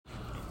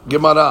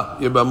Gemara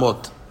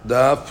Yebamot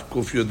Daf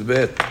Kuf Yud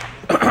Bet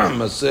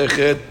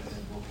Masechet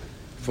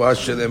Fa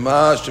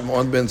Shelema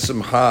Shimon ben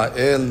Simcha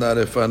El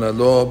Narefana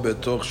Lo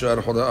Betoch Shar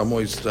Choda Amo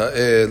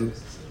Yisrael.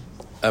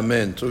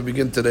 Amen. So we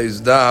begin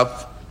today's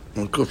Daf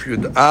on Kuf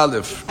Yud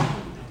Aleph,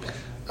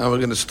 and we're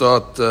going to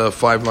start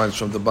 5 lines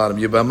from the bottom.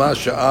 Yebama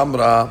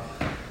Sha'amra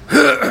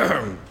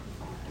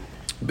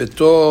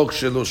Betoch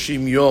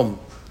Sheloshim Yom.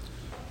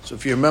 So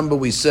if you remember,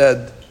 we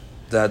said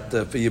that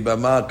for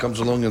Yibama comes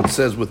along and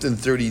says within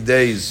 30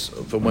 days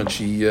from when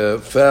she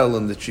fell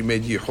and that she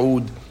made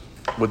Yehud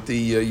with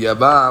the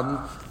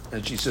Yavam,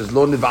 and she says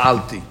Lo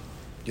Niv'alti,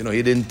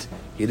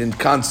 he didn't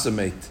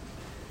consummate,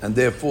 and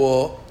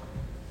therefore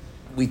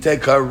we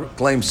take her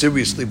claim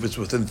seriously if it's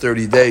within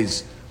 30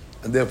 days,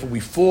 and therefore we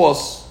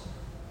force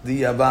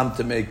the Yavam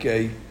to make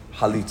a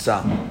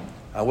Halitza.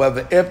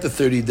 However, after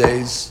 30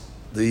 days,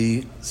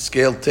 the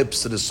scale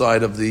tips to the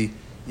side of the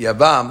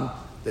Yavam,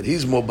 that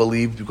he's more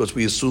believed because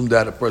we assume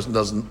that a person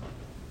doesn't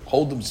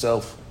hold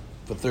himself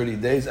for 30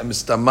 days. And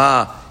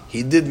Mistama,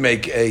 he did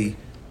make a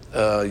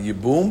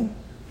Yibum.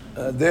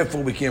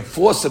 Therefore, we can't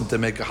force him to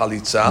make a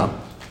Halitza.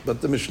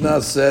 But the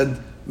Mishnah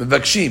said,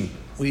 Mevakshim.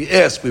 We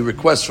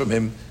request from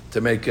him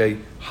to make a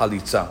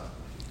Halitza.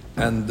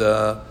 And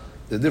the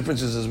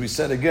difference is, as we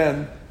said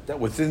again, that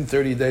within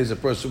 30 days, a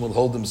person will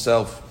hold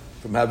himself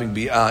from having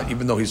Bi'ah,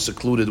 even though he's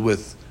secluded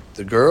with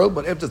the girl.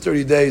 But after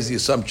 30 days, the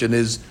assumption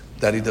is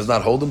that he does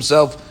not hold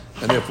himself,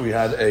 and therefore we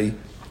had a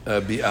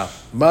bi'ah.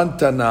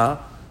 Mantana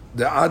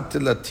da'at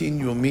latin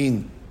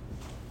yomin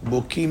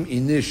bokim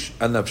inish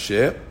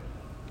anavsheh.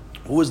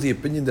 Who is the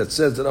opinion that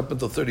says that up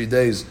until 30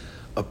 days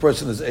a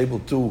person is able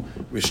to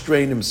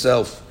restrain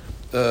himself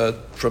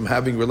from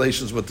having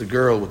relations with the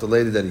girl, with the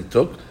lady that he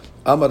took?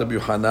 Amar Rabbi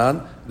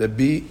Yochanan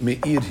Rabbi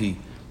Meirhi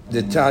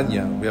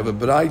Detanya. We have a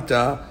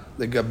braita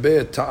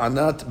legabe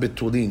ta'anat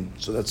betulin.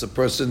 So that's a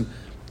person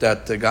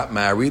that got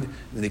married,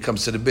 and he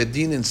comes to the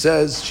Bedin and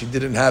says she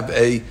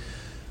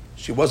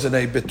wasn't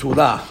a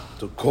betula.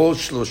 To kol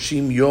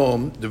shloshim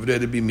yom devrei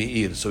Rabbi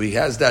Meir. So he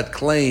has that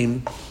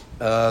claim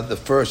the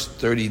first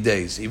 30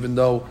 days, even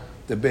though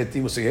the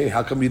Bedin will say, hey,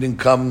 how come you didn't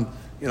come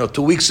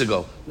 2 weeks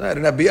ago? No, I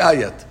didn't have bi'ah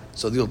yet.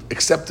 So they'll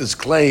accept his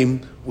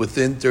claim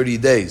within 30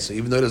 days. So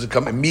even though it doesn't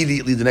come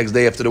immediately the next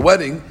day after the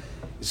wedding,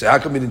 you say, how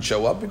come he didn't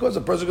show up? Because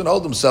the person can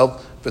hold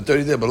himself for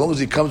 30 days. But as long as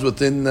he comes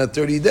within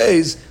 30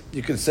 days,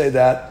 you can say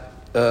that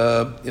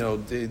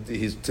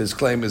his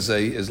claim is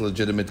a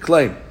legitimate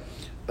claim.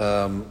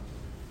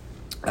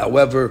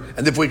 However,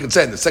 and if we could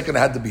say, the second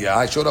had to be,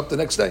 I showed up the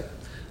next day.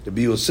 The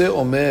Biyoseh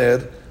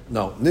Omer,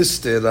 no,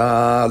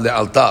 nistera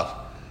le'altar.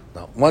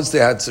 Now, once they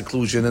had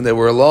seclusion and they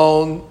were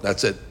alone,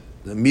 that's it.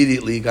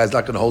 Immediately, the guy's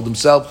not going to hold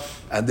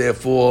himself, and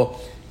therefore,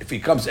 if he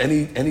comes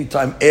any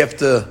time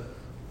after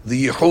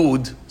the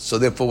Yehud, so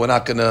therefore we're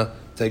not going to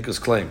take his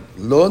claim.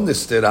 Lo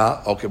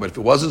nistera, okay, but if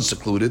it wasn't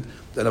secluded,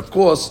 then of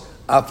course,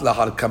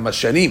 aflahar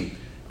kamashanim,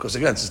 because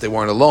again, since they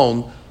weren't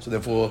alone, so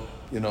therefore,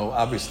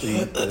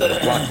 obviously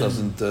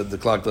the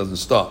clock doesn't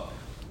start.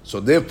 So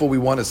therefore, we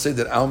want to say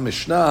that our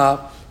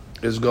Mishnah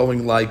is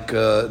going like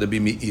Rabbi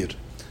Meir.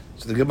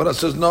 So the Gemara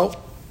says no.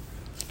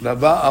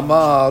 Rava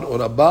Amar or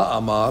Rabba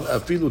Amar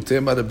afilu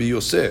tema Rabbi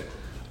Yosef.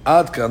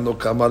 Ad kan lo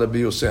kama Rabbi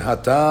Yosef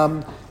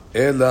hatam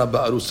ela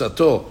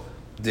ba'arusato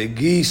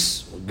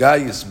degis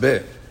gayis be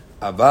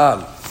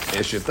aval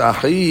eshet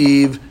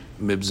achiv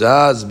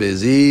mibzaz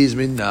beziz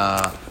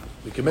minna.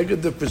 We can make a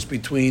difference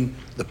between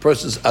the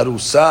person's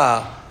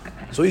arusa,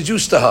 so he's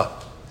used to her,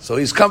 so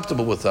he's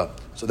comfortable with her.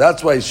 So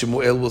that's why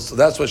Shemuel will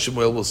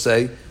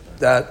say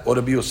that, or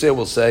Rabbi Yosef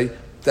will say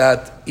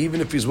that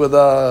even if he's with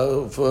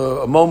her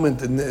for a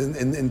moment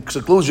in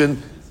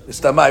seclusion,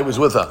 Istamai was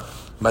with her.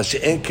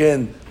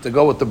 Mashi'enken, to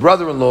go with the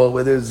brother-in-law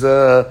where there's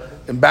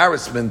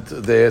embarrassment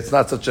there, it's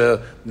not such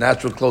a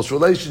natural close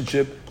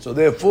relationship, so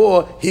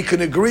therefore he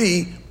can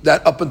agree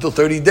that up until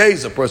 30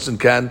 days a person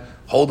can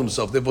hold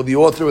himself. Therefore the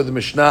author of the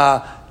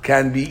Mishnah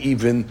can be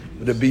even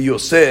Rabbi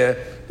Yosef.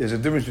 There's a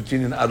difference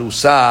between an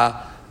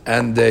arusa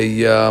and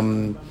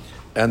the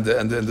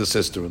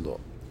sister-in-law.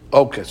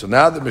 Okay, so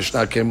now the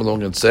Mishnah came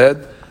along and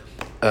said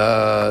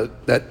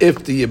that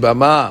if the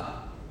Yibama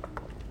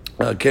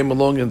came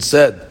along and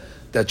said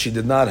that she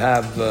did not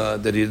have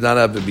that he did not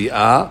have the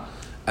bi'ah,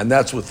 and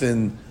that's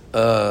within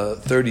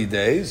 30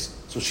 days,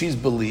 so she's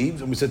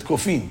believed, and we said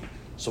kofin.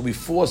 So we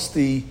forced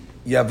the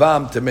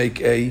Yavam to make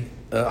a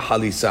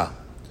halisa.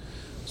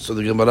 So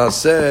the Gemara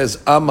says,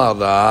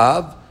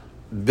 Amarav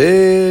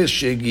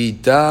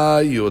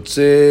Beshegita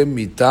Yotze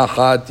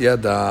Mitachat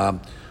Yada.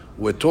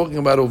 We're talking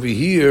about over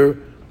here,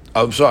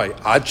 I'm sorry,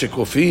 Ad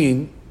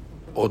Shekofin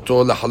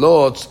Oto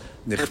Lahalotz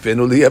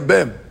Nichfenu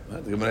Liyabem.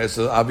 The Gemara asks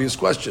an obvious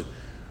question.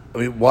 I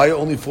mean, why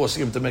only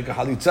forcing him to make a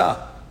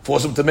halitza?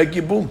 Force him to make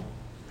yibum.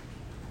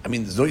 I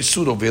mean, there's no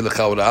yisur over here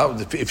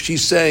l'chaura. If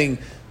she's saying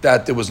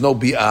that there was no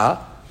bi'ah,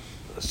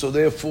 so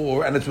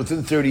therefore, and it's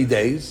within 30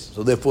 days,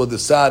 so therefore the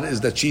sad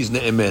is that she's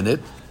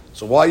ne'emenet.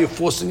 So why are you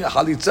forcing a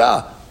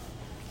halitza?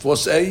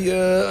 Force a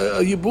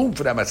yibum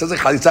for that matter. It sounds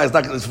like halitza is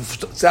not.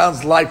 It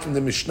sounds like from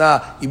the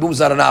Mishnah, yibum is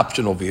not an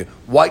option over here.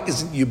 Why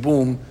isn't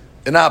yibum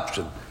an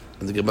option.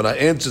 And the Gemara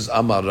answers,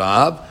 Amar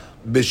Rav,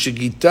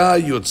 b'shegita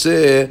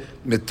yotzeh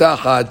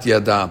metachat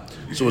yada.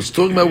 So it's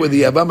talking about where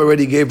the Yavam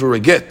already gave her a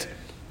get.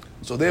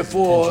 So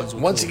therefore,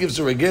 once he gives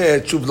her a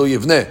get, shuv lo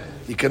yivneh.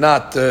 He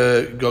cannot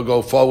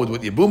go forward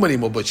with Yibum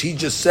anymore. But she's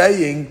just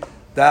saying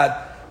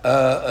that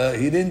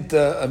he didn't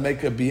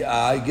make a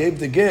bi'ah. He gave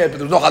the get, but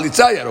there was no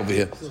halitzah yet over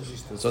here.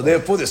 So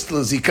therefore, there's still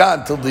a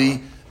zikah until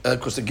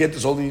because the get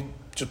is only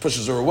just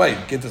pushes her away.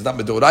 The get is not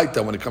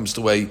medoraita when it comes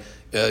to a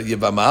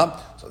yivama.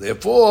 So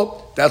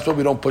therefore, that's why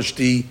we don't push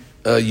the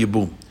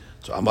Yibum.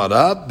 So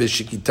Amara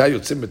b'shikita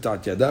yotzeh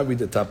metat yada. Read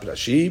the top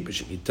Rashi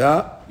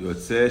b'shikita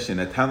yotzeh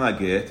shenatan la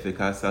get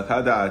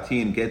v'kasaka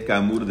da'atin get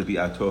gamur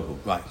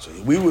lebi'atohu. Right. So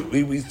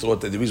we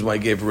thought that the reason why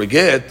he gave her a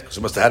get because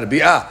he must have had a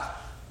bi'ah.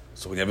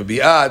 So when you have a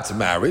bi'ah, it's a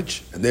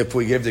marriage, and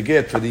therefore he gave the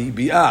get for the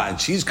bi'ah, and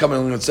she's coming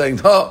along and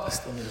saying, no,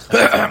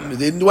 he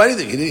didn't do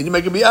anything. He didn't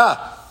make a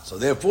bi'ah. So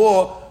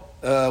therefore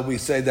we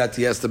say that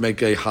he has to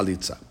make a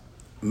halitza.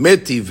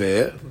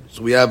 Metiveh.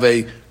 So we have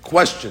a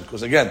question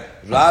because again,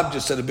 Rav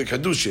just said a big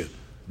hadush.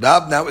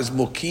 Rav now is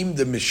Mokim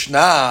the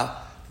Mishnah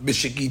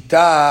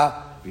b'shikita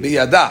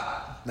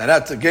b'yada. Now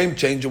that's a game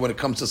changer when it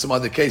comes to some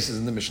other cases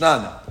in the Mishnah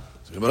now.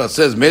 So Gemara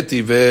says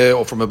Metive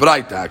or from a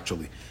Braita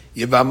actually.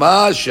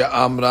 Yivama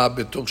she'amra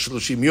betok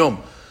 30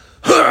 yom.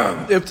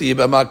 If the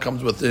Yivama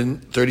comes within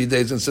 30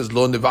 days and says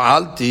Lo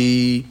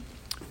niv'alti,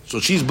 so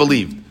she's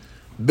believed.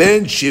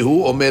 Ben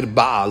shehu omer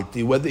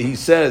ba'alti, whether he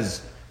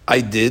says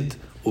I did,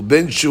 or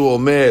ben shehu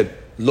omer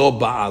lo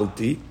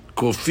ba'alti.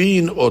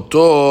 Kofin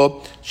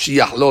oto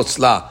sheyachlotz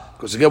la.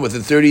 Because again,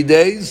 within 30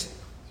 days,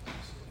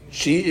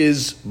 she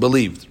is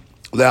believed.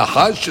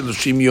 Le'achar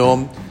 30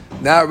 yom.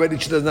 Now already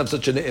she doesn't have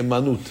such an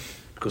emanut.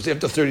 Because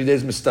after 30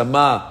 days,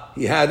 Mistama,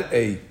 he had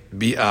a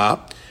bi'ah.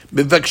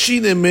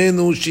 Mevakshin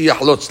emenu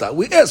sheyachlotz la.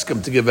 We ask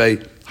him to give a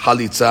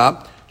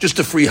halitza just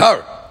to free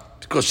her.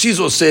 Because she's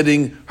also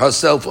setting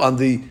herself on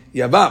the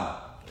yavam.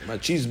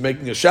 But she's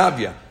making a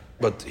shavya.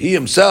 But he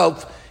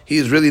himself, he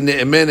is really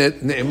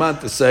ne'eman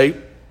to say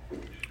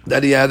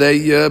that he had a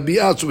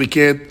bi'ah, so we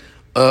can't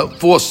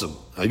force him.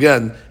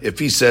 Again, if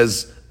he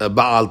says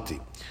ba'alti.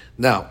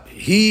 Now,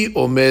 he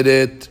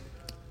omeret,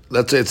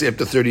 let's say it's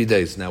after 30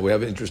 days. Now, we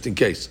have an interesting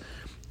case.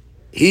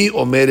 He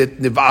omeret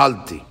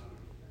niv'alti.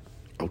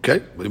 Okay?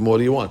 What more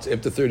do you want?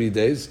 After 30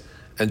 days,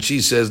 and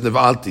she says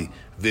niv'alti.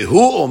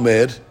 V'hu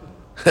omer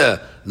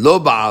lo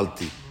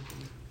ba'alti.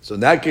 So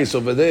in that case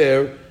over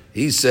there,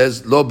 he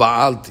says lo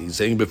ba'alti. He's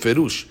saying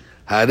beferush.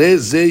 Hare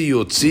ze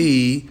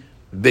yotzi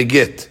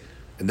beget.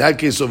 In that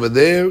case over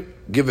there,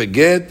 give a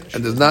get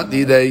and does not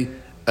need a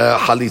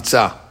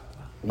halitza.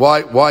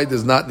 Why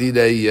does not need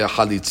a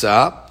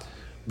halitza?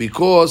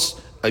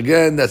 Because,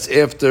 again, that's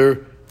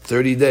after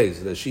 30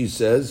 days. That she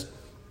says,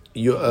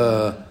 he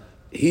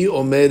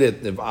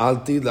omeret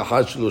nev'alti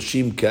l'char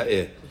 30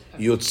 ka'eh.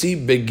 Yotzi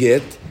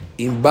beget,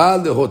 im ba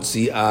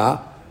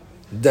lehotzi'ah,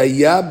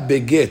 daya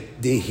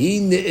beget,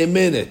 dehi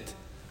ne'emenet.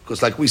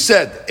 Because like we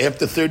said,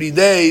 after 30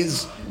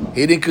 days,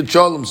 he didn't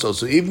control himself.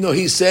 So even though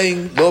he's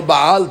saying lo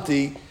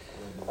ba'alti,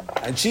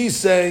 and she's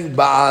saying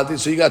ba'alti,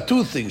 so you got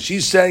two things.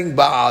 She's saying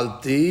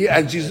ba'alti,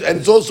 and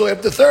it's also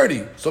after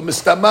 30. So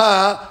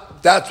mistama,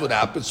 that's what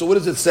happens. So what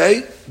does it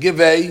say? Give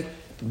a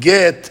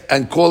get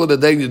and call it a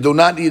day. You do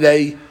not need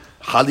a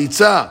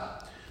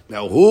halitza.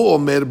 Now, hu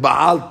omer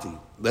ba'alti.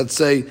 Let's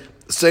say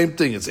the same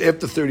thing. It's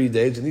after 30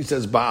 days, and he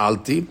says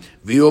ba'alti.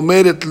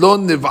 V'omeret lo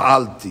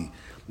niv'alti.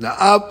 Now,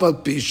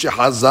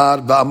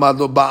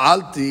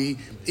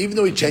 even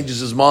though he changes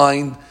his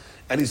mind,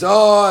 and he says,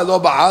 oh, lo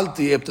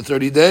ba'alti after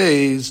 30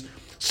 days,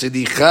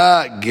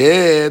 sidicha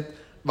get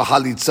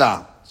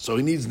v'halitza. So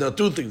he needs now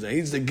two things. He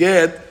needs the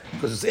get,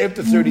 because it's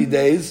after 30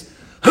 days,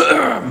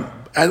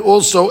 and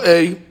also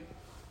a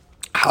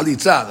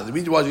halitza. Now, the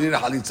reason why you need a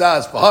halitza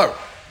is for her,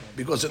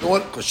 because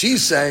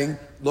she's saying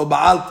lo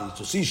ba'alti.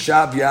 So she's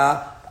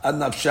shavya, ad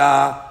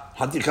nafsha,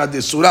 haticha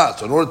de surah.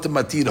 So in order to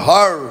matir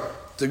her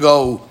to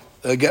go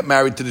get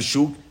married to the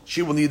shuk,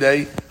 she will need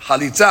a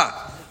halitza.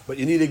 But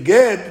you need a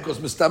get because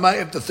mistama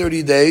after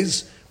 30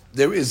 days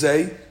there is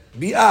a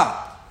bi'ah.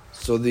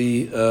 So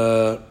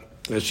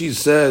she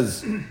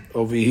says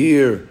over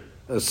here,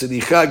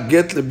 sidicha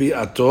get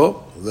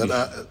lebi'ato.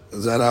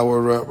 Is that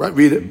our right?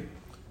 Read it.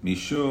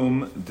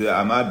 Mishum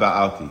de'amad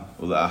ba'alti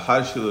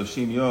u'la'achar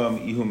 30 yom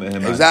ihu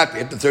meheman.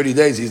 Exactly. After 30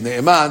 days he's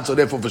ne'eman, so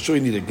therefore for sure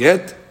you need a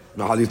get.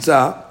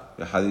 V'halitza.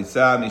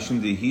 V'halitza mishum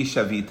dehi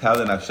shavita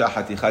lenafsha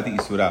hatichat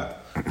isura.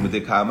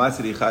 U'dekama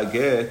sidicha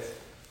get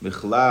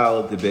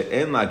b'chlal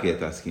de'be'en la get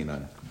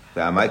askinan.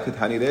 Right.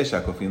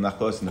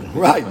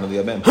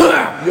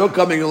 You're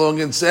coming along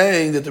and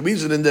saying that the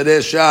reason in the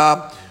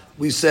Resha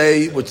we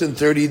say within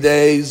 30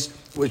 days,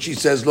 where she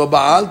says lo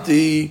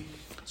ba'alti,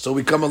 so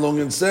we come along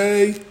and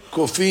say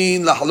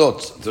kofin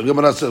lahlot. So the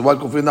Gemara says, why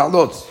kofin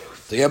lahlot?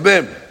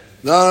 Teyabim.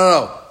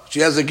 No. She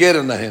has a get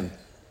in her hand.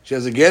 She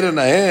has a get in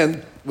her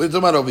hand. What are you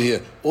talking about over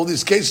here? All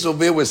these cases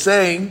over here we're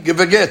saying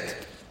give a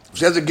get.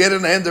 She has a get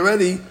in her hand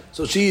already,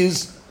 so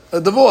she's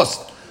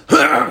divorced.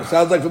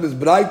 Sounds like from this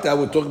Braita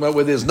we're talking about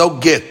where there's no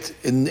get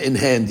in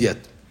hand yet.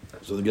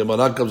 So the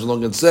Gemara comes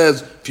along and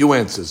says, few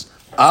answers.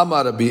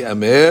 Amar Rabbi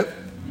Amir.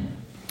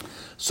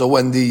 So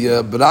when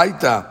the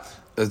Braita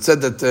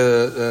said that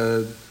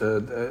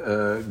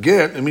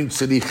get, it means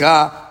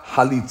Selicha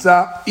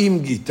Halitza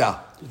Im Gita.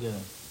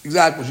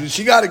 Exactly.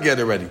 She got to get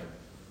it ready.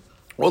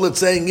 All it's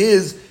saying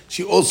is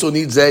she also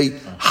needs a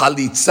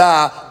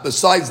Halitza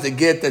besides the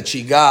get that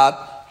she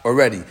got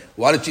already.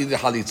 Why did she need a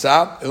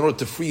Halitza? In order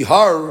to free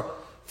her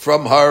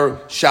from her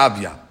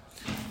Shavya.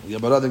 The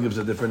Gemara then gives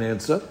a different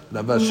answer.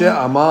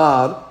 Navashe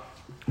Amar.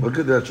 Look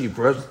at that sheet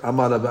first.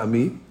 Amar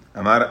Abami.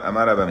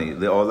 אמר רבני,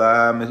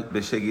 לעולם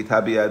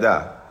בשגיתה בידה,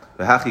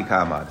 והכי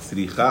כאמר,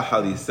 צריכה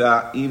חליסה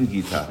עם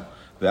גיתה,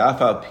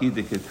 ואף על פי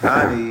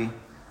דקתני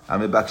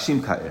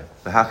המבקשים כעת,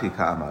 והכי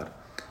כאמר,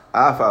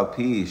 אף על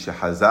פי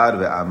שחזר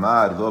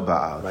ואמר לא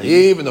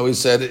בעלתי. Even though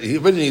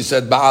originally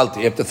said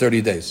בעלתי after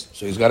 30 days.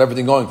 So he's got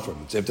everything going for him.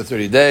 It's after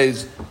 30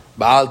 days,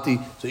 בעלתי.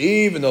 So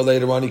even though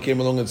later on he came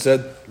along and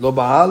said, לא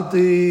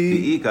בעלתי.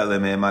 ואיקה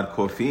למאמר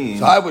כופין.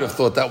 So I would have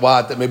thought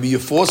that maybe you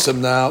force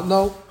him now.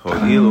 No.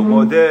 הואיל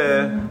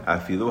ומודה,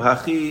 אפילו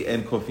הכי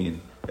אין כופין,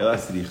 אלא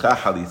צריכה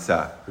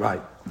חליצה. Right.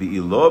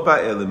 ואילו לא בא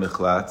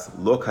למחלץ,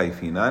 לא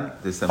כיפינן,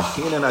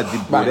 דסמכינן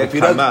הדיבורי Right.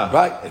 כמה.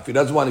 Right. If he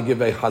doesn't want to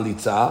give a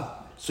halitza,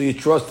 so you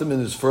trust him in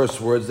his first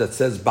words that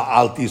says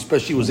ba'alti,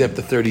 especially it was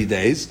after 30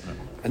 days,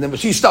 and then but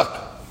she's stuck.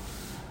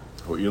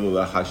 הואילו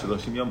לאחר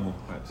 30 יום הוא.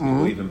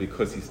 So even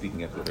because he's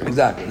speaking after 30 days.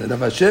 Exactly. And if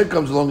Hashem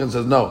comes along and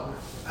says, no,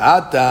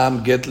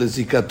 hatam get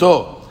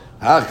lezikato,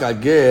 haka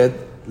get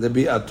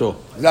lebiato.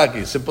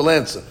 Exactly, simple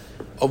answer.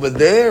 Over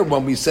there,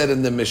 when we said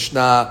in the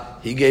Mishnah,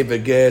 he gave a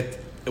get,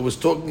 it was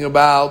talking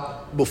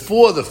about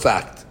before the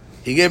fact.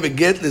 He gave a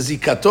get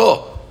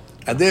lezikato,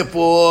 and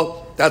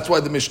therefore, that's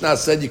why the Mishnah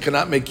said you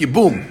cannot make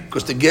yibum,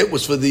 because the get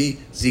was for the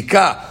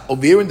zikah.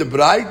 Over here in the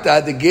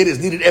Braita, the get is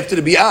needed after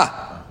the bi'ah.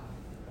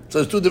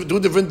 So there's two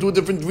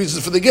different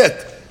reasons for the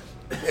get.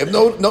 If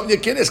no, you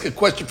can't ask a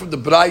question from the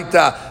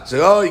Braita. Say,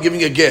 oh, you're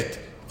giving a get.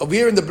 Over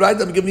here in the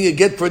Braita, I'm giving a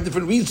get for a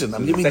different reason.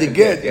 I'm giving the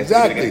get.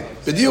 Exactly.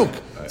 B'diuk.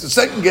 It's the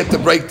second get to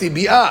break the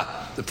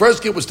bi'ah. The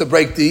first get was to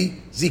break the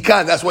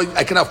zikah. That's why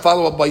I cannot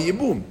follow up by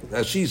yibum.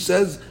 As she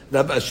says,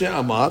 Rab Asher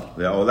Amar.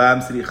 לעולם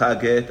צריכה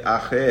גט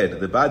אחר,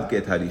 לבד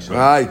גט הראשון.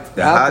 Right.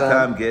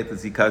 דהתם גט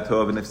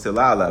זיקתו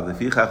ונפסלה עליו,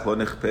 לפיכך לא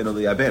נכפנו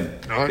לייבם.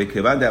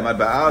 וכיוון דאמר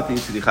בעלתי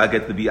צריכה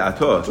גט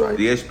לביעתו,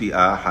 ויש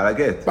ביעה אחר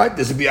הגט. Right,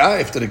 there's a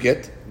bi'ah after the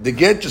get. The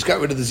get just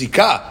got rid of the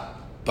zikah.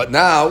 But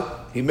now,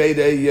 he made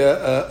a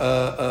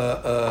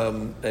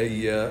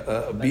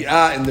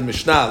bi'ah in the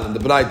Mishnah, in the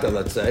Braita,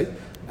 let's say.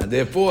 And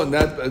therefore, and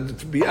that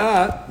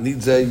bi'ah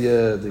needs a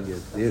the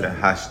get.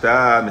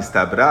 השתה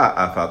מסתברה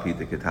אף על פי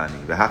דקתני,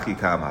 והכי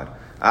כאמר,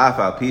 אף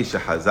על פי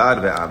שחזר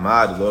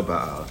ואמר לא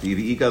בעלתי,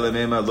 ואיכא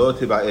למימא לא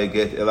תבעה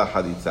גט אלא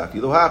חליצה,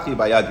 אפילו הכי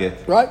בעיה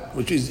גט. Right,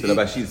 which is... So the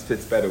Bashis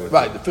fits better with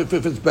right, it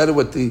fits better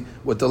with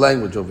the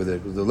language over there,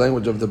 because the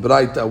language of the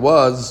Braita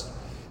was,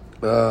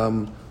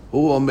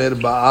 hu omer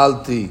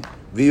ba'alti,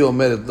 vi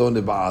omeret lo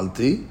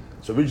neba'alti.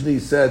 So originally he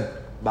said,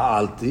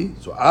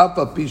 ba'alti. So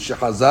apa pi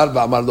shechazar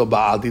v'amar lo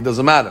ba'alti.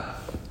 Doesn't matter.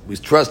 We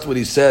trust what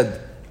he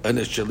said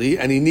initially,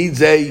 and he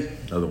needs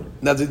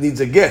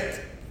needs a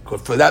get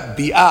for that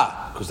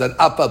bi'ah, because that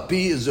apa pi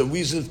is a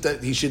reason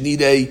that he should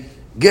need a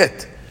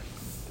get.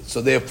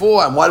 So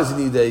therefore, and why does he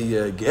need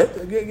a get?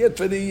 A get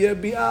for the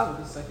bi'ah.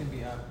 The second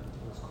bi'ah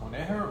was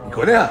koneher, or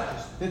Koneha.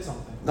 just did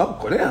something. No,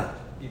 koneha.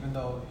 Even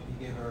though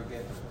he gave her a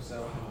get for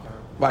herself.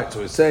 Right,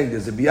 so it's saying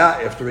there's a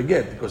bi'ah after a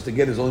get, because the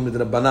get is only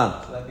with a banan.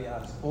 So that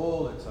bi'ah is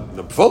full, it's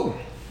The full.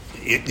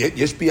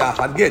 Yes, bi'ah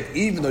had get,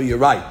 even though you're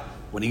right.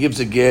 When he gives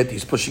a get,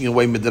 he's pushing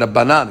away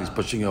midrabanan, he's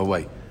pushing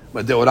away.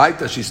 But the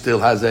oraita, she still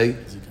has a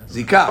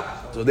zikah.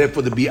 So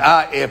therefore the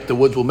bi'ah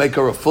afterwards will make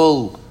her a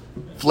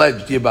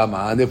full-fledged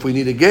yibama. And if we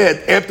need a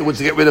get, afterwards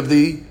to get rid of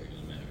the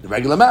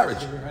regular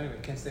marriage. Anyway,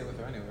 he can't stay with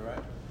her anyway, right?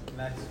 In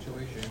that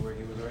situation where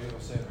he was already going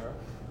to save her,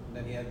 and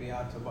then he had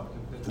bi'ah to...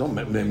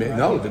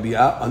 No, the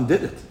bi'ah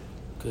undid it.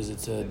 Because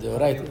it's the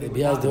oraita. The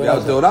bi'ah is the Bi'ah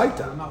is the oraita.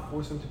 oraita. I'm not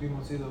forced him to be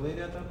Motzi the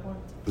lady at that point?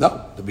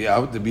 No, the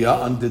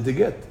bi'ah undid the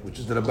get, which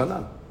is the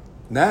rabbanan.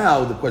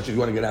 Now the question: if you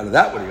want to get out of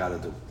that, what do you got to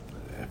do?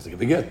 You have to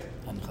give a get.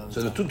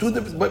 So the two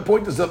different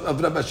points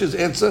of Rav Ashir's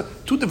answer,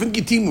 two different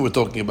getim we were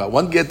talking about.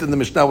 One get in the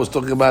Mishnah was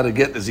talking about a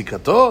get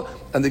zikato,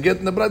 and the get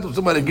in the Braita was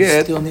talking about a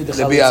get Still need the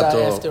bi'ato.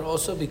 chalitza after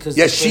also because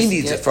Yes, she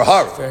needs it for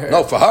her.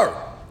 No, for her,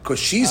 because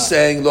she's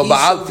saying lo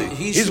ba'alti.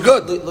 He's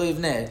good.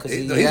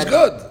 He's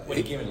good. When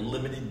he gave a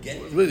limited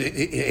get.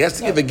 He has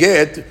to give a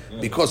get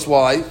because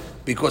why?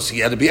 Because he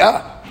had a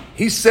bi'ah.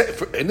 He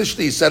said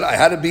initially he said I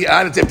had a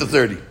bi'ah and it's after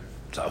 30.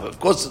 So of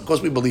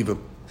course we believe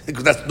him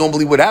because that's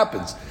normally what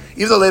happens.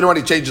 Even though later on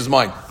he changed his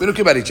mind, we don't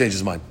care about he changed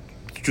his mind.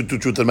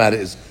 Truth of the matter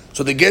is,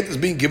 so the get is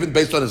being given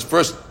based on his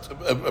first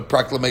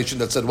proclamation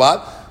that said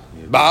what?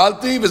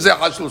 Ba'alti v'zeh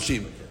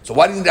hashloshim. So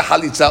why do you need a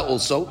halitza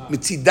also?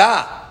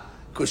 Mitzidah,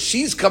 because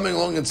she's coming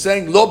along and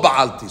saying lo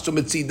ba'alti. So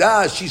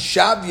mitzidah, she's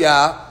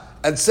shavya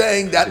and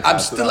saying that I'm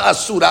still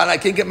asura and I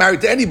can't get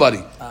married to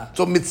anybody.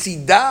 So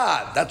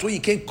mitzidah, that's why you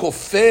can't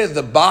kofer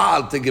the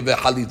baal to give a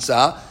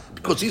halitza.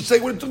 Because he's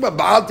saying, what are you talking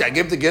about? Ba'alti, I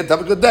gave the get,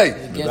 have a good day.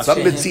 But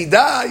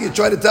Mitzida, you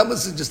try to tell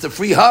us just to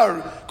free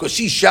her, because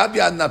she's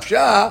Shabya and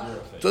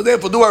Nafsha, so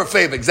therefore do her a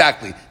favor,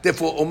 exactly.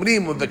 Therefore,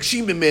 Omrim,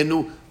 Vekshim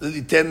Mimenu,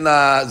 Liten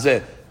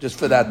Zeh, just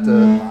for that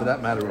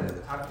matter over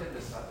there. How can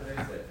the Saturday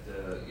that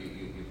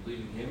you believe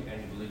in him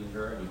and you believe in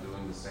her and you're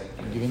doing the same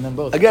thing? Giving them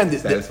both. Again,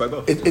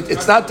 both.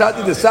 it's not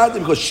Tati the Sadi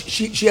because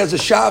she has a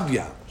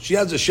Shavya. She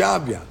has a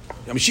Shavya.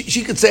 I mean,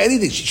 she could say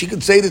anything. She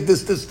could say that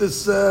this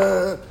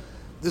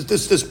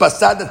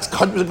pasad that's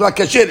 100% like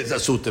kasher is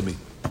asur to me.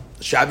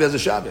 Shavya is a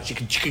Shavya. She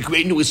can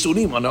create new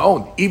isurim on her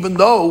own, even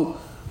though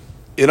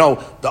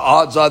the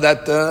odds are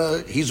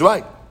that he's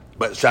right.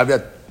 But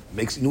Shavya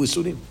makes new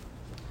isurim.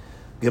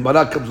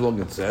 Gemara comes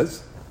along and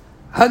says,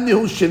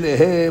 "Hanihu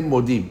shenehem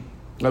modim."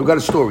 Now we've got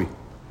a story.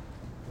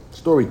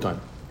 Story time.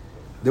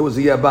 There was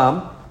a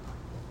Yabam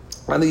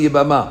and a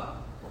Yibama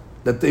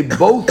that they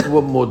both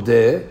were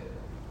modeh.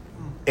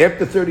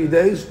 After 30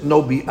 days,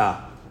 no bi'ah.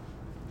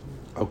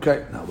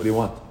 Okay, now what do you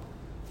want?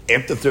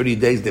 After 30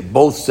 days, they're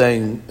both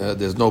saying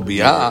there's no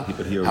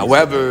bi'ah.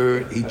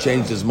 However, he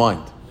changed his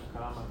mind.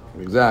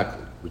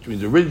 Exactly. Which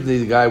means originally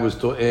the guy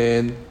was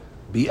in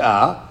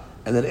bi'ah,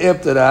 and then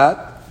after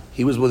that,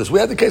 he was with us. We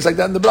had a case like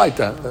that in the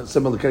Braita, a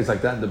similar case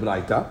like that in the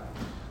Braita.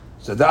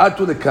 So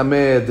da'atu the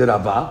kameh de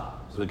Rava.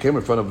 So they came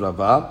in front of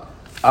Rava.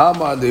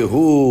 Amar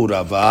lehu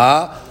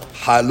Rava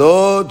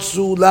halot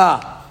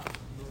sula.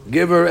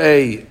 Give her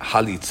a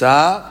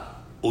halitza,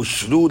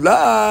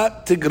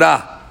 ushlula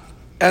tigra,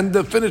 and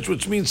the finish,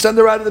 which means send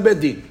her out of the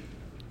bedin,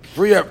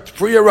 free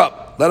her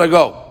up, let her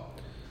go.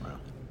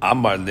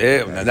 Amar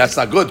le, and that's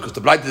not good because the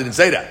Braita didn't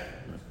say that.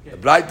 The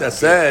Braita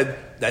said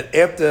that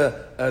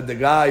after the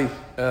guy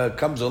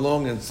comes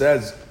along and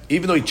says,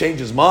 even though he changed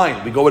his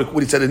mind, we go with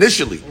what he said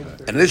initially.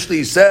 And initially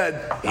he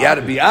said he had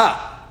to be and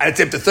it's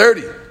after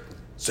 30.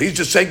 So he's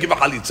just saying give a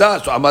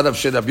halitza. So Amar Rav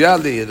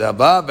Shedavyali,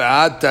 Rava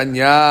ve'ad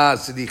Tanya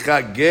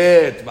silicha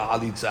get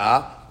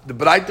v'halitza. The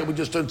Braita we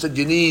just said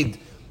you need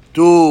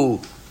two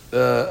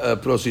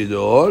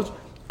procedures.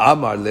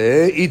 Amar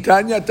le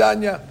itanya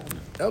Tanya.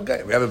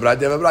 Okay, we have a Braita,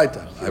 we have a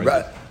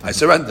Braita. I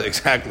surrender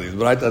exactly. The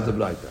Braita is the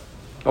Braita.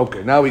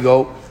 Okay, now we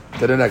go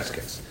to the next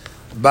case.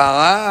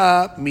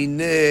 Ba'a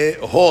mine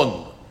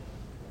hon.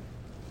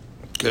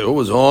 Okay, who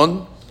was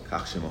hon?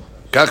 Kach Shemo.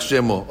 Kach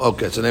Shemo.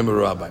 Okay, it's the name of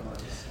the rabbi.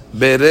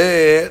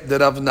 Bere de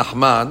Rav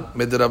Nachman,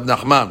 med Rav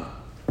Nachman.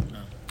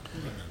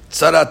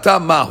 Tzarata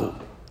mahu.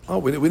 Oh,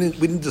 we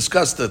didn't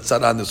discuss the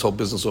tzara in this whole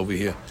business over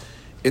here.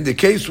 In the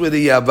case where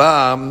the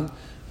Yavam,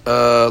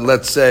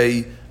 let's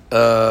say,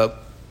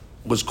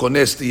 was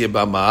kones the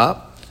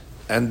Yabama,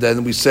 and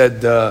then we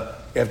said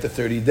after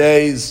 30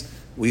 days,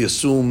 we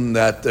assume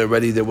that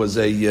already there was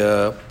a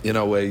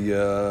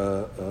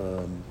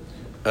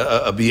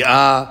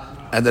bi'ah,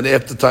 and then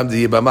after time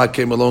the Yabama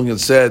came along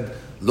and said,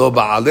 lo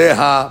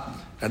ba'aleha,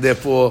 and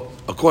therefore,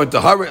 according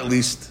to her at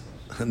least,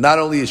 not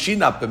only is she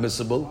not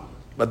permissible,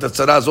 but the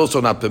tzara is also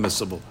not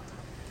permissible.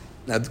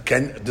 Now,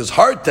 does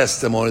her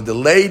testimony, the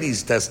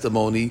lady's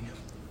testimony,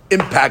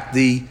 impact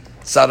the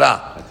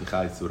tzara?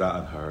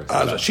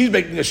 So she's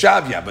making a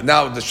shavya, but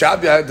now the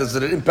shavya, does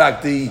it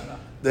impact the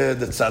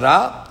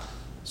tzara?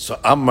 So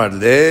Amar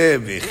le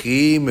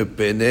v'chi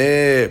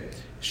mepene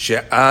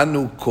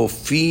she'anu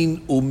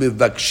kofin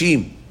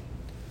umevakshim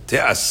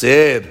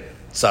te'aser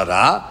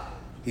tzara.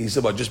 He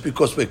said, well, just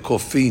because we're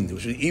kofin,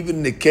 even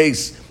in the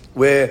case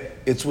where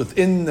it's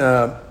within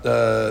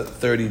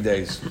 30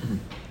 days,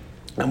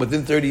 and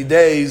within 30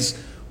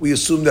 days, we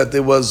assume that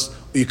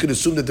you could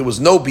assume that there was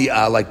no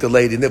bi'ah like the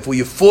lady, and therefore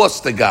you force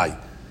the guy.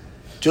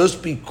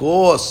 Just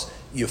because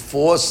you're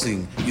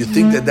forcing, you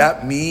think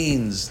that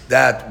means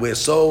that we're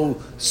so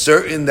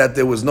certain that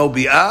there was no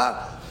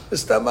bi'ah?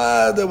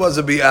 There was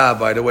a bi'ah,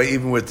 by the way,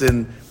 even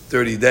within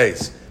 30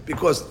 days.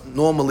 Because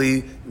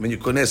normally, when you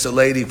kones a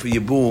lady for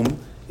your boom,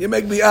 you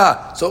make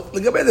bi'ah. So,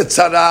 look at the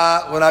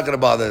tzara, we're not going to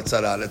bother the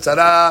tzara. The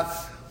tzara,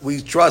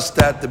 we trust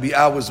that the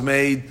bi'ah was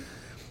made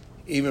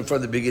even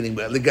from the beginning.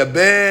 But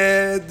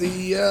Ligabeh,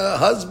 the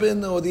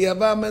husband or the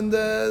Yavam and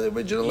the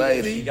original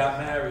lady. She got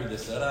married, the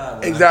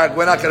tzara. Exactly.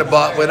 We're not going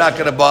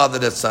to bother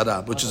the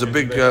tzara, which is a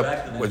big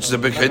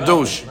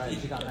chidush.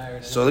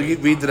 So let me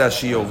read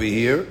Rashi over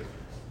here.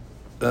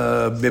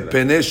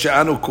 Mepene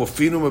she'anu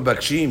kofinu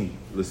mebakshim.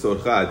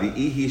 L'sorcha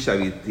di'ihi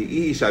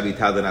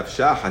shavita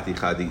l'nafsha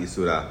haticha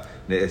di'isura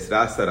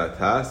ne'esra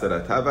sarata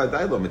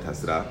v'aday lo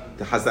mitasra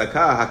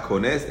tehazaka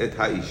hakones et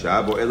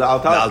ha'isha bo'ela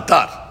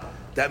altar.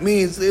 That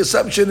means the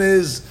assumption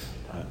is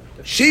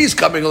she's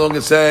coming along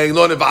and saying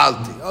lo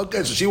nevalti.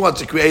 Okay, so she wants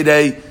to create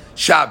a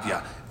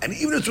shavya, and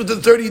even if it's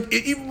within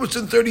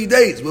 30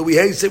 days, where we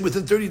say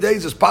within 30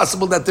 days, it's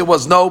possible that there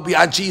was no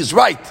bi'ah. She is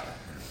right,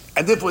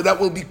 and therefore that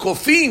will be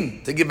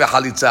kofin to give a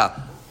halitza.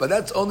 But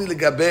that's only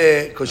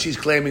legabe because she's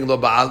claiming lo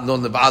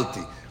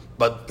nevalti.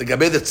 But the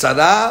gabe the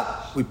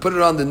tzara, we put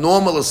it on the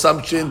normal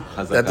assumption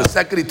that the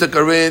second he took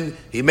her in,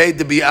 he made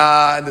the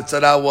bi'ah, and the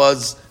tzara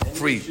was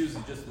free.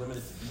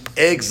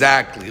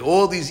 Exactly.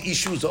 All these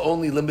issues are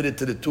only limited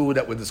to the two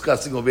that we're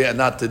discussing over here, and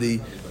not to the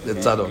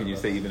tzadok. Can you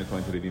say even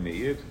according to Rabbi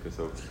Meir? Because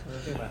so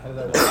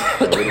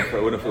I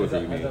wouldn't feel with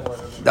Rabbi Meir.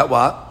 That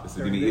what?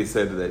 Rabbi Meir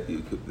said that the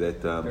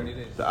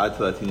ad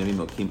talatin yamim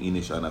mokim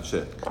inish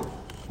anafsheh.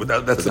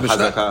 But that's the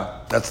Mishnah.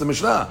 That's the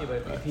Mishnah. Yeah, but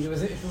if it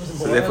was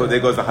So therefore, there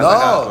goes the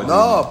hazakah.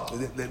 No.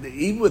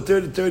 Even with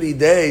 30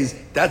 days,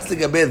 that's the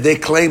Gabeh, their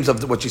claims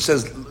of what she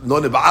says, no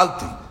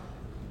neba'alti.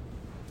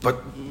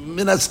 But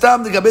min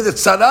hastam, the Gabeh, the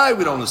tzarai,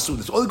 we don't assume.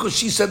 It's only because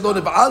she said no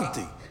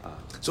neba'alti.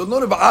 So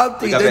no neba'alti.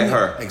 The Gabeh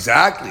her.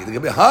 Exactly. The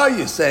Gabeh her,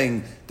 you're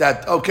saying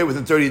that, okay,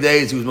 within 30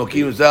 days, he was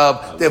mokim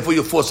himself, therefore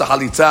you force a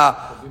halitza.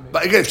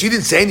 But again, if she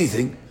didn't say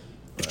anything,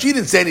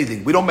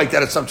 we don't make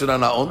that assumption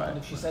on our own.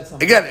 if she said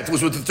something. Again, if it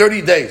was within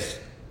 30 days,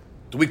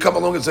 do we come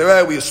along and say,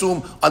 hey, we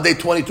assume on day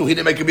 22 he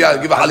didn't make a biyah,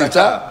 give a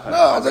halitza? No,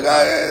 I was like,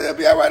 hey,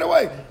 biyah right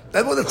away.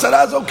 Then the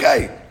tzara is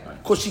okay.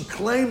 Because she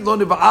claimed lo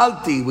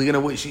niva'alti, we're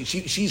gonna. She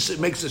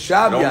makes a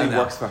shav. It only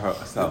works for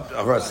herself.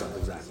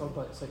 Exactly.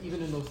 So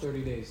even in those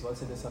 30 days, so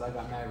let's say the Sarah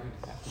got married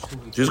after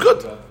 2 weeks. She's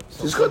good. So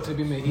She's good. To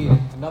be made, you're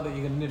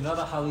gonna need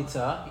another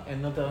halitza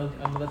and another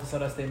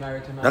Sarah stay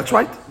married to another.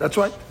 That's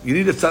right. You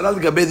need a tzara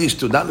l'gabeh these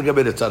two, not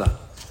l'gabeh the tzara.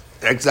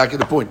 Exactly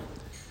the point.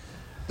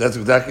 That's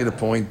exactly the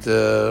point.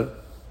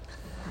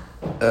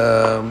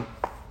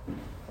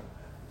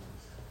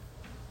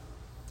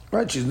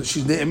 Right?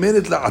 She's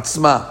ne'emenet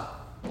la'atzma.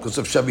 Because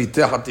of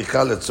Shaviteh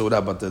Haticha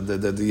Letzorah, but the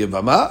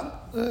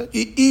Yevama,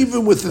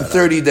 even within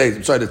 30 days,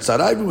 I'm sorry, the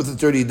Tzara, even within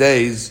 30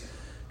 days,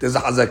 there's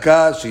a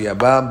Hazakah,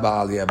 Sheyabam,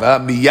 Baal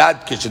Yabam,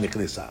 Miyad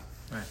Kisheniknisa.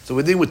 So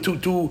we're dealing with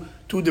two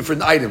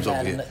different items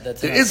over here.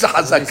 There is a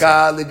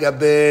Hazakah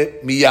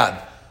Legabe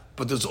Miyad,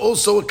 but there's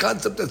also a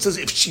concept that says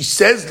if she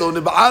says Lo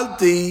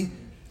Niba'alti,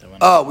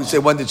 we say,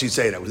 when did she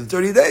say that? Within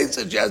 30 days,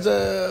 so she has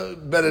a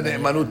better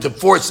ne'emanut to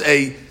force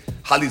a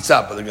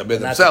Halitza, but Legabe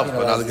themselves,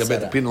 but not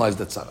Legabe to penalize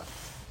the Tzara.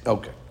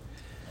 Okay.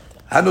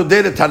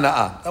 Hanoderet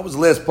Hana'ah. That was the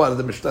last part of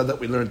the Mishnah that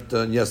we learned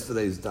in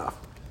yesterday's daf.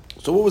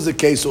 So what was the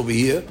case over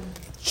here?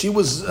 She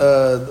was,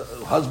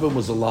 the husband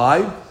was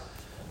alive.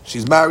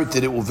 She's married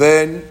to the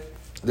Uven.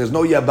 There's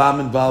no Yabam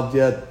involved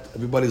yet.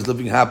 Everybody's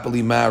living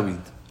happily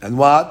married. And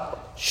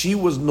what? She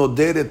was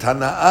Noderet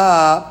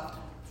Hana'ah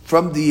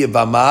from the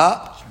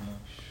Yavama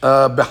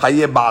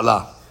Behaye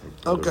Ba'ala.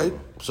 Okay.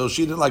 So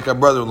she didn't like her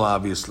brother-in-law,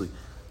 obviously.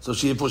 So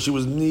she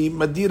was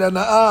Madira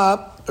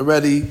Hana'ah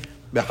already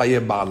Behaye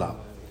Ba'ala.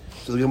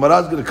 So the Gemara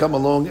is going to come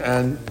along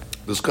and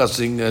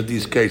discussing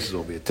these cases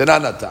over here.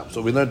 Tenanatam.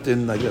 So we learned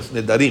in, I guess,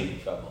 Nedarim.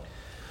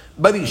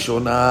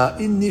 Barishona,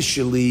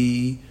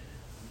 initially,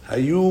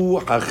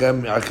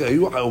 Hakamim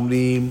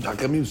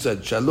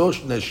said,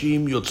 Shalosh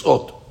Nashim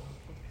Yotzot.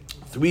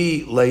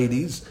 3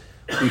 ladies,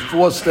 we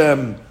force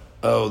them,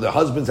 the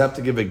husbands have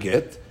to give a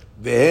get,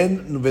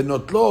 Vehen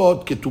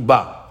Venotlot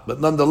Ketubah. But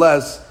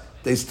nonetheless,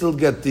 they still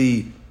get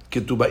the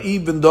Ketubah,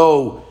 even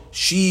though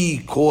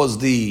she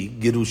caused the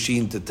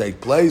Girushin to take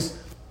place,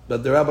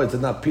 but the rabbi did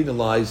not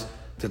penalize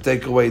to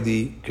take away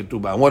the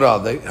Ketubah. And what are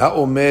they?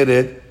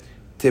 Ha'omeret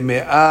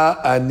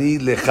Teme'a Ani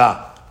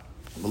Lecha.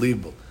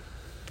 Unbelievable.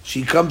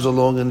 She comes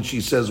along and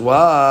she says,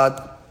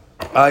 what?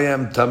 I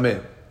am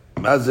Tameh.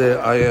 Mazeh,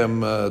 I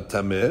am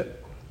Tameh.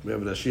 We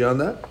have Rashi on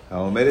that?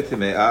 Ha'omeret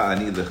Teme'a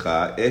Ani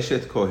Lecha,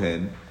 Eshet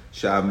Kohen,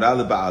 Sha'amra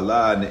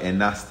Le'ba'ala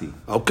Ne'enasti.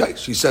 Okay,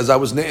 she says, I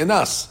was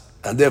Ne'enas.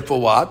 And therefore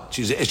what?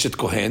 She's an Eshet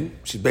Kohen.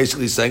 She's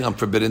basically saying, I'm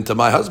forbidden to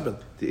my husband.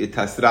 Okay,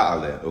 so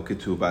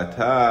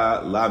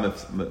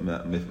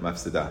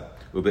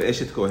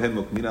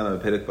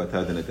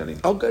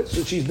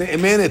she's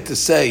ne'emenet to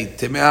say,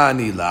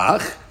 Teme'ani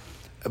lach,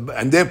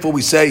 and therefore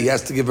we say he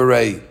has to give her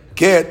a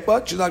get,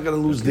 but she's not going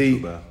to lose the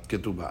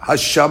ketubah.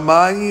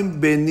 Hashamayim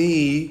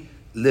beni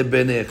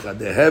lebenecha.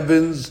 The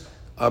heavens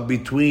are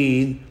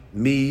between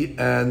me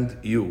and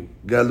you.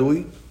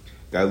 Galui.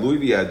 גלוי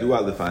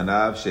וידוע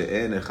לפניו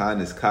שאין אחד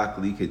נזקק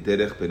לי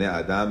כדרך בני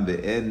אדם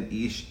ואין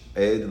איש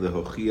עד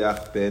להוכיח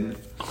בין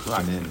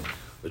שנינו.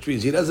 Which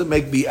means he doesn't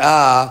make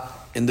bi'ah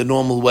in the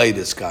normal way,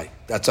 this guy.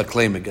 That's a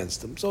claim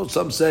against him. So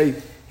some say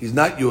he's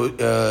not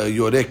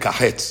yoreh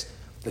kahetz,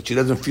 that she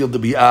doesn't feel the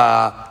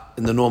bi'ah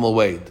in the normal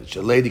way. That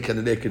a lady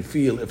can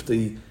feel if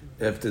the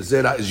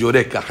zera is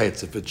yoreh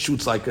kahetz, if it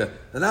shoots like a,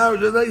 an arrow,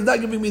 he's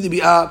not giving me the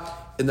bi'ah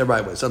in the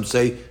right way. Some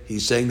say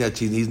he's saying that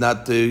he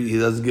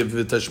doesn't give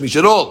tashmish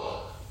at all.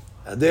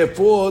 And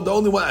therefore, the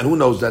only one, and who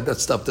knows that?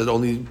 That's stuff that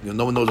only,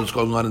 no one knows what's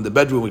going on in the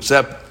bedroom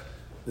except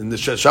in the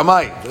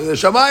Shammai. In the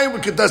Shammai, we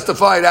can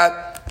testify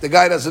that the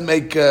guy doesn't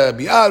make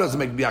doesn't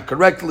make bi'ah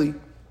correctly.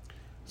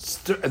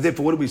 And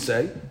therefore, what do we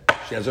say?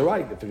 She has a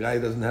right. If the guy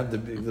does not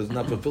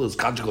fulfill his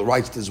conjugal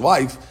rights to his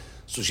wife,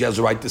 so she has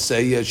a right to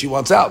say she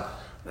wants out.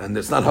 And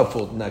it's not her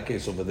fault in that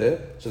case over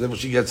there. So therefore,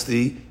 she gets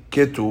the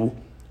ketu.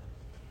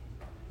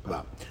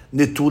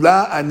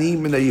 Netula ani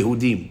min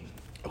Yehudim.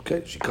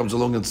 Okay, she comes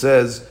along and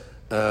says,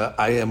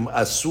 I am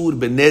asur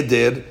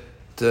beneder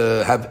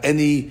to have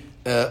any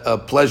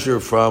pleasure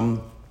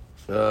from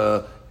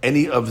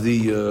any of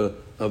the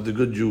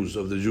good Jews,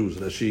 of the Jews.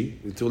 Rashi,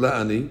 Netula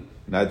ani.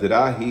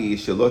 Nadra hi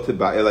shelot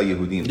ba'el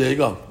Yehudim. There you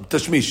go.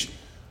 Tashmish.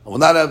 will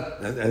not have,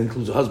 and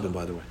includes a husband,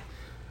 by the way.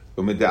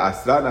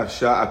 ומדעשרה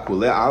נפשה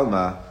אכולי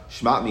עלמא,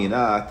 שמע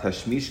מינה,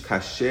 תשמיש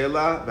קשה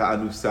לה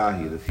ואנוסה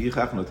היא.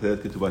 לפיכך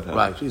נוטלת כתובתה.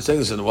 Right, she's saying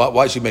this, and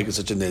why is she making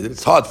such a neder?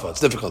 It's hard for her,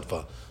 it's difficult for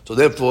her. So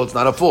therefore, it's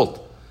not her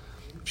fault.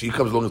 If she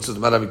comes along and says,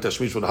 I'm not having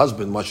tashmish for the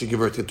husband, why should she give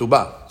her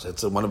ketubah? So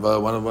it's one of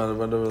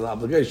her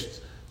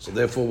obligations. So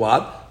therefore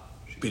what?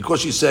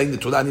 Because she's saying the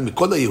Torah ni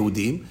mikol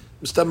Yehudim,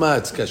 mistama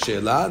it's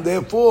kasher la, and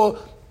therefore,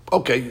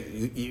 okay,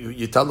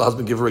 you tell the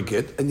husband, give her a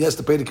get, and he has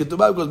to pay the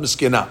ketubah because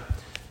miskina.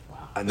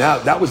 And now,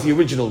 that was the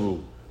original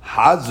rule.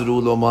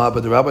 Hazru lomah,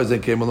 but the rabbis then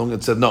came along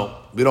and said, no,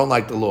 we don't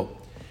like the law.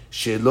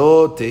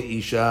 Shelo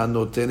te'isha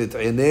notenet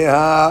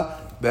eineha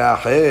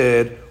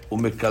be'acher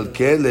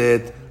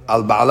umekalkelet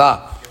al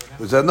ba'ala.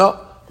 We said, no.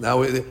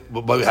 Now,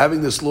 by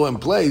having this law in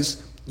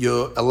place,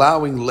 you're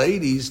allowing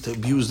ladies to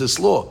abuse this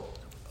law.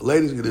 A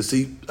lady's going to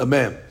see a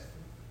man,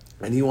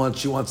 and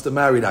she wants to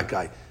marry that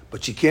guy,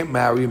 but she can't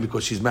marry him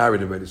because she's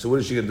married already. So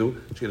what is she going to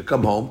do? She's going to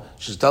come home.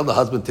 She's tell the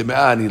husband,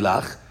 Time'ah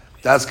anilach.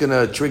 That's going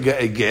to trigger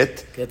a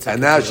get,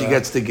 and now she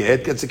gets the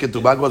get, gets a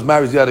ketubah, goes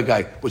marries the other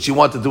guy, what she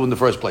wanted to do in the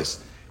first place.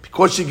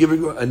 Because she's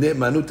giving her a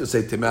ne'manut to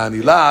say Time'ah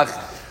anilach,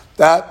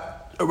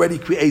 that already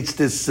creates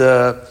this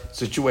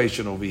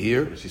situation over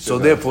here. So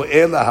therefore,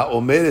 Ela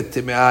ha'omeret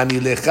Time'ah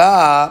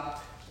anilecha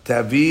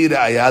tavir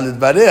ayal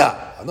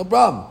dvareha. No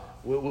problem.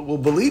 We'll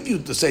believe you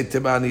to say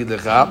Time'ah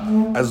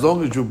anilecha as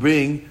long as you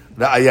bring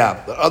the ayah.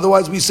 But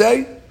otherwise, we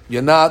say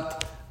you're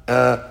not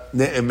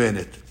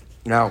ne'emenet.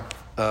 Now,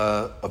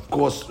 of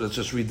course, let's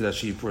just read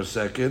Rashi for a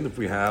second. If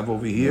we have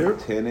over here.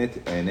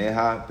 נותנת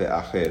עיניה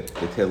באחר,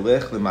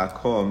 ותלך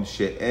למקום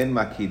שאין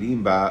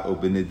מכירים בה או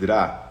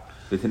בנדרה,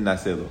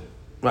 ותנסה לו.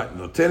 Right,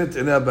 נותנת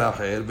עיניה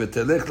באחר,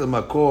 ותלך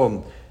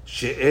למקום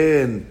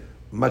שאין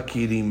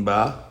מכירים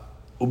בה,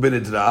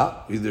 ובנדרה,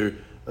 either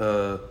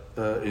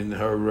in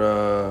her,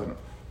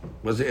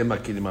 what is it, אין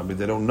מכירים בה, but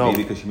they don't know.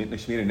 Maybe because she made a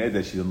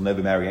neder, she'll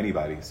never marry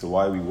anybody. So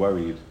why are we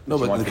worried? No,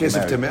 but in the case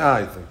of Time'ah,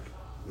 I think.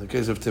 In the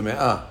case of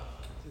Time'ah.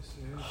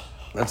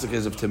 That's the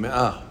case of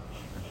Time'ah.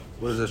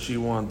 What does she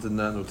want in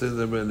that?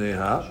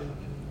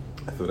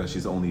 I thought that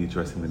she's only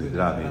interested in the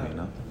nidra, maybe,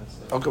 no?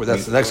 Okay, but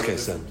that's the next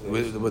case then.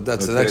 But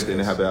that's the next case.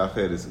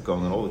 Is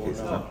going in all the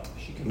cases, no?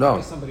 She can No.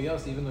 marry somebody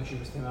else, even though she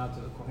was taken out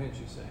to the Kohen,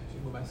 she's saying. She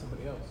can go by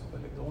somebody else.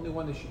 But the only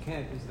one that she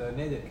can't is the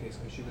Neder case,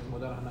 because she was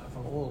Modar Hana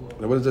from all.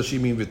 Now, what does she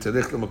mean? Because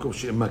Everyone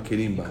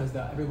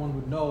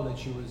would know that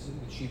she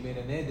made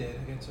a Neder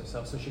against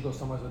herself, so she goes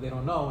somewhere where they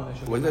don't know, and then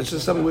she'll Wait, that's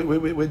just something.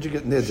 Where'd you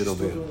get neder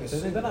over here? It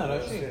says Neder,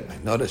 Rashi. I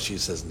know that she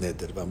says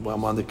neder, but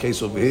I'm on the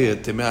case over here.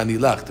 Time'ah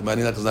anilach. Time'ah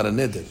anilach is not a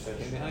neder.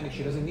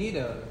 She doesn't need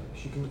a.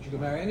 She can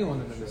marry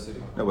anyone in the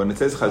city. No, when it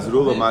says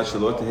 "Chazru loma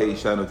shelo tehei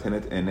isha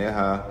notenet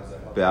eineha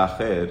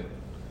be'acher,"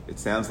 it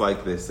sounds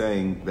like they're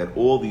saying that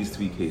all these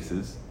three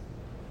cases,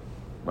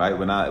 right?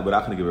 We're not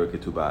going to give her a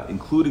ketubah,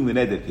 including the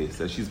neder case.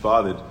 That she's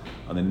bothered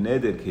on the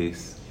neder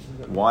case.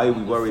 Why are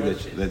we worried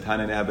that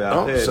Tana eineha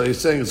be'acher? Oh, so you're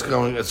saying it's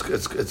going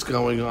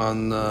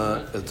on?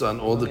 It's on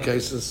all the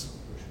cases.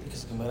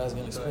 Because Gemara is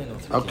going to explain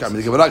it. Okay, I mean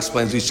the Gemara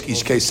explains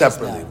each case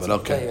separately, but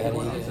okay.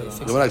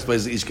 The Gemara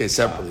explains each case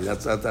separately.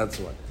 That's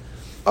why.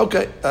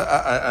 Okay,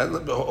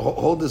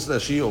 hold this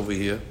Rashi over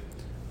here.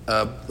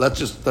 Let's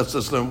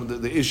just learn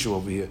the issue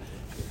over here.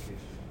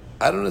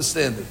 I don't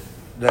understand it.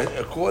 That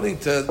according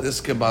to this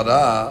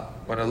Gemara,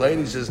 when a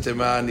lady says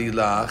Time'ah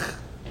anilach,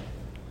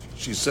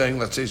 she's saying,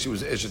 let's say she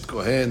was Eshet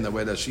Kohen, the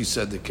way that she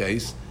said the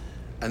case,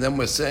 and then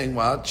we're saying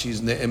what?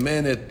 She's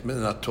ne'emenet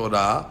min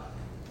Torah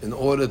in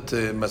order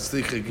to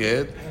maslich a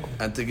get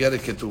and to get a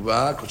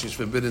ketubah because she's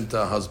forbidden to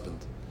her husband.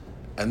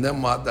 And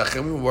then what? The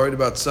Chachamim worried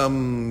about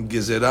some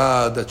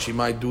gezerah that she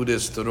might do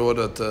this in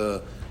order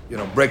to,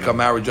 break her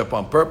marriage up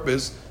on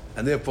purpose.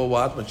 And therefore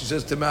what? When she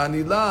says Time'ah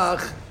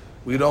anilach,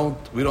 we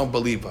don't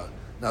believe her.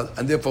 Now,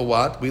 and therefore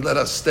what? We let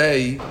her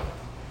stay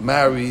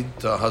married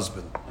to her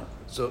husband.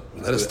 So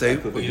we let her stay.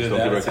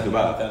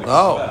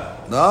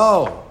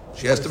 No.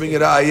 She has to bring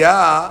it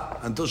ayah.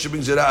 Until she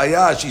brings it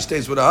ayah, she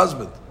stays with her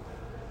husband.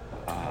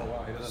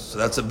 So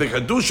that's a big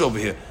hadush over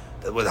here.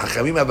 That when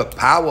Hachamim have a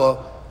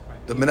power,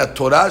 the minat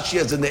Torah she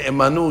has in the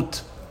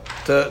emanut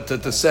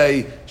to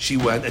say she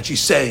went, and she's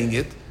saying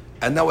it.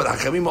 And now with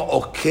Hachamim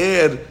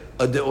oker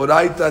a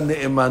deoraita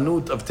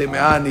ne'emanut of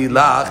Time'ah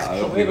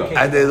anilach,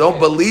 and they don't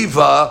believe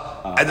her,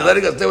 and they're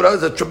letting us stay with her.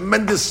 It's a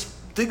tremendous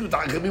thing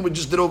that Hachamim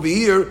just did over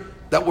here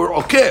that we're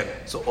okay.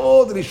 So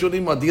all the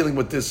Rishonim are dealing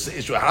with this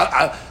issue.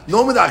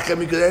 Normally the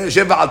Hachamim can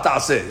say sheva al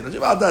ta'aseh.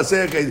 Sheva al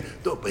ta'aseh, okay.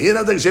 But here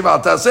not saying sheva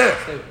al ta'aseh.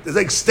 They're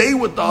like stay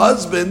with the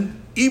husband.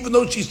 Even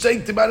though she's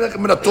saying Time'ah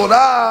in the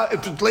Torah,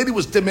 if the lady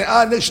was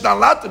Time'ah, then she's not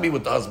allowed to be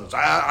with the husband. So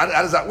how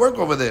does that work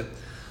over there?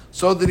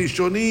 So the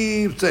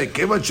Rishonim say,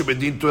 "Kevan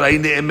shebedin Torah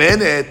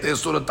ne'emenet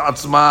esurat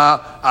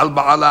atzma al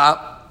ba'ala."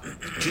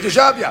 She's a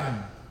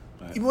shavya.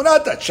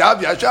 Imunata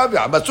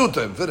shavya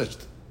matzuta.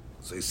 Finished.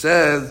 So he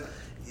says,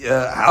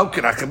 how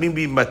can Hachamim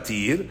be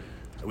matir?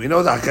 We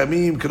know that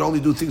Hachamim can only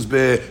do things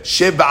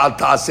be-sheva al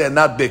ta'aseh,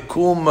 not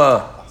bekum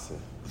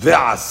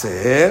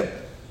ve'aseh.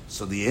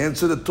 So the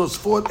answer that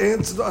Tosfot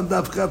answered on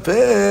Daf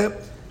Kafeh,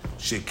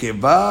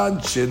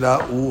 שכיוון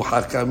שראו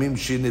חכמים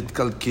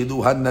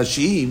שנתקלקלו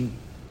הנשים,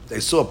 they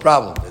saw a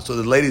problem. They saw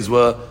the ladies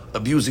were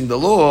abusing the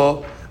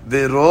law.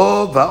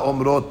 ורוב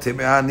האומרות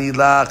תמאני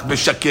לך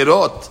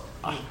משקרות.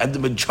 And the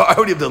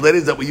majority of the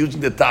ladies that were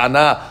using the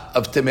ta'ana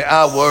of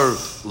Teme'ah were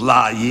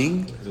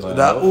lying.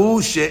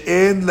 ראו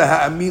שאין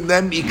להאמין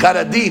להם עיקר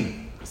הדין.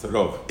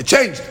 It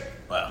changed.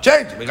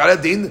 Changed. עיקר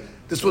הדין,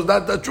 this was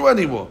not true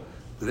anymore.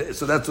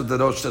 So that's what the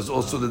Rosh says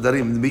also the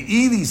Darim.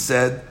 Meiri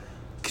said,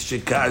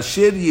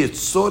 שכאשר יהיה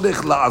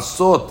צורך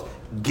לעשות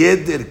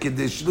גדר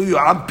כדי שלא יהיו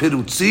עם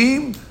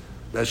פירוצים,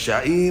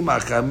 רשאים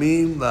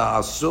החכמים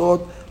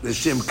לעשות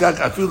לשם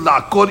כך אפילו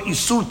לעקור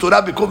איסור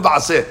תורה בקום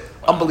ועשה.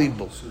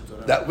 Unbelievable.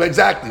 That,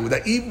 exactly.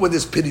 That even when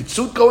there's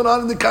piritzut going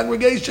on in the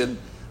congregation,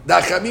 the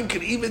Achamim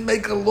can even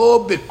make a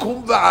law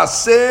bekum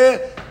va'aseh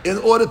in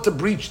order to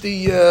breach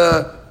the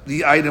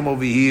item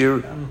over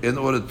here in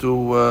order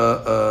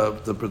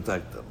to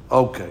protect them.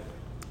 Okay.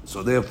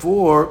 So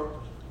therefore,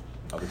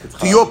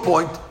 to your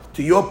point,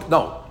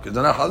 no, because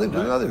they're not halim,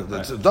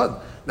 that's done.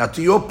 Now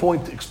to your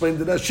point, explain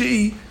to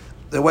Rashi,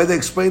 the way they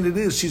explain it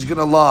is she's going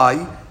to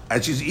lie,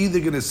 and she's either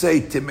going to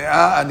say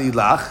Time'ah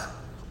anilach,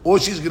 or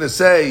she's going to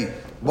say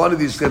one of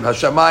these things,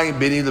 Hashamayim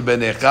beni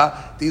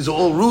lebenecha. These are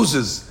all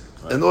ruses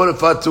in order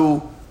for her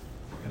to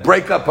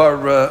break up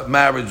her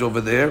marriage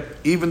over there,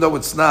 even though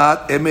it's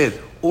not emet.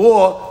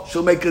 Or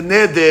she'll make a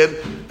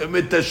neder,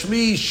 emet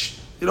tashmish,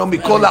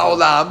 mikol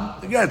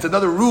ha'olam. Again, it's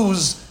another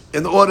ruse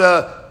in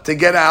order to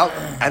get out.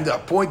 And the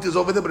point is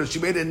over there, but if she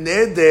made a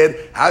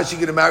neder, how is she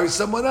going to marry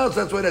someone else?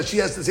 That's why that she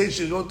has to say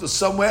she's going to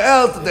somewhere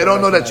else. They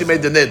don't know that she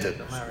made the neder.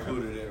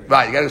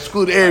 Right, you got to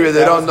exclude area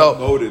they don't know.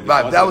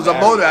 Right, that was a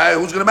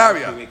motive. Who's going to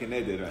marry her?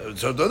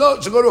 So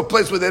go to a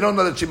place where they don't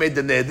know that she made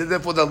the neder.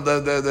 Therefore,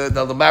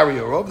 they'll marry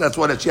her off. That's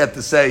why she had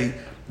to say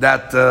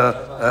that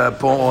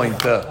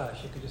point. Right.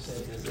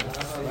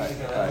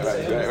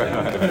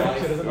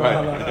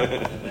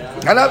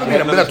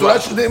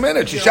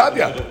 She's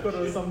shabia.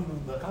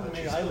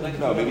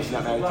 No, maybe she's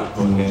not married to a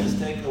Kohen. Just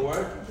take the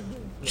word.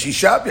 She's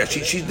shabia.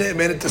 She's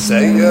made it to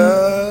say. She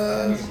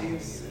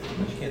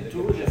can't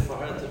do it for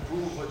her to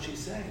prove what she's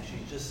saying.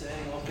 She's just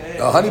saying, okay.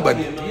 No, honey, but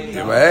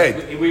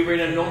wait. We read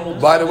a normal.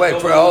 By the way,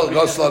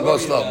 go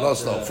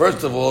slow.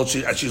 First of all,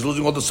 she's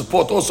losing all the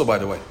support. Also, by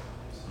the way,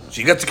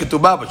 she gets the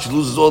ketubah, but she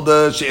loses all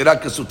the she'ira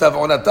kesutav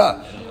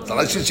onata. It's not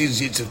like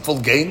she's in full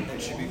gain.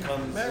 And she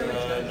becomes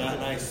not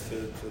nice to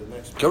the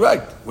next.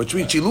 Correct. Which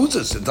means she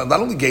loses. It's not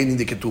only gaining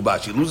the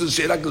ketubah, she loses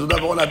she'ira kesutav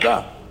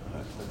onata.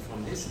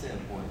 From this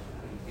standpoint,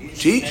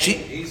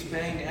 he's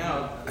paying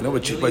out I know,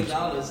 but $1 million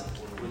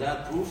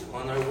without proof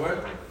on her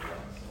word.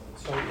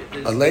 So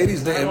A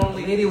lady's not name.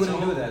 only, lady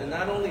wouldn't do that.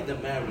 Not only the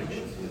marriage,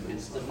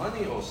 it's the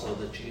money also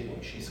that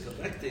she's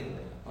collecting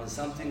on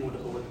something with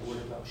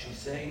she's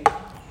saying,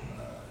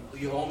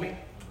 you owe me?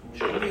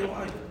 Show me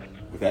why.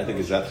 With that, I think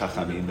is that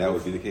Chachamim, that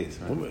would be the case,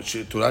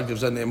 right? Torah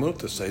gives her ne'emunut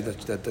to say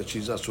that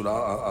she's asura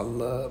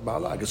al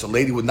ba'ala. I guess a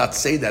lady would not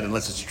say that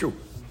unless it's true.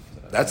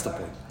 That's the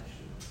point.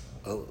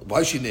 Why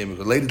is she naming?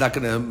 A lady's not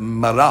going to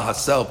marah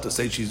herself to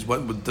say she's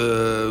went with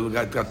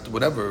got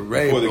whatever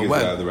rape or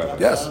went.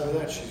 Yes.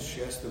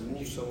 She has to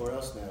move somewhere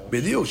else now.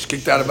 B'diuk, she's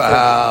kicked out of her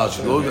house.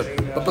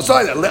 But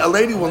besides, a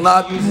lady will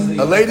not be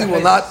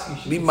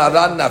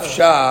marah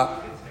nafsha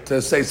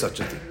to say such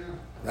a thing.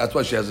 That's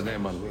why she has a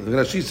name on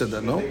it. She said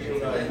that, no?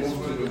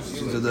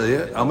 She said that,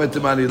 yeah. I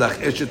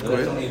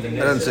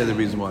didn't say the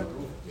reason why.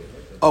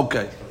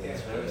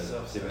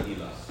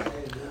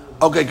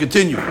 Okay,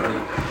 continue.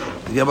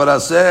 The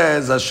Gemara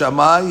says,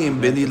 Hashamayim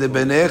beni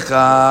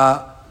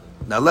lebenecha.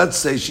 Now let's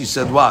say she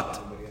said what?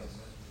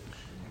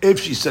 If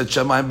she said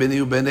Shamayim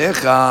beni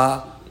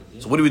ubenecha,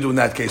 so what do we do in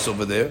that case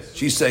over there?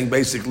 She's saying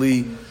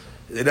basically,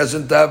 it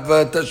doesn't have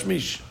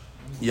tashmish.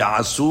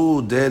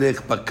 Ya'asu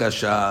derech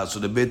bakasha. So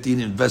the Beit Din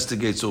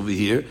investigates over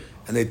here,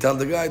 and they tell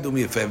the guy, do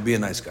me a favor, be a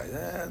nice guy.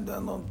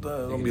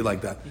 Don't be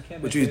like that.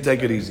 But you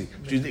take it easy.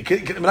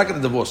 We're not going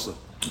to divorce her.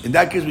 In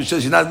that case, we say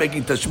she's not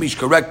making tashmish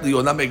correctly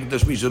or not making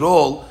tashmish at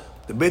all.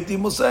 The Beit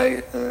Din will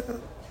say,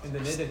 in the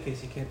neder case,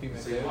 he can't be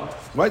made.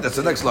 Right, that's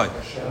the next line.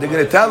 They're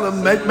going to tell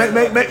him,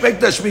 make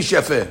tashmish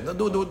yafeh.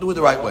 Do it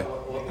the right way.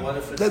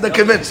 They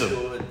convince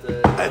him.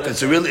 If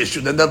it's a real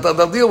issue, then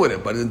they'll deal with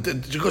it. But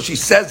because she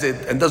says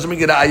it and doesn't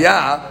bring it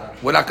ayah,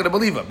 we're not going to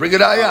believe her. Bring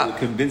it ayah.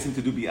 Convince him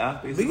to do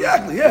bi'ah, basically?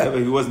 Exactly, yeah.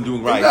 He wasn't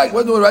doing right. Exactly,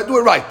 wasn't doing right. Do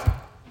it right.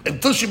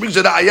 Until she brings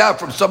it ayah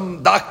from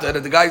some doctor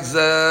that the guy's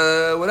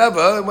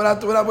whatever, we're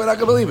not going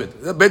to believe it.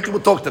 Basically,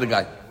 we'll talk to the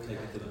guy.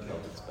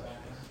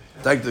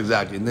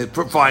 Exactly. And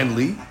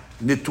finally,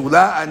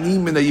 Nitula ani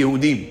min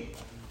Yehudim.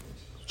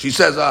 She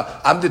says,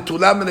 I'm the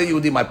Tula min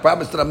Yehudim. I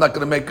promise that I'm not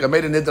going to make, I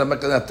made a nidr, I'm not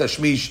going to have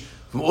tashmish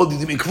from all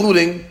these,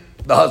 including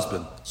the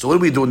husband. So what do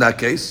we do in that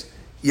case?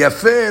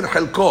 Yafer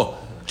halko.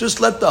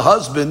 Just let the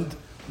husband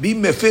be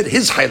mefir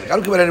his chaylik. I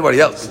don't care about anybody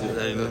else.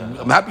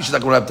 I'm happy she's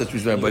not going to have tashmish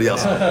with anybody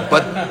else.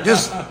 But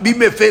just be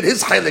mefir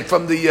his chaylik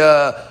from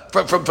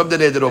the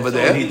nidr over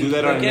there. Did he do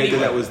that on a nidr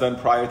that was done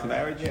prior to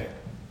marriage?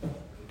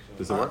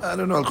 Does it work? I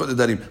don't know,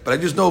 but I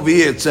just know over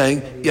here it's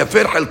saying,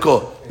 Yafer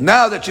halko.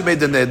 Now that she made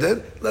the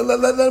neder,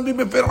 let him be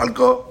mefer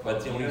halko.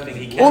 But the only thing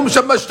he can.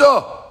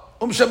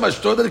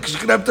 Shamashto, then she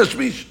can have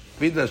tashmish.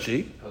 Read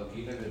Rashi.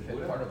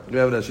 You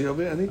have Rashi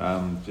over here, Ani?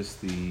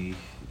 Just the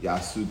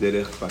Yasu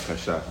Derech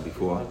Bakasha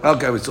before.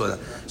 Okay, we saw that.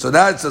 So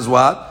now it says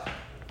what?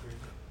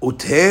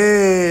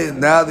 Ute,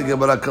 now the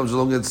Gemara comes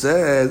along and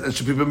says it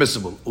should be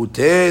permissible.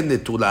 Ute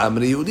netula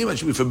amri Yehudim, it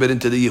should be forbidden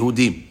to the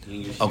Yehudim.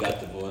 If she got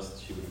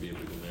divorced, she wouldn't be able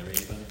to marry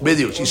anybody. With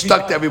you, she's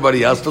stuck to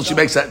everybody else till she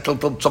makes till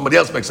somebody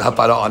else makes a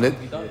hafara on it.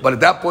 But at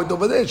that point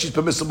over there, she's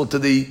permissible to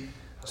the.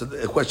 So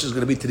the question is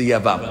going to be to the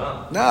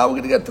Yavam. Now we're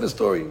going to get to the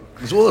story.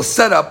 It's all a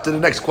setup to the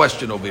next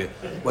question over here.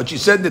 What she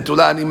said,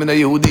 netula ani mina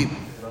Yehudim.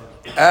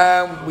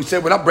 And we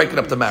said we're not breaking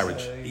up the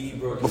marriage.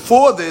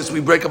 Before this, we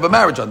break up a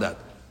marriage on that.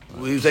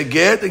 We say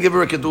get and give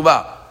her a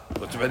ketubah.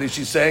 But already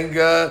she's saying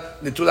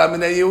netula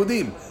mina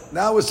Yehudim.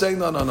 Now we're saying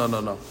no.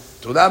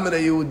 Netula mina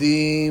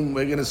Yehudim.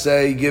 We're going to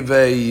say give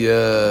a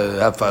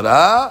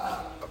hafara.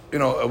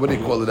 What do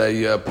you call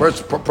it? A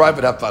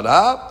private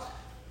hafara,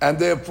 and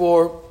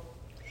therefore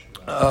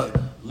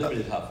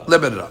limited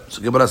hafara.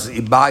 So Gemara says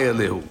ibaya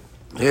lehu.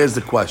 Here's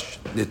the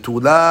question: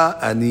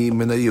 netula ani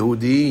mina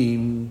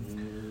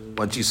Yehudim.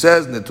 When she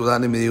says netula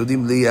ani mina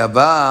Yehudim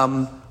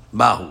liyavam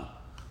mahu.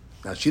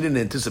 Now she didn't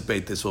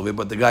anticipate this over,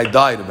 but the guy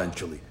died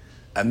eventually,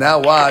 and now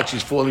what?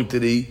 She's falling to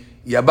the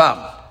yabam.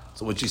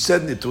 So when she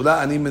said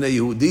netula ani mina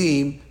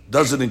Yehudim,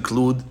 doesn't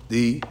include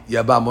the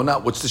yabam or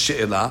not? What's the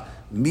she'elah?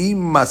 Mi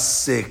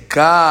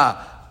maseka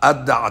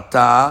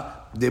ad-da'ata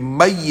de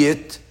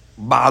mayyit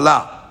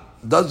ba'ala.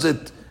 Does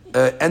it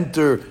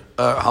enter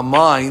her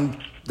mind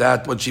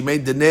that when she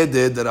made the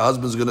neder that her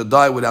husband's going to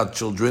die without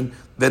children,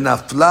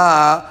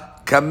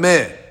 venafla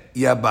kameh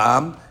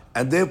yabam,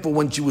 and therefore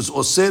when she was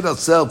osir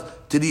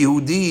herself to the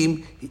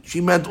Yehudim,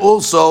 she meant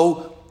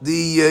also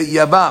the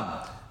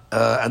yabam,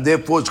 and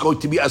therefore it's going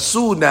to be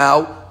asur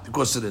now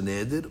because of the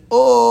neder,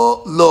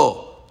 or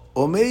lo.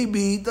 Or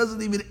maybe it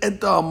doesn't even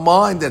enter her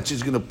mind that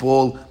she's going to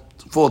fall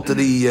to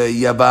the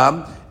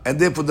Yabam, and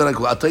therefore then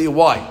I'll tell you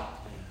why.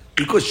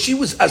 Because she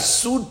was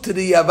asud to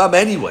the Yabam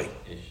anyway.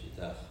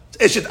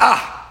 Eshet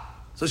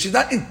So she's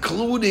not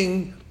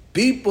including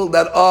people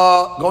that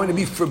are going to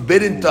be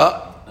forbidden to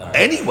her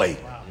anyway.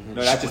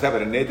 No, not just that,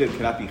 but a neder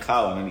cannot be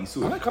chal on an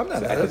isur.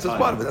 That's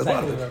part of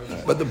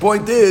it. But the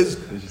point is,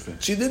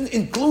 she didn't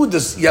include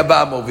this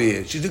yabam over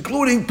here. She's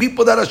including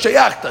people that are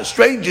shayachta,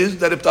 strangers,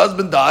 that if the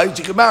husband dies,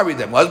 she can marry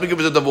them. Her husband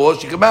gives her a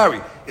divorce, she can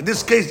marry. In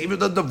this case, even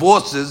the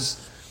divorces,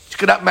 she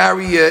cannot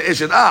marry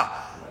Eshet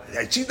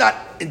She's not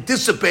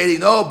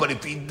anticipating, but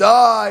if he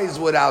dies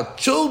without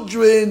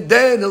children,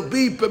 then he'll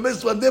be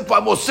permissible, and therefore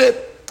I'm osir.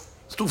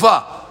 It's too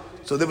far.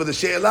 So therefore the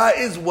she'elah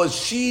is, was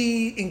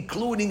she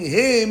including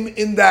him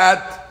in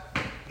that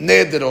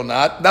neder or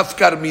not?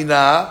 Nafkar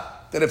mina,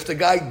 that if the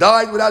guy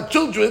died without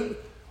children,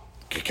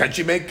 can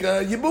she make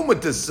yibum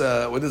with this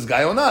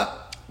guy or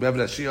not? We have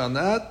Rashi on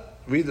that.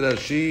 Read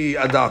Rashi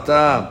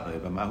adata.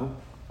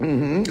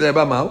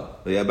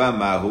 ויבם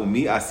מהו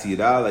מי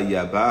אסירה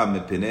ליבם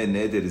מפני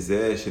נדר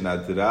זה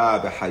שנדרה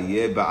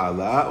בחיי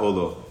בעלה או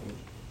לא?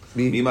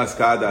 מי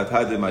מסקה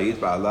דעתה דמאית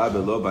בעלה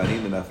ולא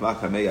בנים ונפלה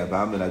כמי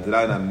יבם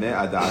ונדרה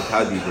נמה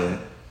דעתה דידה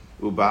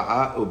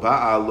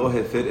ובעל לא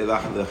הפר אלא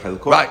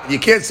לחלקו. Right, you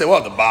can't say,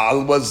 well, the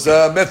Baal was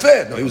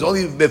mefer. No, he was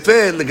only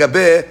mefer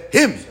legabe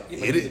him.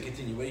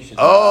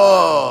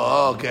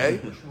 Oh, okay.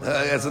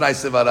 That's a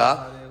nice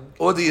sevara.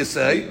 What do you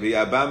say?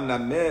 ויבם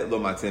נמה לא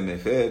מצא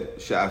מפר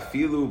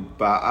שאפילו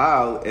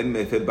בעל אין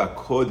מפר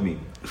בקודמים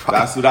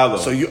ואסורה לו.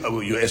 So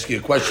you asking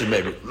a question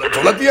maybe.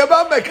 So let the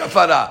Yabam make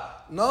kafara.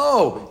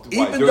 No,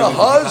 even the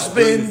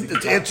husband,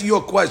 to answer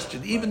your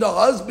question, even the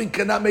husband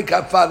cannot make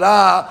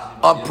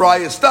kafara on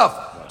prior stuff.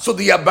 So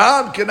the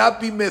Yabam cannot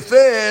be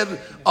mefer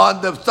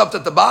on the stuff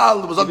that the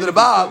Baal was under the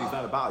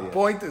Baal.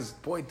 Point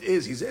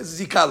is, he says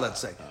zikah, let's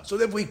say. So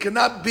therefore he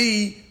cannot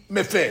be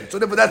mefer. So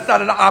therefore that's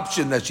not an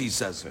option that she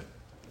says.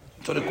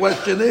 So the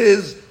question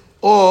is,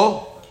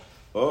 או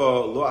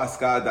לא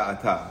עסקה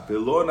דעתה,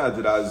 ולא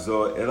נדרה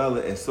זו, אלא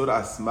לאסור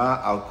עצמה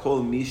על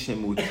כל מי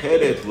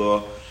שמותרת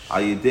לו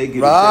על ידי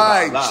גירושי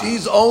בעלה. Right,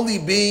 she's only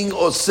being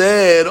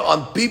osir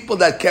on people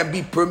that can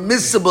be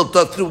permissible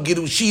to through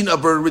girushin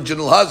of her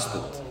original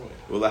husband.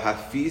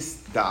 ולהפיס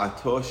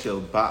דעתו של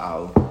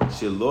בעל,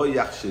 שלא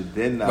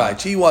יחשדנה.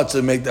 Right, she wants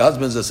to make the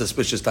husband a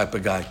suspicious type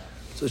of guy.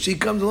 So she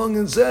comes along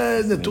and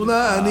says,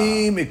 "Netula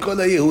ani mikol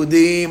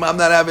Yehudim. I'm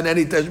not having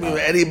any tashmim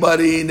with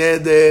anybody.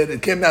 Neder."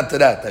 It came down to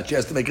that she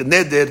has to make a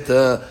neder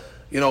to,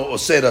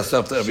 osir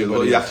herself to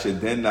everybody. שלא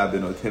יחשדנה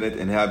ונותנת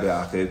עיניה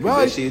באחר,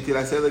 כדי שהיא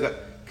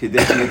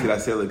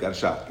תרסה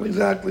לגרשה.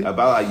 Exactly.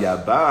 אבל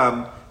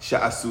היבם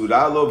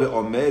שאסורה לו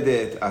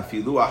ועומדת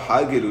אפילו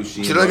אחר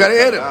גירושין. She don't got to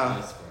air him.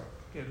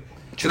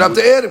 She don't have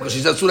to air him because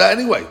she's asura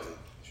anyway.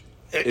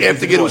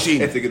 After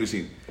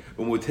girushin.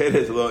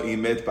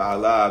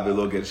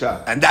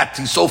 And that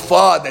he's so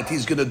far that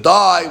he's going to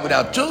die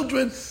without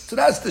children. So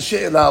that's the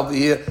she'elah over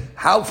here.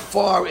 How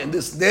far in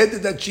this neder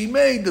that she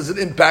made does it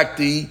impact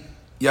the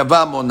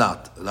Yavam or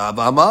not? Rav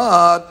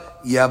Amar,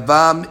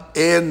 Yavam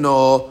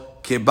eno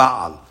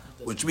keba'al.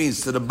 which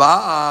means to the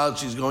Baal,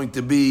 she's going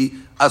to be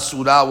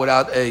asura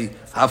without a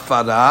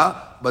hafara,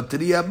 but to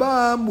the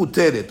Yabam,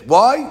 muteret.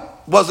 Why?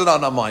 Wasn't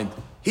on her mind.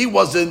 He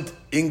wasn't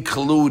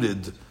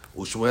included.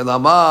 Ushmuel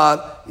Amar,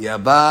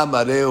 Yabam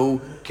areu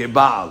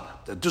kebal.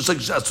 Just like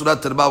she's asura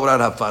to the Baal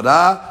without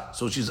hafara,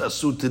 so she's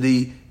asur to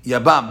the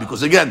Yabam.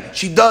 Because again,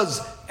 she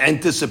does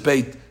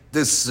anticipate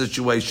this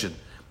situation.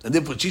 And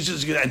therefore, she's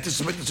just going to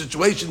anticipate the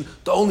situation.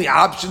 The only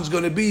option is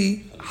going to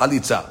be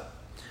halitza.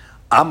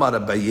 Amar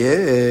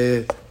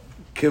Abaye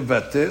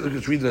kivate.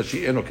 Let's read that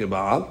she eno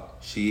kebal.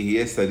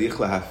 שיהיה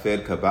צריך להפר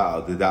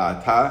כבעל,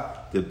 דדעתה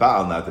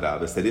דבעל נדרה,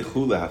 וצריך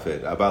הוא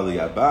להפר, אבל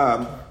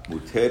ליבם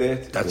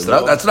מותרת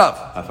ולא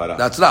הפרה.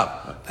 That's Rav.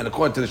 And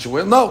according to the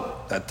Shmuel, no,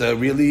 that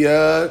really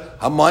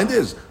her mind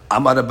is.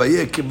 Amar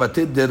Abaye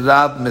kivate de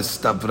Rav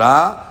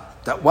mistavra.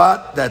 That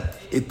what? That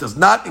it does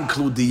not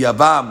include the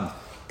Yavam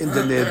in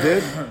the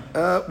neder.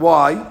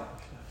 Why?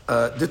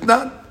 Did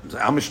not.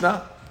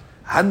 Amishna.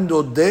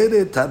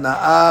 Handoderet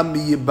hanaa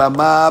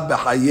miyibama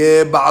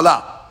b'chaye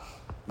ba'ala.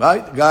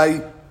 Right?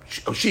 Guy,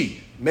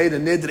 she made a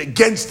neder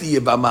against the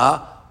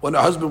Yibama when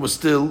her husband was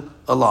still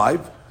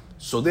alive.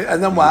 So they,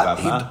 and then what?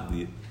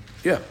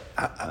 Yeah.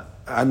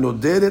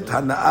 Handoderet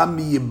hanaa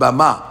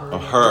miyibama.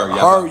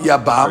 Her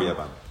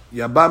Yabam.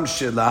 Yabam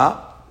shela.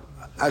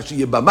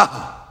 Actually, Yibama.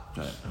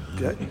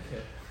 Okay.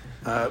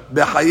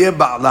 B'chaye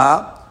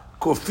ba'ala.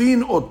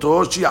 Kofin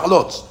oto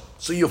shi'alot.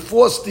 So you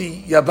force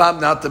the Yabam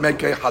now to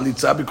make a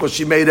halitza because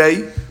she made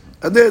a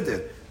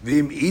neder.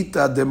 V'im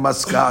ita de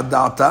maska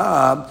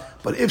da'ata.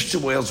 But if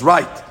Shmuel's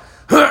right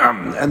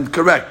and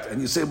correct, and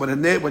you say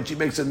when she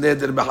makes a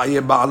neder b'chaye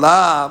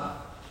ba'ala,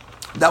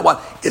 that one,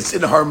 it's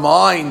in her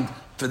mind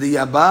for the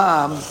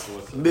Yabam,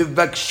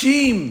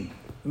 mivakshim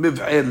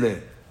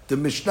miv'ele. The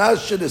Mishnah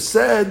should have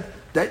said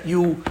that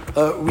you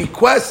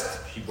request,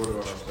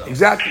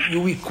 exactly,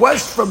 you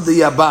request from the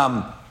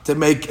Yabam to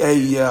make a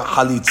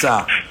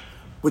halitza,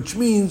 which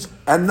means,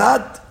 and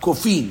not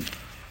kofin.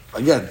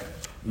 Again,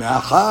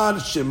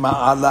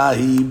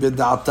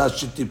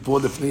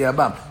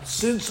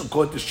 since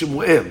according to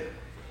Shmuel,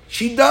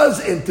 she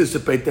does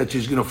anticipate that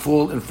she's going to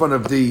fall in front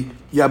of the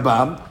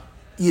Yabam,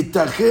 she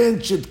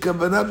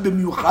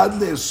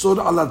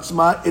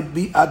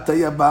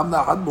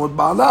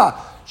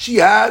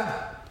had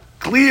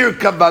clear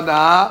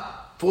kavanah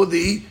for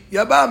the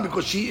Yabam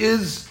because she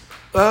is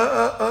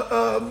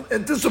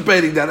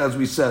anticipating that, as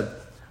we said.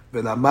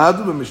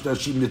 ולמדנו במשנה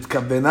שהיא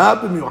מתכוונה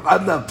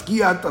במיוחד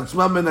להפקיע את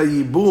עצמה מן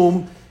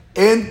הייבום,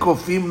 אין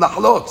כופים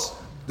לחלוץ.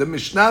 The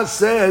Mishnah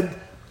said,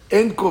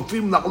 אין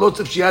כופים לחלוץ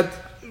if she had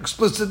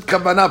explicit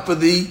כוונה for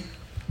the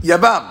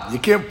Yabam. You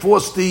can't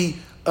force the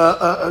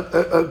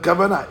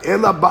כוונה.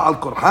 אלא בעל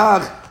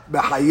כורחך,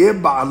 בחיי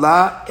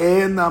בעלה,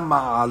 אין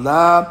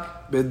המעלה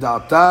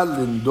בדעתה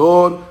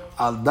לנדור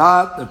על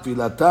דעת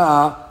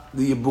נפילתה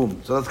לייבום.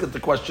 So let's get the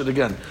question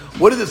again.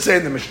 What did it say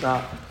in the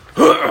Mishnah?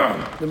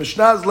 The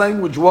Mishnah's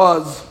language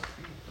was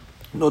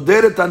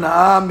Noderet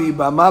hanaa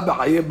mibama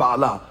b'chaye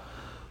ba'ala.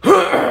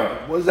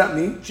 What does that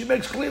mean? She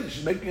makes clear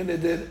she's making a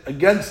neder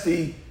against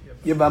the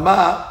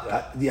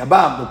Yabama, the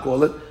Yabam we'll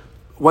call it,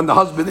 when the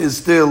husband is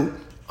still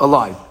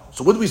alive.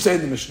 So what do we say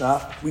in the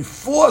Mishnah? We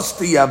force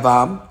the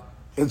Yabam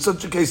in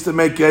such a case to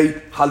make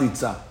a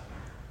halitza.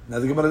 Now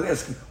the Gemara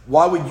is asking,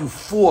 why would you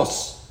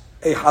force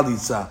a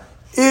halitza?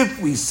 If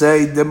we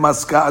say the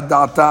maska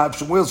adata, if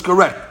Shmuel's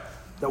correct,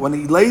 that when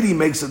a lady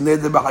makes a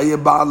neder b'chaye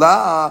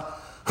ba'ala,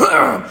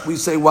 we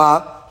say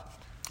what?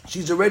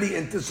 She's already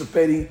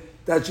anticipating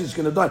that she's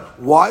going to die.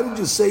 Why did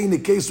you say in the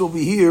case over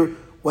here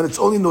when it's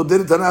only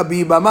noderet hanaa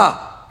b'ibama?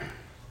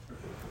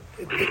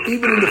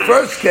 Even in the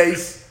first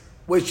case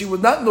where she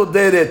was not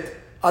noderet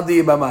on the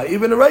ibama,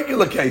 even a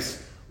regular case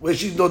where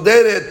she's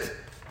noderet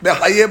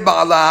b'chaye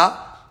ba'ala,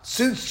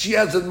 since she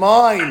has in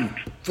mind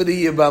for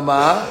the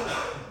ibama,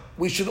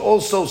 we should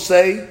also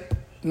say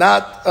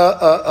not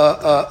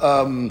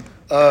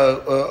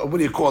what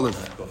do you call it?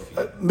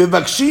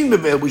 Mivakshin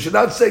mevel. We should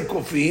not say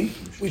kofin.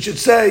 We should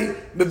say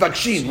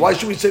mivakshin. Why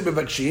should we say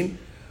mivakshin?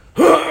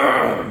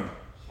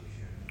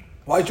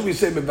 Why should we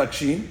say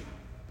mivakshin?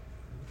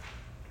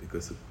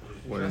 Because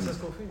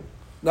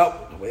No,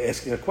 we're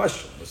asking a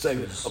question. We're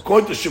saying,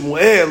 according to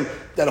Shmuel,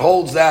 that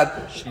holds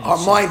that her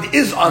mind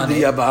is on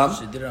the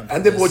Yabam,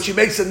 and then when she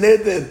makes a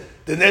neder,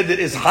 the neder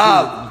is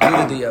hal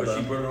to the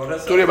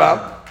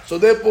Yabam. So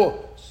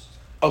therefore,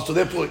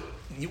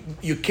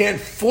 you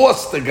can't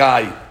force the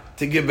guy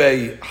to give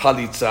a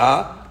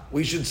halitza.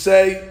 We should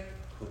say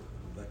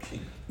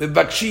the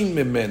bakshin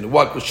mimen.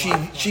 What? Because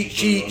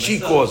she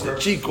caused it.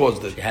 She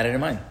caused it. She had it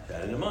in mind.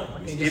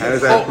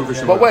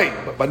 But wait,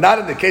 but not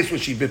in the case where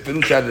she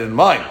befirush had it in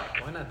mind.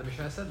 Why not? The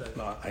Mishnah said that.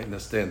 No, I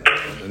understand.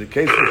 In the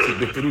case where she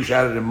befirush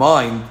had it in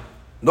mind,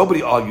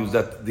 nobody argues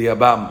that the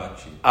Yabam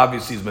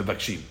obviously is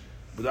mebakshim.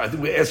 But I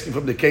think we're asking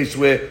from the case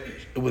where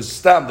it was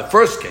stam, the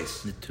first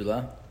case. The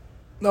Tula?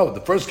 No,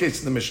 the first case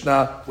in the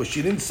Mishnah where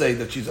she didn't say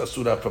that she's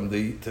asura from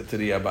the to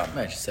the Yabam.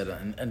 Right, she said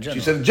in general.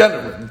 She said in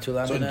general.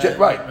 Right.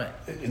 Right.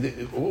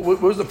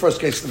 What was the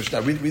first case in the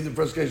Mishnah? Read the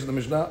first case in the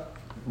Mishnah.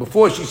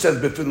 Before she says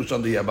befirush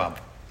on the Yabam.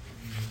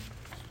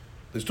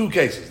 There's two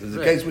cases. There's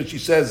a case where she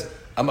says,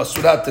 I'm a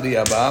surat to the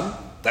Yabam.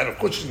 That of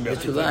course she's going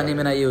to be Betulani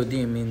min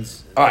Yehudim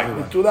means. All right,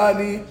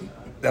 Betulani,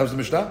 that was the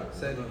Mishnah?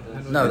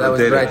 No, that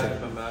was Brighton.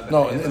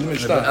 No, in the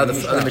Mishnah.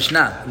 The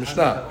Mishnah.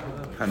 Mishnah.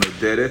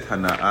 הנודרת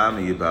הנאה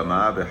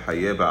מיבמה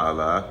בחיי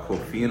בעלה,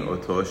 כופין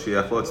אותו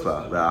שיחלוץ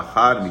לה,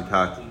 ואחר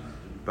מיתת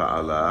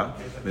בעלה,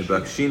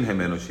 מבקשים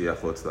ממנו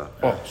שיחלוץ לה.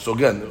 Oh, so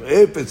again,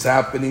 if it's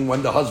happening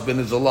when the husband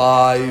is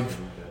alive,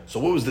 so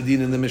what was the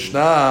deen in the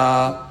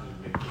Mishnah?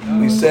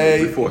 We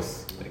say...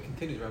 Force. But it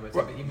continues, Rabbi.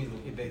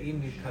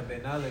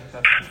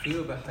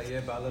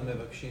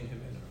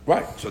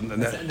 Right, so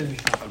and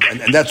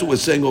that's what we're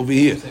saying over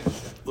here.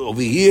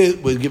 Over here,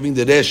 we're giving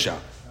the Resha.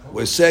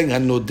 We're saying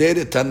that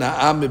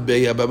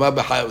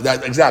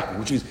exactly,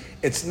 which is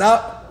it's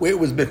not where it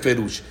was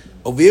beferush.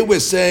 Over here, we're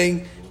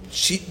saying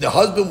the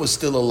husband was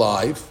still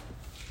alive,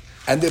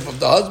 and if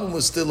the husband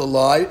was still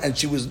alive, and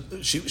she was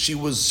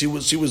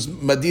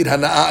madir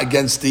hana'a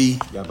against the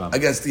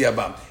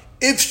yabam.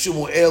 If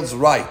Shmuel's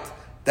right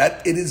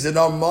that it is in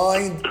our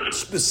mind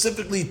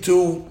specifically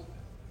to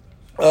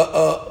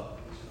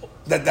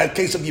that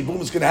case of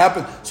yibum is going to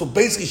happen, so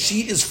basically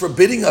she is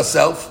forbidding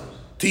herself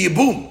to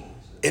yibum.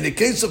 In the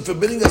case of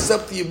forbidding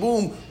herself to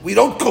yibum, we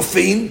don't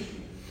kofin.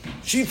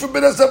 She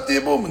forbid herself to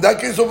yibum. In that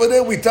case over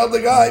there, we tell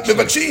the guy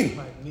mevakshin.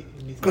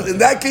 Because in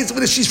that case over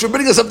there, she's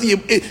forbidding herself to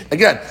yibum.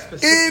 Again,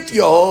 if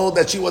you hold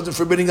that she wasn't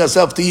forbidding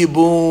herself to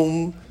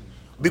yibum,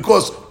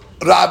 because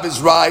Rab is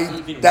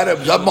right that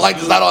her mind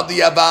is not on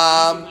the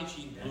yabam,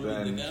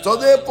 so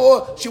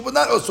therefore she would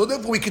not. So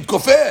therefore we could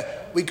kofir.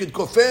 We could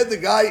kofir the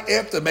guy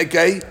after make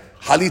a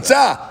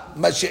halitza.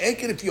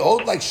 Mashiach, if you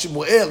hold like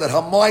Shmuel, that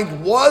her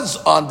mind was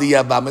on the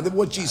Yabam, and then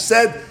what she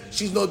said,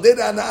 she's no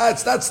deda ana'ah,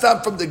 it's not stam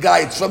from the guy,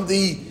 it's from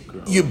the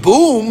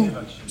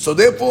Yibum. So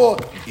therefore,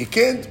 you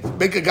can't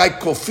make a guy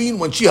kofin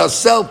when she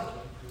herself.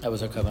 That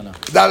was her kavanah.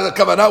 That the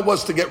kavanah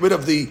was to get rid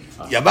of the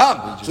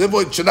Yabam. So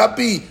therefore, it should not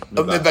be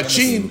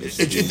mevakshin.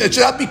 It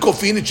should not be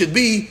kofin. It should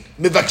be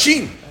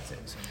mevakshin.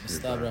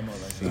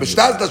 The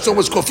Mishnah that show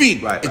was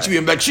kofin. It should be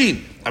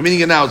mevakshin. I'm meaning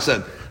it now. It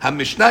said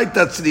HaMishnah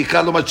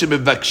tatzricha lo mache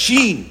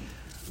mevakshin.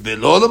 Her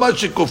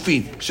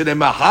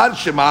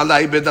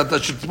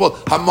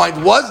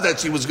mind was that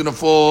she was going to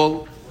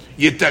fall.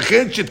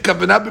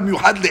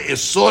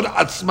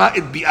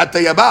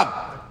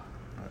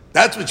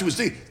 That's what she was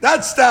saying.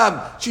 That's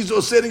Stam.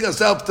 She's setting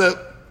herself to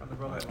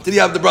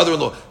the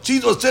brother-in-law.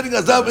 She's setting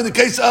herself in the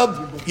case of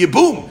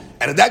Yibum.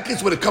 And in that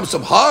case, when it comes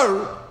from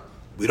her,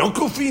 we don't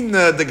kofin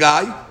the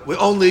guy. We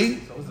only.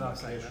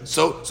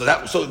 So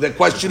the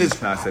question is,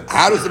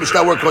 how does the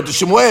Mishnah work on to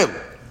Shmuel?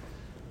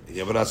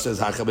 Yavra says,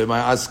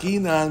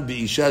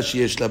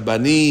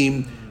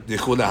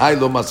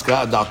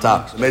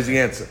 amazing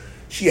answer.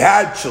 She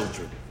had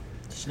children.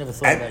 She never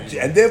thought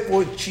and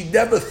therefore, she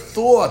never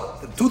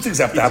thought, two things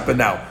have to happen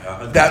now.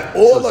 That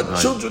all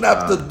her children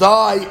have to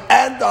die,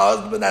 and the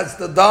husband has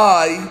to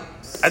die,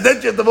 and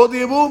then she has to vote the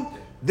Yibum.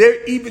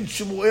 There, even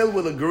Shmuel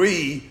will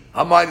agree,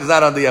 her mind is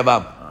not on the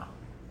Yabam.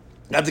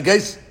 Not the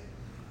case?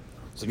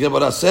 So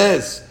Yavra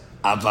says,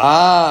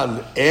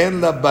 Aval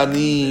en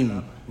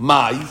labanim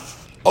mai.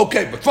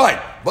 Okay, but fine.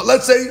 But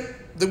let's say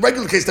the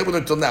regular case that we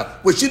learned until now,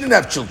 where she didn't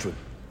have children.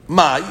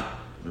 Mai.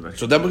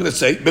 So then we're going to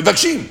say,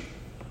 Mevakshim.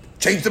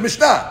 Change the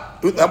Mishnah.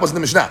 That wasn't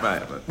the Mishnah.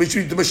 Right,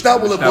 the Mishnah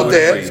will have put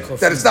there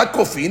that it's not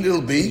kofin,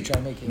 it'll be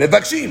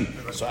Mevakshim.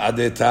 So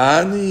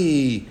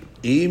Adetani,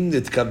 im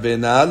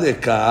nitkavena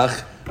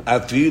lekach,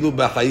 afilu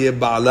b'chaye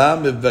ba'ala,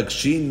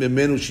 mevakshim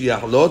memenu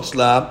sheyachlotz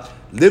la,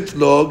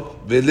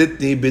 liflog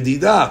velitni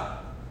bedida.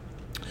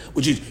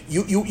 Which is,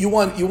 you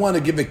want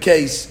to give a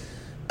case,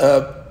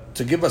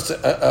 to give us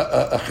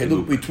a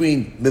chiluk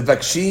between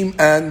mevakshim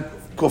and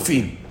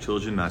kofin.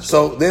 Children, not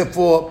so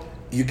therefore,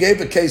 you gave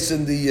a case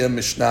in the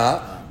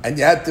Mishnah, and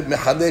you had to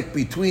mechalek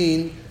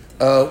between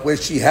where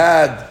she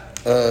had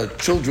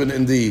children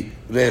in the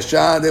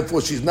Resha,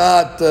 therefore she's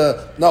not.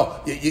 No,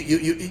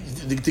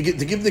 to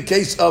give the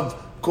case of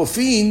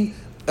kofin,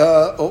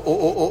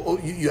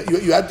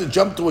 you had to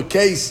jump to a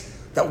case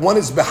that one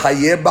is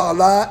behayer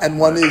ba'ala and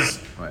one is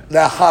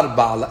lahar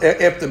ba'ala,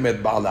 after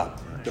med ba'ala.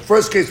 The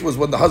first case was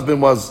when the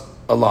husband was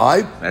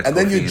alive, that's and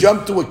then kofin. You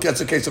jump to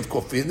that's a case of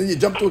kofin. Then you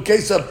jump to a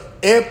case of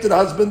after the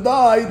husband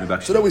died.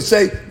 Mevakshin. So then we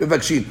say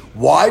mevakshin.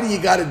 Why do you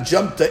got to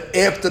jump to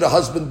after the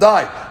husband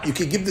died? You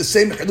can give the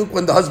same chiluk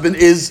when the husband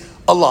is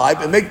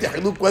alive and make the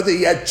chiluk whether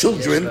he had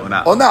children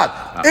or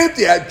not. If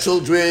he had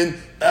children,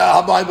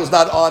 her mind was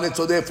not on it,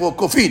 so therefore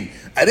kofin.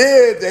 And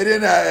if they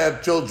didn't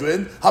have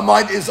children, her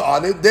mind is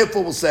on it,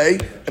 therefore we'll say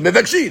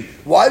mevakshin.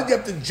 Why did you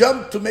have to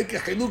jump to make a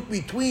chiluk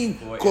between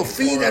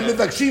kofin and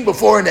mevakshin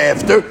before and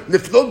after?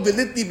 Liflog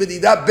velitni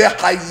bedida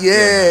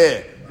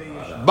bechayeh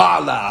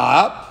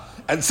ba'ala,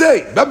 and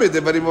say and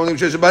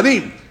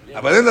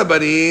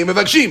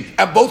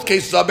both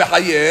cases are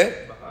bechayeh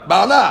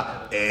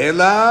ba'ala.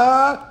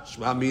 Ela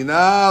shma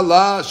mina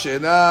la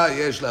shena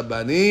yesh la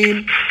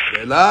banim,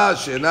 ela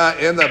shena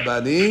en la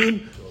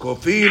banim.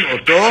 Kofin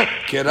oto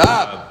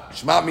kerab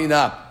shma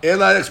mina.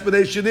 Ela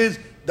explanation is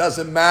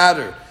doesn't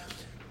matter.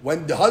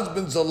 when the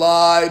husband's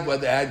alive,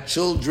 whether they had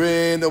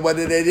children or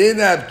whether they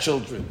didn't have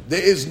children,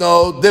 there is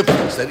no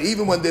difference. That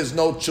even when there's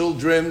no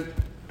children,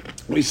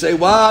 we say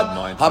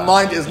what? Her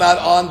mind is not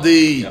on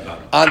the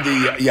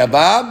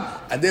Yabam,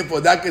 and therefore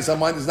in that case her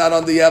mind is not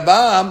on the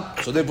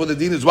Yabam. So therefore the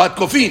deen is what?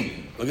 Kofin.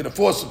 We're going to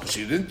force her.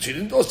 She didn't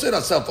sit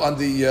herself on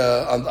the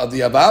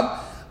Yabam.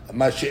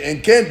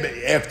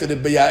 After the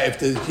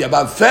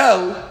Yabam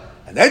fell,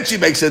 and then she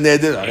makes a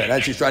neder, and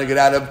then she's trying to get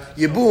out of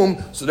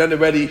Yibum, so then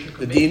already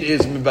the deen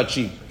is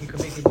Mibachim. He can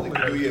make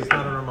Yibum, it's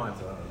not a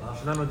reminder.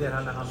 No,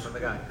 from the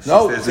guy.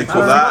 No,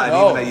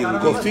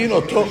 Kofin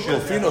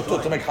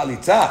oto to make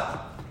Halitza.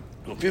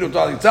 Kofin oto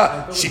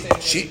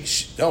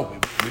Halitza. No,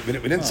 we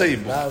didn't say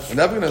Yibum. We're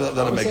never going to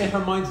let her make it. Her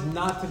mind's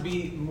not to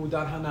be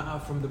Mudar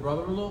Hana'a from the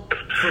brother-in-law?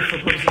 For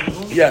purposes of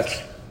Yibum?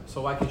 Yes.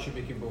 So why can't she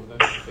make Yibum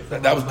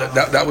then?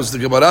 That was the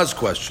Gemara's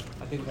question.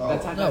 I think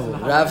that's No,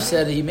 Rav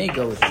said he may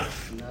go with it.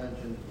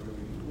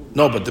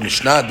 No, but the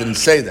Mishnah didn't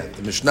say that.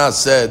 The Mishnah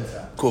said,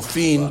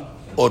 Kofin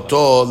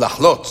oto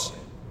lachlotz.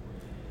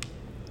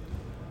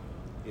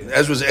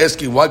 As was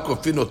asking, why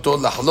Kofin oto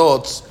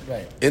lachlotz?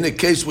 Right. In a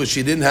case where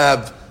she didn't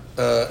have,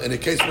 in a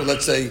case where,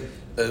 let's say,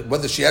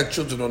 whether she had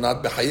children or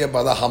not,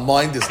 her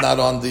mind is not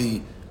on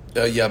the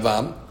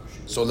Yavam.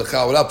 So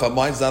l'chaura, if her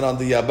mind's not on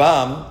the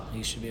Yabam,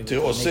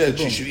 to Osir,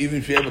 she should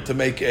even be able to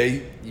make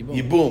a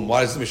Yibum.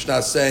 Why is the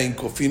Mishnah saying,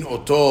 Kofin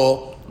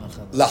oto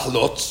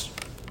lachlotz?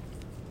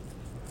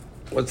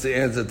 What's the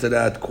answer to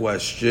that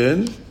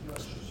question? She says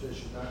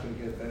she's not going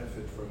to get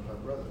benefit from her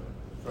brother,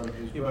 from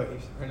his Yeah, brother.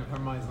 but her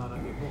mind's not on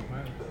Yibum,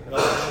 right? No,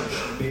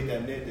 she made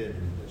that nidid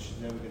that she's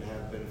never going to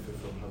have benefit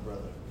from her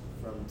brother,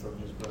 from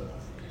his brother.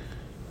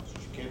 So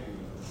she can't be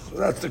with him. So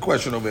that's the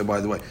question over here,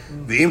 by the way.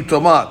 V'im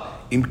tomar,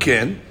 im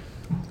ken,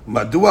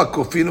 מדוע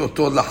כופין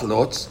אותו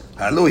לחלוץ,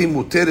 הלא היא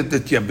מותרת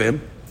להתייבם,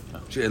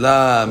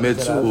 שאלה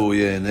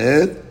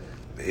מצוינת,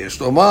 ויש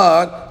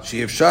לומר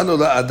שאפשר לו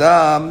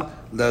לאדם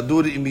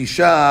לדור עם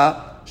אישה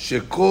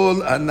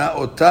שכל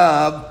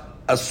הנאותיו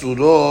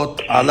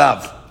אסורות עליו.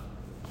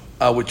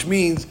 Which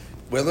means,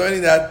 we're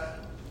learning that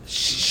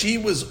she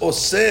was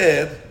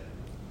osir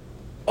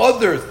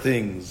other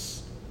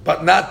things,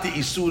 but not the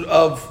isur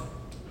of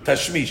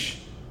tashmish.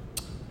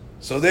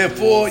 So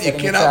therefore, you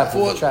cannot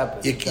force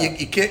you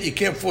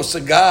can't force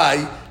a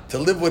guy to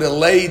live with a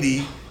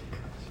lady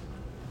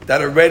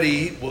that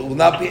already will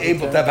not be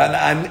able to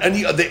have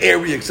any other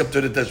area except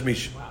for the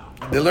tashmish.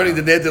 They're learning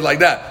the neder like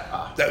that.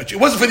 It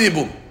wasn't for the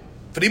Yibum.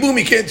 For the Yibum,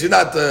 you can't. You're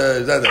not.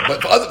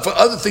 But for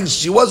other things,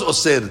 she was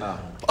osir.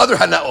 Other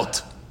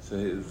hanaot. So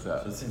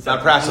it's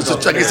not practical. So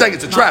it's like you're saying,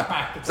 it's a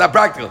trap. It's not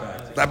practical.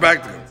 It's not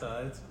practical.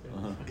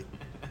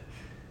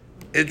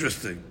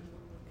 Interesting.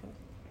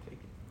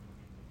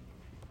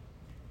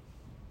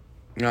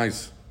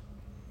 Nice.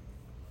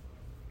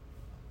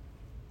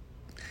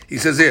 He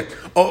says here,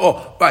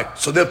 right.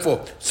 So therefore,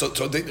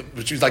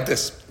 which is like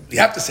this. You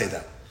have to say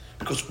that.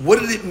 Because what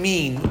did it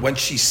mean when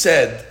she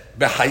said,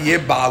 Behaye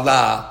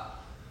Ba'ala,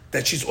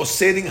 that she's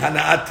osering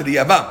hana'at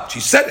riyabam? She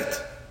said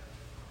it.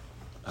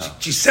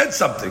 She said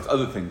something.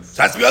 Other things.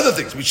 So it has to be other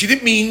things. But she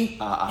didn't mean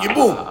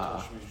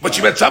Yibum. But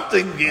she meant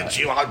something. She didn't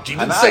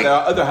say. There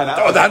are other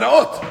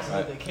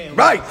Hana'ot.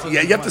 Right.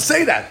 Yeah, you have to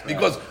say that.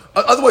 Because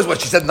otherwise,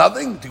 what, she said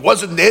nothing? It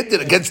wasn't neder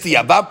against the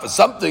Yabam for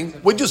something.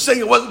 We're just saying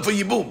it wasn't for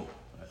Yibum.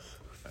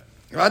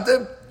 You want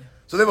them?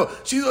 So therefore,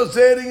 she's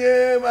saying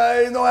him,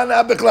 I know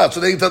Hana Bekla. So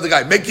they can tell the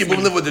guy, make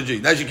Yibum live with the G.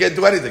 Now she can't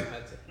do anything.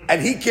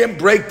 And he can't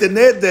break the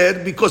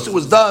neder because it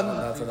was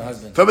done for the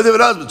husband. From a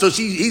different husband. So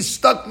he's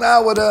stuck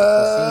now with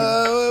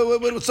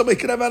somebody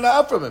can have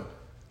Hana from him.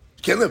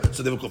 She can't live.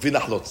 So they will Kofin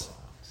Achlotz.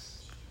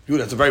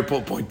 That's a very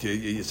important point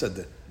you said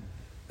that.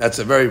 That's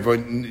a very, very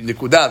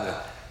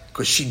nikudah.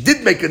 Because she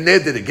did make a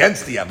neder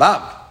against the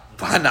Yabam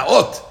for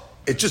Hanaot.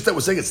 It's just that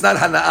we're saying it's not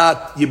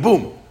Hanaat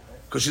Yibum.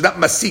 Because she's not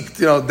Masik,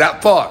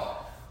 that far.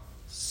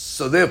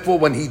 So therefore,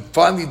 when he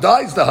finally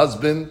dies, the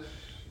husband,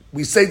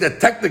 we say that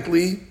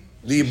technically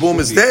the Yibum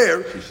is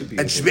there,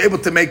 and she'll be able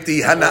to make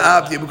the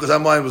Hana'at Yibum because her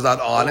mind was not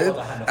on it.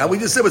 And we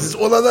just said, it's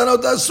all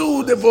Hana'at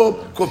Asu, therefore,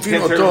 Kofin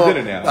Oto.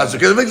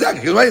 Exactly,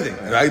 you can do anything.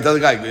 Right? Tell the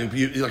guy,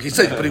 like he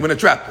said, you put him in a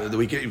trap.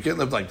 You can't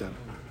live like that.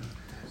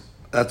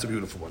 That's a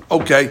beautiful one.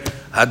 Okay.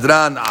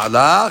 Hadran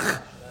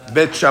Alach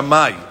Bet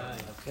Shammai.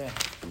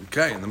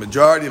 Okay, and the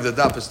majority of the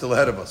daf is still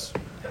ahead of us.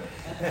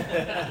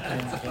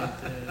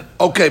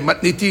 Okay,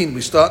 Matnitin,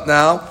 we start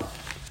now.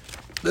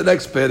 The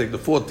next perek, the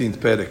 14th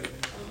perek.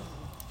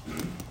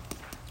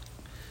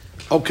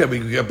 Okay, we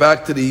get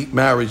back to the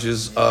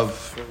marriages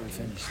of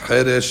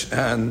Cheresh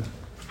and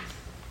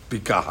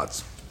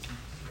Pikahat.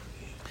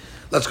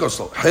 Let's go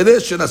slow.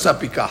 Cheresh and Asa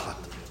Pikahat.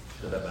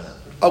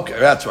 Okay,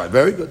 that's right.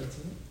 Very good.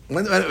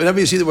 Whenever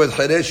you see the word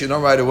Cheresh, you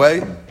know right away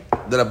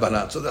the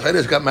Rabbanan. So the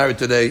Cheresh got married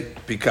today,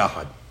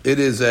 Pikahat. It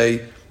is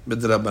a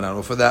Midrabanan.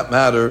 Or for that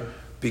matter,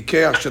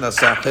 Pikach and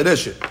Asa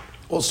Cheresh.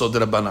 Also the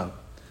Rabbanan.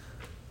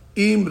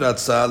 Im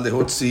Ratza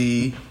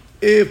Lehotzi.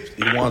 If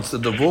he wants the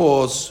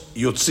divorce,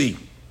 Yotzi.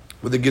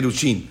 With the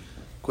Gerushin.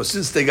 Because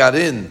since they got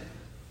in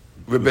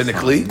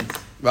rabbinically,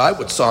 right,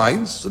 with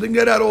signs. So they can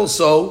get out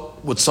also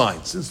with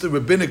signs. Since the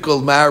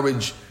rabbinical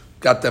marriage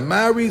got them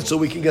married, so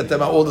we can get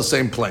them out all the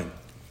same plane.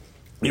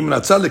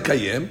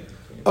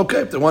 Okay,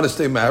 if they want to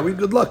stay married,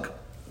 good luck.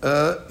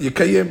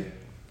 Yikayim.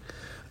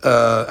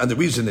 And the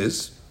reason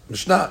is,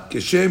 Mishnah,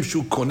 Keshem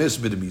shu kones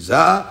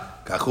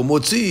b'rmiza, kachu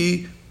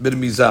motzi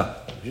b'rmiza.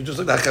 You just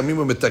like the Hakamim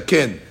were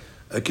metaken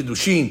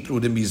kiddushin through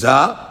the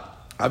mizah,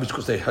 obviously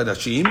because they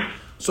hadashim.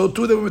 So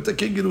too they were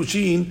metaken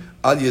kiddushin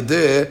al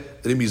yedeh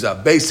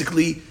remiza.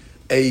 Basically,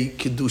 a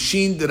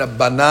kiddushin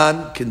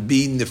derabanan can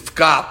be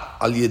nifka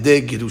al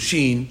yedeh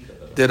kiddushin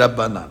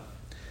derabanan.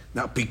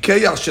 Now,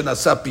 pikeyach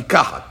shenasa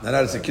pikahat. Now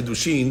that is a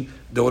kiddushin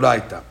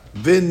deoraita.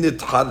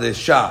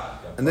 V'nitharesha.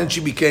 And then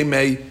she became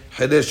a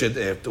Hedeshet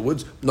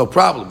afterwards. No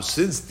problem.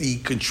 Since the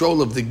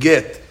control of the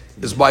get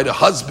is by the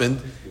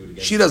husband,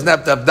 she doesn't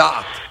have to have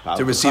da'at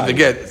to receive the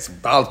get. It's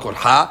Baal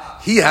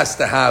Korha. He has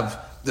to have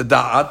the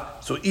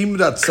da'at. So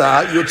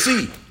imratza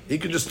yotzi. He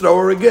can just throw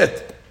her a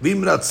get.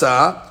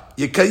 Vimratza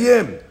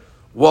yekayem.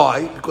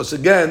 Why? Because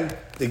again,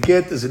 the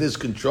get is in his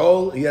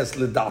control. He has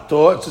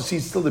l'dato. So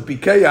he's still the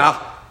pikeyach.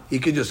 He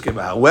can just give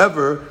her.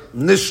 However,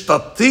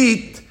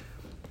 nishtatit,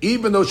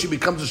 even though she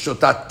becomes a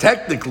shotah,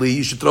 technically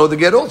you should throw the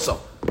get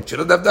also. She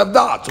doesn't have to have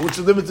da'at. So what's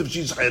the difference if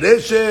she's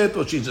chereshet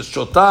or she's a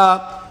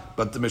shotah?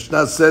 But the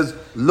Mishnah says,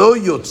 lo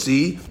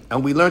yotzi,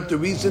 and we learned the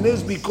reason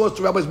is because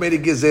the rabbis made a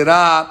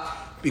gezerah,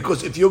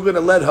 because if you're going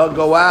to let her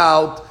go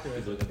out,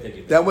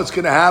 then what's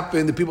going to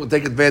happen? The people will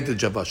take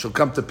advantage of her. She'll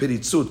come to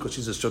piritzut, because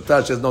she's a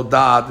shotah, she has no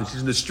da'at, and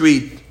she's in the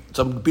street.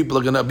 Some people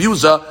are going to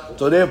abuse her.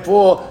 So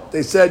therefore,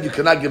 they said you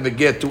cannot give a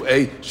get to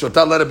a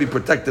shotah, let her be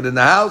protected in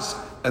the house,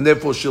 and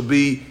therefore she'll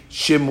be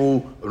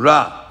shimu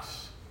ra.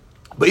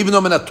 But even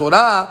though in a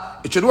Torah,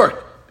 it should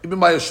work. Even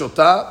by a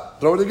shotah,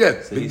 throw it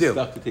again. So big deal.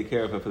 Stuck to take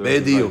care of her for the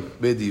rest of her life.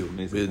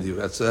 Bediu.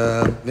 That's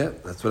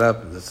that's what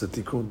happened. That's a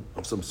tikkun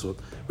of some sort.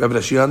 We have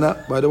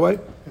Rashiana, by the way.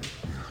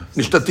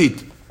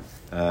 Nishtatit.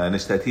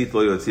 נשתתית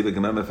לא יוציא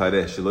בגמר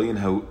מפרש, שלא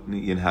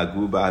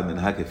ינהגו בעד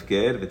מנהג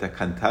הפקר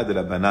ותקנתה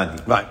דרבנן היא.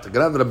 Right, the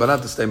Gran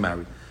Rabbanan to stay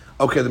married.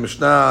 Okay, the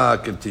Mishnah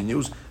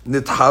continues.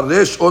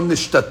 Nitharesh or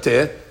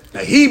nishtateh.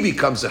 Now he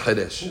becomes a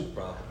Haresh.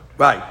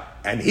 Right,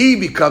 and he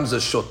becomes a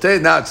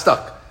Shoteh. Now it's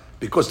stuck.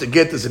 Because the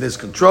get is in his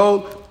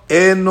control.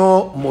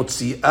 Eno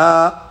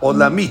motzi'ah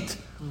olamit.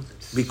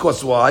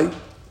 Because why?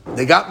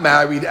 They got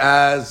married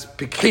as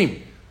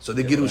Pikhim. So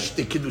the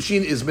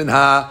Kiddushin is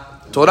minha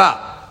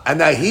Torah. And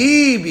now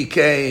he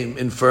became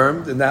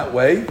infirmed in that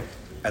way,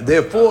 and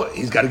therefore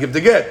he's got to give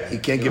the get. He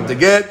can't give the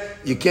get.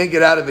 You can't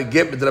get out of the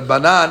get with the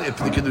Rabbanan if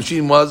the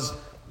Kiddushin was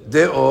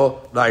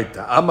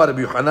de'oraita. Amar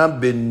Rabbi Yochanan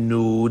ben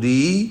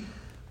Nuri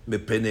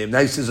mepnei.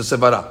 Now he says a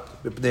sevara.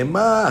 Mepnei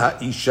ma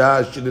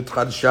ha'isha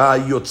shenitcharsha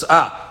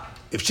yotzah.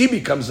 If she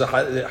becomes a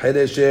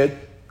Hareshet,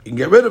 you can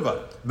get rid of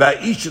her.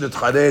 Va'isha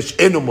nitcharesh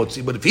eno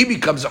motzi. But if he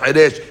becomes a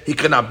Haresh, he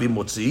cannot be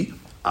motzi.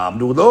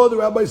 Amru lo, the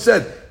rabbi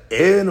said, the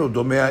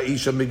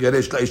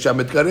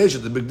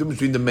big difference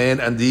between the man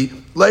and the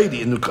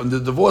lady in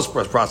the divorce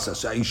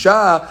process. The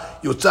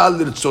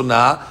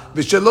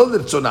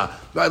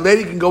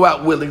lady can go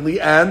out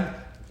willingly and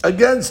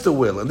against the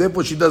will, and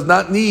therefore she does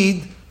not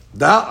need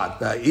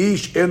da'at.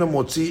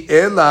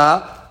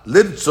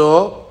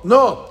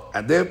 No,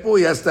 and therefore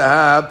he has to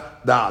have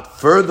da'at.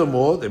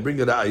 Furthermore, they bring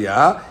a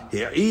ra'ayah.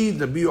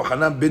 Rabbi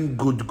Yochanan ben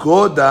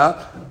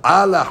Gudgoda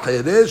ala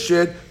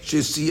Hareshet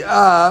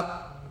shesi'ah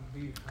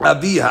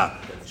Abiha.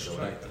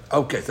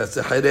 Okay, that's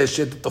the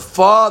Hareshet. The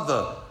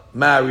father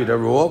married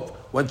her off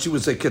when she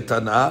was a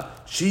ketana.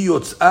 She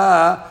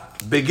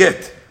yotzah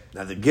beget.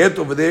 Now the get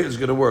over there is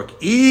going to work,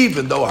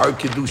 even though her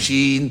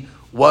kiddushin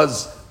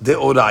was the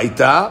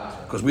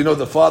oraita, because we know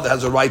the father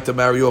has a right to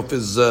marry off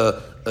his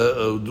daughter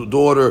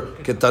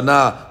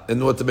ketana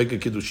in order to make a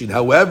kiddushin.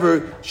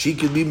 However, she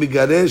can be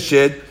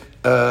megareshet,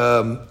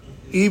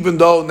 even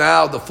though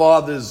now the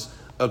father's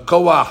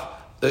koach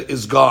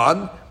is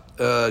gone.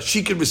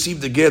 She can receive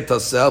the get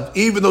herself,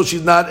 even though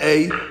she's not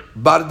a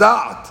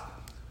barda'at.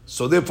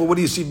 So therefore, what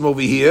do you see from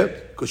over here?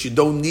 Because you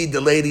don't need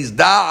the lady's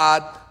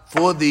da'at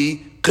for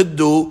the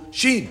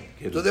kiddushin.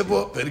 So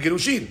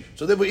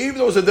therefore, even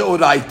though it's a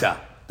deoraita,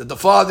 that the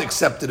father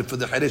accepted it for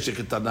the Haresh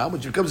Ketana, when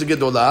she becomes a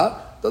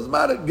gedolah, doesn't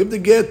matter. Give the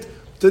get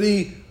to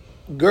the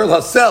girl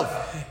herself.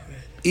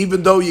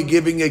 Even though you're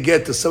giving a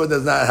get to someone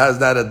that has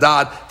not a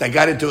da'at, that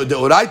got into a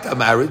deoraita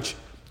marriage,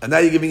 and now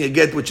you're giving a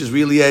get which is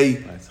really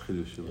a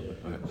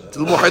it's a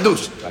little more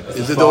hadush.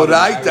 It's the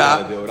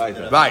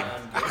deoraita, right?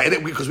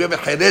 Because we have a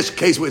haresh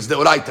case where it's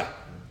deoraita,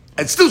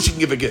 and still she can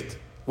give a get.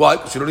 Why?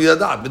 Because she don't need a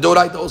da'at. But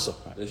deoraita also.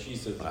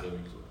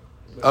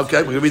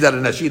 Okay, we're gonna read that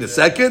in Nashi in a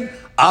second.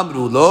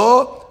 Amru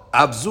lo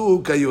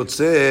abzu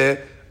kayotze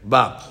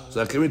ba.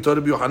 So I can read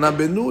Torah Yochanan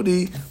ben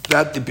Nuri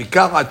that the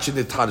pikarat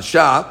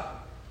shenitharsha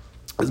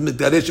is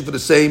mitgaresh for the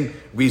same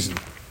reason.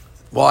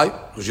 Why?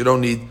 Because you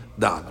don't need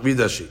da'at. Read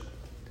Nashi.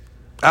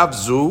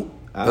 Abzu.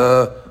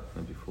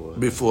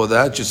 Before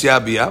that,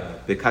 Shesiabia.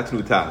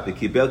 וקטנותה,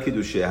 וקיבל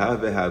קידושיה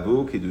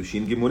והבו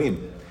קידושין גמורים.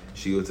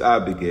 שיוצאה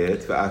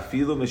בגט,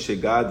 ואפילו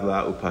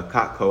משגדלה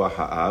ופקע כוח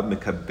האב,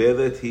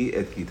 מקבלת היא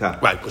את גיתה.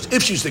 Right, because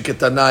if she's the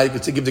ketana, you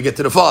could say give the get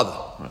to the father.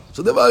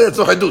 So that's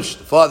no hadush.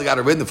 The father got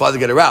her in, the father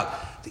got her out.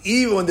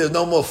 Even when there's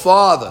no more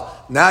father,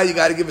 now you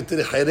got to give it to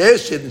the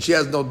chereshet, and she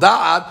has no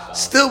da'at.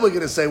 Still, we're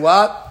going to say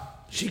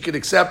what? She could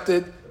accept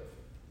it.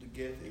 The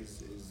get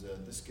is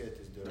this get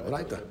is the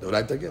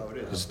Doraita get.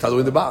 It's talu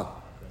in the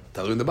baal.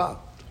 Talu in the baal.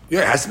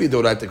 Yeah, it has to be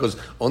doraita because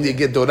only you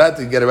get doraita,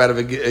 you get her out of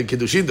a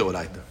kiddushin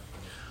doraita.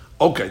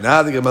 Okay,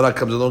 now the Gemara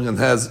comes along and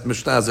has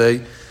Mishnah has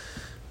a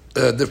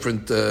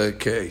different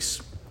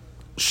case.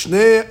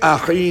 Shnei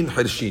achin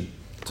hirshin.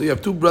 So you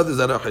have two brothers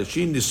that are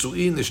hirshin,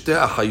 nisuin l'shtei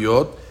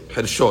achayot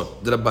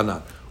hirshot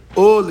d'Rabbanan,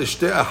 or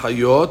l'shtei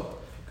achayot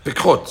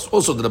pikchot,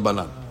 also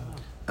d'Rabbanan.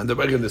 And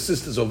the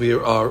sisters over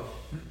here are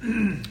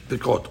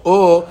pikchot.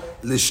 Or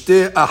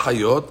l'shtei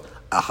achayot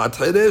achat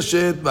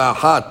hireshet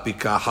v'achat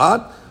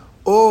pikachat,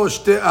 or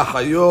shtei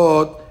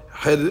achayot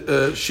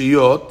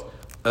shiyot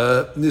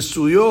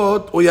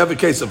nisuyot, or you have a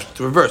case of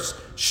reverse.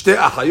 Shte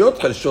achayot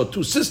hershot,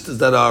 two sisters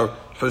that are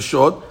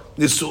hershot,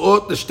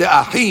 nisuot l'shte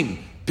achim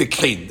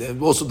pikhin. They're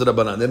also the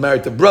Rabbanan. They're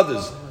married to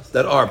brothers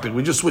that are pikhin.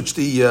 We just switched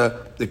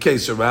the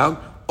case around.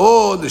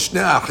 Or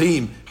l'shne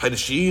achim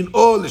hershin,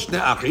 or l'shne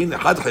achim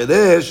had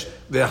heresh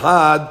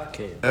v'had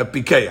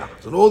pikeya.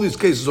 So in all these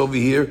cases over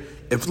here,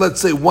 if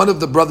let's say one of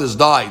the brothers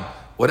died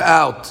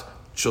without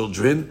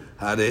children,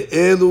 hare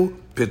elu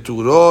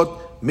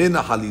peturot min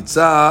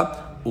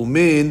halitza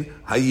umin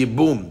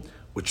hayibum,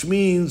 which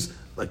means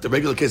like the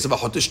regular case of a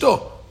hot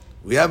ishto.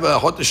 We have a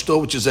hot ishto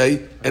which is a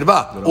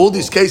erva. All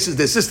these cases,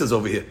 they're sisters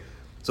over here.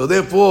 So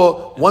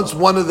therefore, once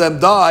one of them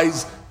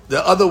dies,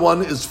 the other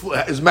one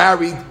is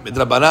married,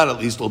 midrabanan at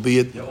least,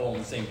 albeit, They're all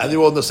in the same and they're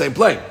all in the same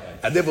plane.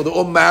 And therefore, they're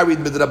all married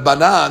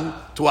midrabanan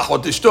to a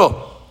hot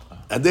ishto.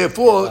 And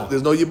therefore,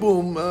 there's no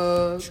yibum.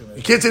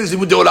 You can't say there's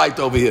yibum deoraita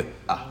over here.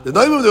 There's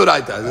no yibum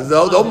deoraita. The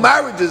whole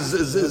marriage is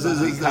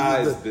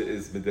Zikah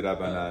is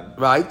midrabanan.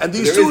 right. And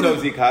these There two is no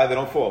zikah, they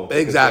don't fall.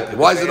 exactly.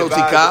 Why is there no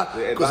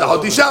zikah? Because the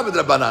hot isha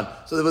midrabanan.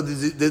 So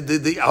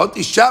the hot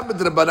isha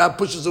midrabanan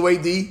pushes away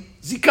the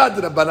zikah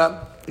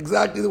midrabanan.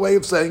 Exactly the way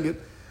of saying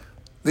it.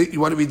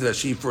 You want to read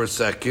Rashi for a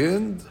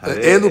second?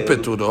 Elu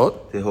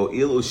peturot.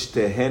 תהואיל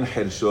ושתיהן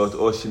חרשות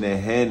או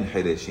שניהן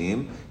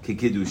חרשים, כי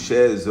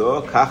קידושי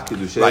זו, כך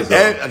קידושי Right.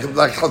 זו.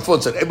 Like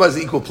Chalfon said, everybody's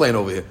equal plane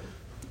over here.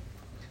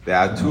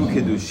 ועטו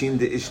קידושין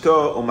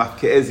דאשתו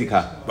ומפקיעי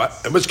זיקה. Right.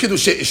 And what's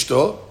kiddushe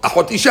ishto?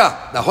 Ahot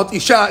isha. The hot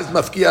isha is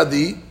mafkia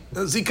the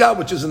zikah,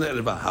 which is an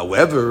erva.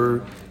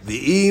 However,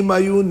 the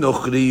imayu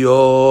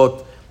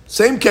nochriyot.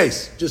 Same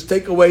case. Just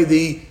take away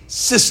the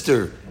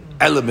sister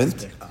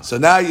element. So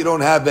now you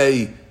don't have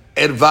a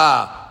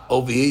erva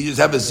over here. You just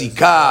have a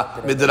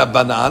zikah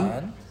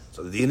midrabanan.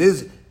 So the din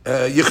is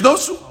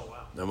yichnosu.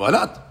 No, why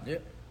not?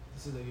 This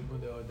is the Yibum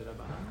de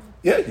Rabbanan.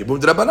 Yeah, yibum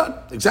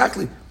drabanan.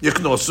 Exactly.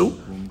 Yichnosu.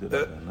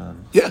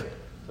 Yeah.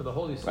 So the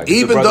holy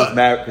Even though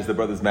Because the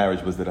brother's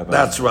marriage was the Rabbanan.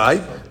 that's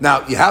right.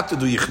 Now you have to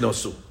do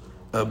yichnosu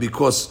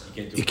because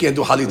you can't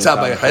do halitza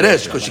by a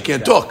cheresh because she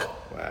can't talk.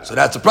 So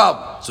that's a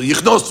problem. So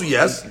yichnosu,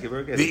 yes.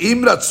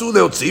 V'im ratzu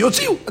leotzi,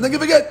 yotziu, and then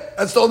give a get.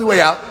 That's the only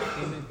way out.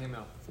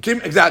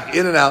 Exactly,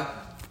 in and out.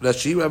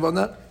 Rashi, you have on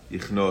that?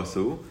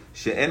 יכנוסו,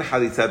 שאין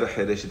חליצה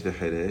בחרשת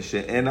וחרש,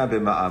 שאינה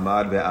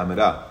במאמר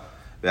ואמרה.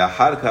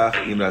 ואחר כך,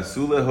 אם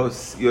רצו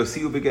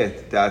יוציאו בגט,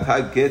 דעתה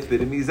גט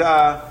ברמיזה,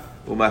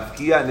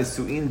 ומפקיע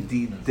נישואין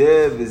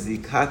דידה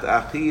וזיקת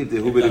אחיו,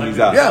 דהוא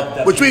ברמיזה.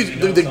 Yeah, which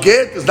means the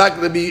get is not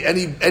going to be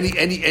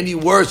any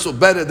worse or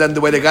better than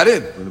the way they got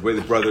in. The way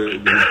his brother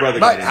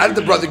Right, how did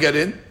the brother get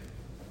in?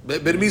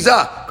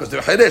 Birmizah, because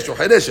they're Hadesh or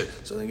Hadesh.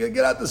 So they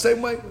get out the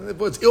same way.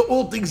 If it's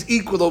all things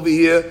equal over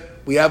here,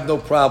 we have no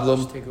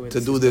problem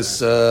to do this,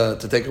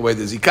 to take away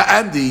the zikah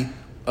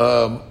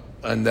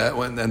and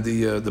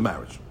the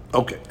marriage.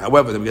 Okay,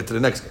 however, then we get to the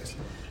next case.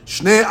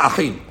 Shnei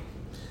achin.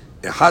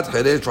 Echad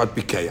Hadesh, one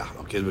Pikeah.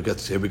 Okay,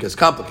 here it gets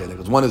complicated,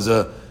 because one is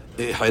a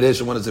Hadesh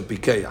and one is a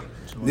Pikeah.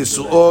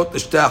 Nisuot,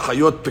 Shtei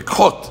Achayot,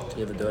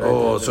 Pikchot.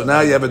 Oh, so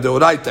now you have a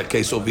Deoraita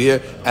case over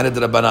here and a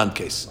Drabanan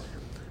case.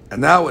 And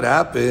now what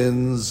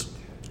happens?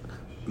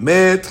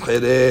 Met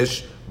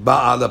Cheresh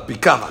Ba'ala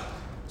Pikahat.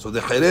 So the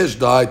Cheresh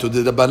died to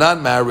the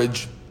Rabbanan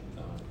marriage.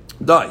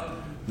 Died.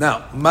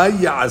 Now, Ma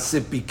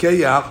Ya'aseh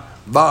Pikeyach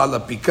Ba'ala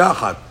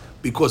Pikahat.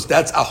 Because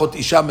that's Ahot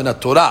Isha min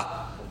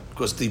Torah.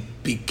 Because the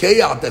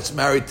Pikeyach that's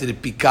married to the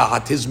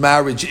Pikahat, his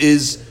marriage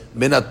is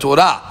min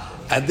Torah.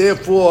 And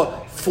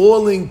therefore,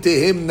 falling to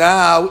him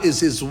now is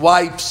his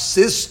wife's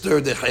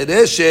sister, the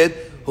Chereshet,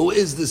 who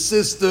is the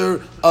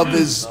sister of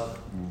his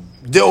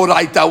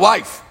Deoraita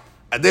wife,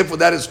 and therefore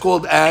that is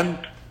called an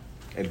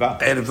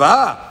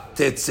erva.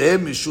 Tetzeh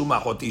mishum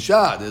achot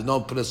isha. There's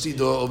no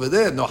procedure over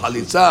there, no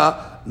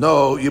halitza,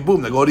 no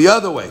yibum. They go the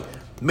other way.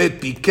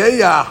 Met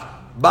pikeyach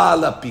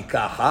bala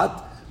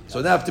pikachat.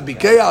 So now after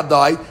pikeyach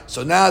died,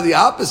 so now the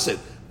opposite.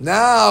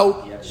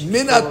 Now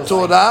minat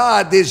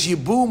Torah, there's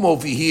yibum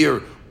over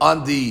here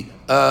on the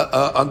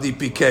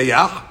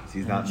pikeyach.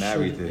 He's not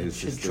married to his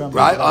sister.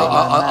 Right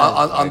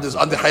on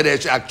the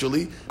Heresh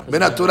actually.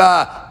 Min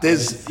Torah,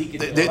 there's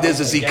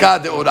a zikah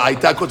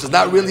deoraita because it's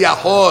not really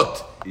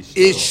ahot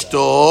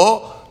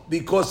ishto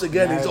because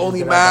again he's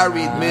only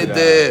married mid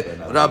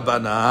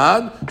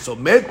rabbanan. So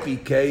met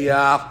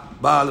pikayach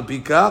baal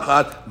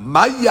pikachat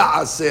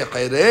maya aseh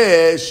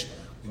Heresh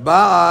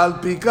baal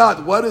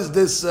pikat. What is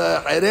this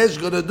Heresh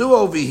going to do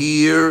over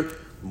here?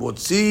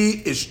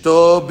 Motzi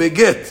ishto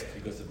begit.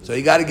 So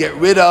he got to get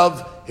rid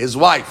of his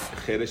wife.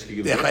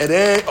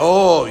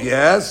 Oh,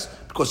 yes.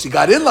 Because he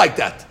got in like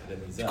that.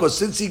 Because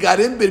since he got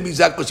in bir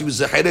mizah, because he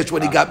was a cheresh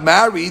when he got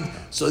married,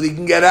 so he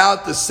can get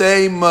out the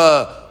same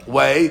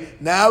way.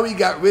 Now he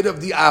got rid of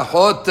the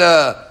ahot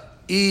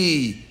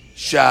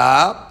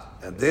isha,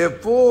 and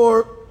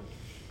therefore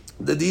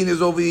the deen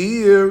is over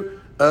here.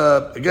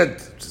 Again,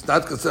 it's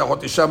not considered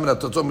ahot isha min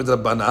hatotzot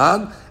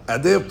midrabanan,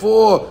 and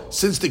therefore,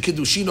 since the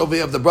kiddushin over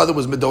here of the brother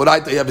was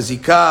midoraita, you have a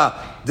zikah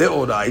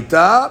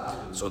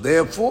deoraita. So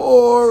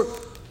therefore,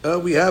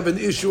 we have an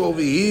issue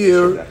over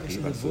here.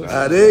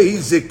 Arei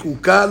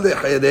zekuka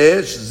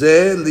lecheresh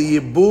ze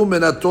liyibum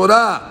min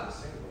haTorah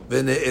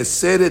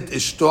v'ne'eseret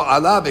ishto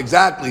alav.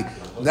 Exactly.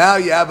 Now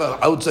you have a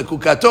hot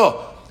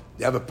zekukato.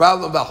 You have a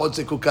problem about hot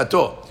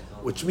zekukato,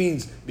 which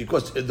means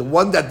because the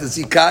one that the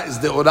zikah is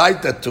the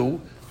oraita to,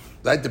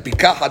 right? The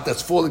pikahat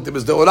that's falling to him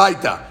is the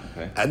oraita,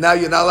 and now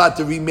you're not allowed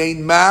to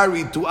remain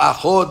married to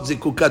ahot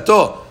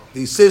zekukato,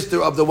 the sister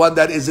of the one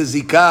that is a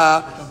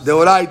zikah the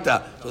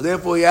oraita. So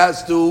therefore, he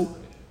has to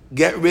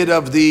get rid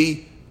of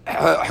the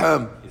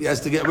he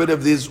has to get rid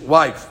of his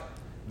wife.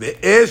 The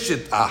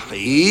eshet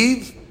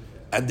achiv,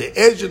 and the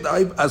eshet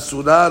achiv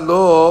asura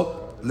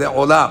lo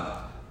leolam.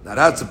 Now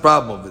that's the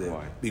problem over there.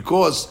 Why?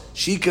 Because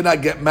she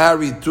cannot get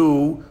married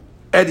to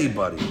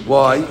anybody.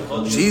 Why?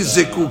 She's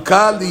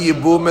zikuka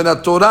liyibum min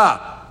haTorah.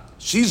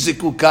 She's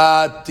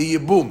zikuka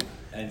tiyibum.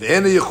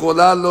 ואין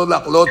יכולה לא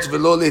לחלוץ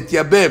ולא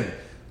להתייבם.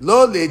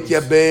 לא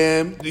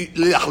להתייבם,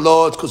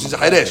 לחלוץ, because he's a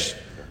חירש.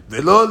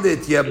 ולא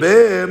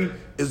להתייבם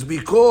is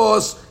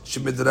because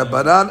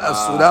שמדרבנן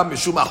אסורה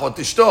משום אחות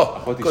אשתו.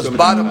 Because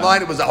bottom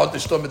line, it was אחות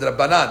אשתו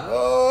מדרבנן.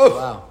 Oh.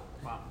 Wow.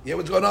 You know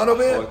what's going on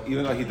over here?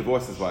 Even though he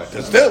divorced his wife.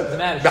 Still,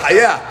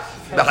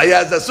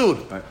 בחיה is asur.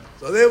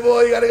 So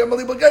therefore, you got to get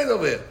multiple guys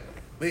over here.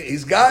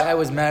 He's got... The guy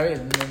was married,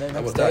 and then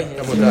the next day...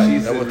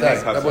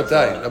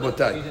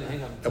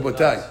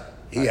 Rabotai.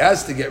 He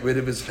has to get rid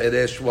of his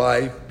cheresh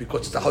wife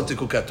because it's a hot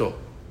zekukato.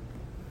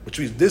 Which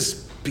means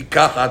this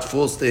pikachat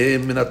falls to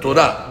him in a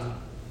Torah.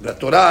 The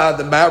Torah,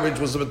 the marriage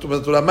was a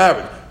Torah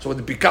marriage. So when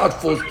the pikachat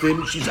falls to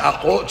him, she's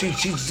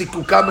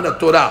zikukah in a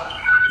Torah.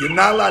 You're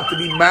not allowed to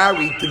be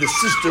married to the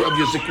sister of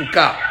your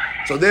zikukah.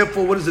 So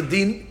therefore, what is the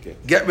deen?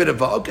 Get rid of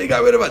her. Okay,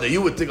 got rid of her.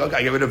 You would think, okay,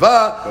 I get rid of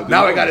her.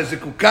 Now I got a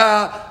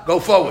zikukah. Go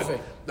forward.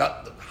 Now,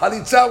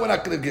 halitza we're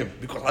not going to give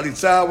because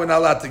halitza we're not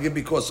allowed to give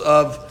because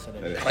of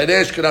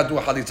Heresh cannot do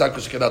a halitza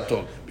because she cannot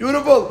talk.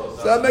 Beautiful.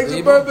 So that makes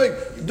it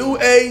perfect. Do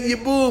a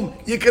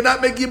yibum. You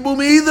cannot make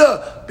yibum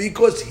either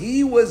because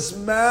he was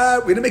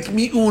married. We didn't make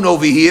mi'un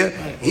over here.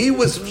 He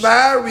was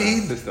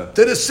married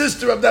to the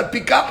sister of that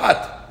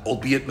pikahat,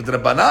 albeit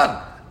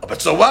midrabanan.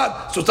 But so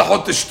what? So it's a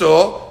hot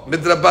ishto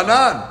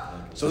midrabanan.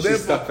 So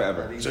she's stuck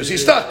forever. So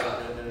she's stuck.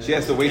 She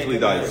has to wait till he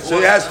dies. So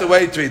he has to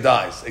wait till he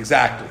dies.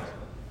 Exactly.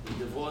 He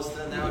divorced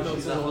her now.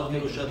 She's ahot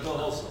gerushato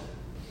also.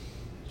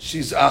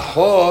 She's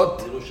ahot.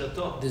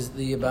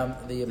 The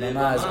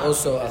Yabama is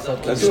also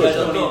ahot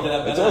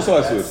gerushato. It's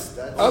also asur.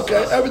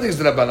 Okay, everything's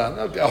drabanan.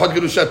 Okay, ahot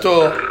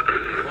gerushato.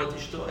 Ahot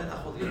ishto and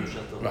ahot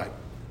gerushato. Right.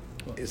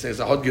 It says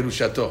ahot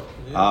gerushato.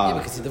 Yeah,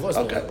 because he divorced.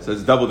 Okay. So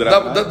it's double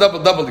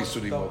drabanan. Double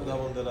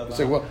isurim. You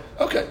say what?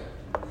 Okay.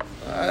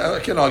 I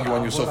can't argue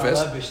on you so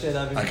fast.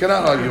 I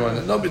cannot argue on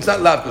it. No, it's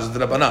not lav because it's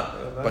drabanan.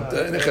 But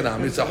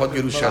it's ahot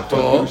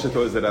gerushato.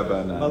 Gerushato is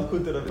drabanan.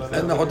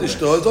 And ahot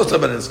ishto is also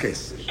in this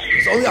case.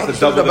 It's only ahot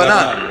ishto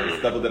drabanan.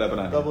 It's double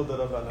drabanan.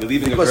 You're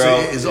leaving a girl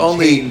is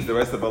only the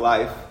rest of her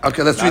life.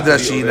 Okay, let's read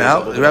Rashi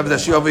now. We have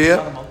Rashi over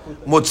here.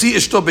 Motzi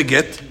ishto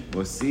beget.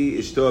 Motzi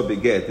ishto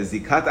beget.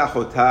 Zikat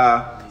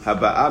achota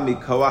הבאה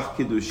מכוח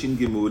קידושין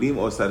גמורים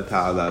או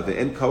סרטה עלה,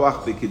 ואין כוח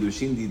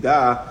בקידושין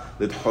דידה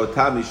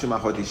לדחותה משום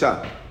אחות אישה.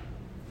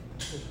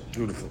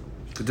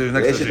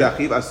 ואשת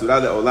אחיו אסורה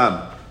לעולם,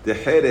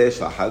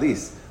 דחרש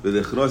לחליס,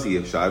 ולכנוס אי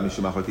אפשר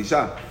משום אחות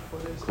אישה.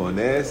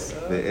 כונס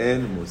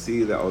ואין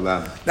מוציא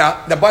לעולם. Now,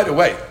 by the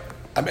way,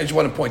 I just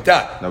want to point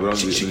out,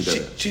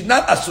 she's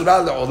not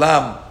asura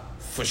le'olam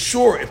for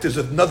sure. If there's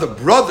another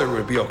brother, it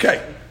would be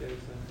okay.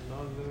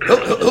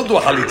 He'll do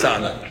a halitza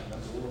on that.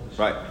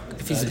 Right.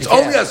 It's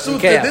only a suit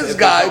to this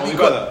guy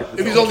because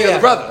if he's only a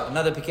brother.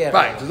 Another pikir.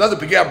 Right, there's another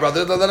pikir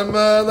brother. Let him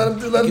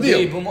deal.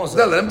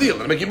 Let him deal.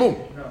 Let him make yibum.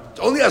 It's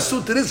only a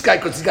suit to this guy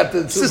because he's got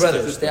the sister.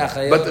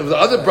 But if the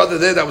other brother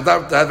there that was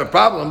not to have a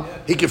problem,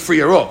 he can free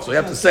her off. So you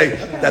have to say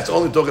that's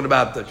only talking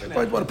about.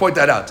 I want to point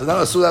that out. So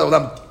now a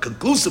suit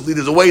conclusively,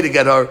 there's a way to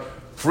get her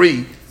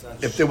free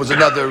if there was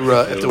another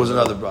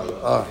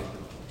brother.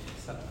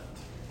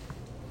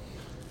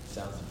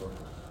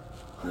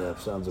 Yeah,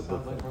 sounds a bit.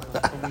 Sounds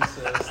like we're police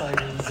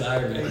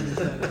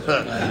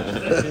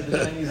the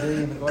Chinese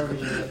lady in the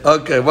garbage.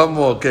 Okay, one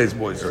more case,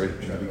 boys. You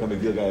become a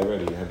deal guy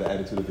already. You have the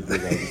attitude of a deal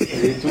guy.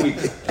 In 2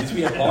 weeks. Used to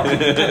be a bar.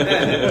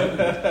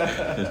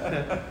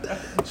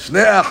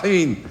 שני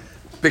אחים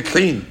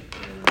פיקחים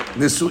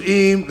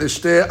נשואים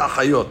לשתי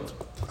אחיות.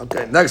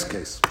 Okay, next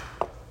case.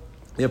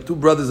 You have two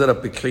brothers that are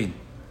פיקחים.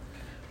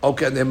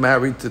 Okay, and they're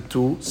married to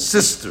two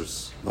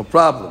sisters. No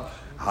problem.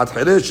 אחת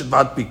חירשת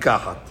ואחת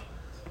פיקחת.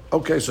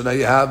 Okay, so now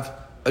you have,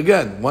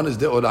 again, one is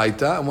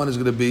deoraita and one is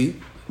going to be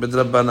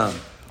midrabanan.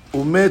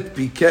 Umet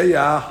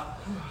pikeach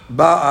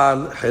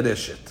ba'al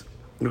חירשת.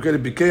 Okay, the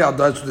pikeach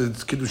died, so the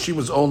kiddushin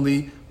was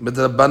only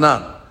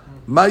midrabanan.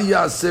 Ma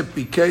ya'aseh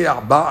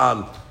pikeach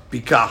ba'al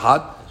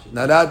pikachat.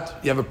 Now that,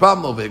 you have a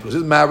problem over here, because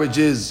his marriage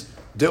is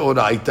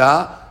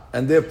deoraita,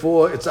 and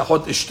therefore it's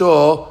achot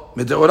ishto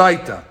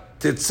mideoraita.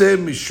 Tetzeh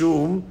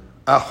mishum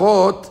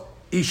achot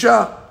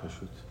isha.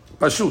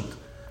 Pashut.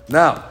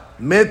 Now,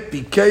 met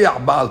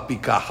pikeach ba'al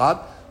pikachat.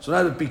 So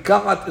now the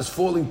pikachat is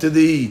falling to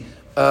the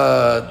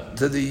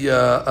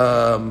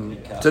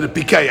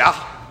pikeach,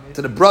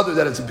 to the brother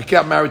that is a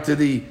pikeach married to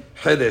the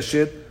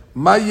חירשת.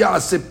 Ma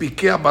ya'aseh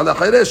pikeach ba'al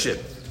חירשת.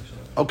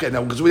 Okay,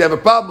 now because we have a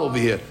problem over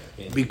here,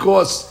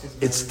 because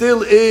it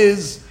still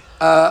is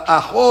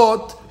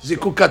achot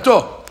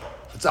zikukato.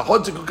 It's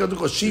achot zikukato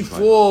because she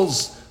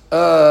falls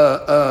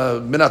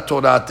minat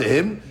Torah to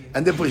him,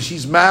 and therefore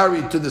she's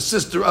married to the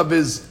sister of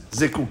his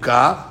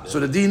zikuka. So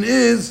the deen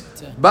is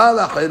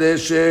ba'al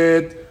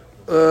חירשת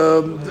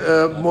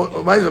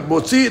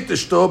motzi et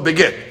ishto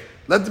beget.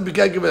 Let the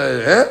pikeach give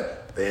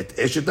it.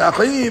 Eshet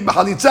achim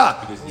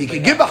b'chalitza. He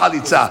can give a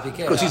chalitza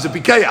because he's a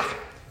pikeach.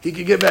 He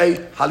can give a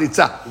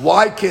halitza.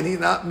 Why can he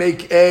not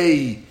make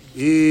a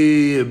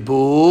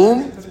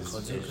boom?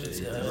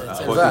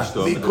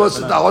 Because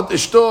the hot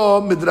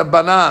ishto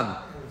midrabanan.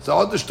 So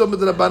hot ishto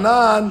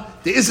midrabanan.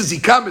 There is a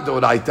zikah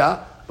midoraita,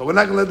 but we're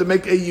not going to let them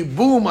make a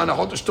boom on a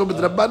hot ishto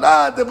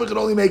midrabanan. Then we can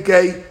only make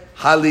a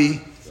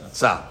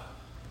halitza.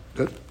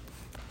 Good.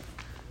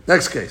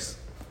 Next case.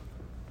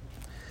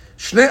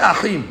 Shnei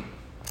achim,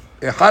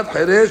 echad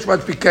חירש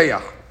ואחד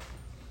פיקח,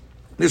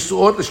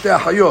 נשואות לשתי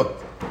אחיות.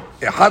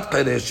 אחד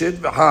חירשת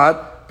ואחד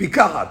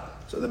פיקחת.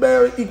 So they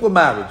married equal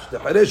marriage. The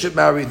חירשת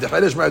married the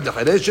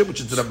חירשת, which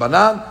is the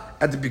Rabbanan,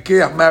 and the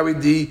פיקח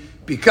married the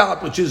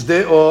פיקחת, which is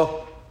the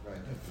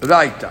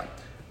Oraita.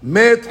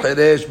 Met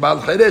חירש בעל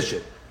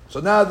חירשת. So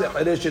now the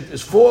חירשת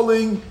is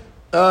falling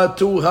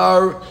to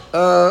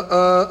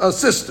her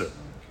sister.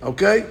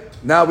 Okay?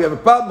 Now we have a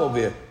problem over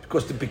here,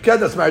 because the פיקח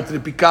that's married to the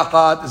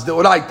פיקחת is the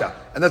Oraita,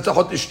 and that's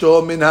אחות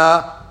אשתו מן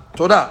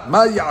התורה.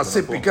 מה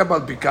יעשה פיקח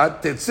בעל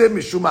פיקחת? תצא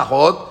משום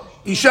אחות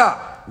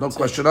Isha, no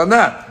question on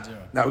that.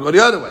 Now we go the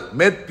other way.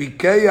 Met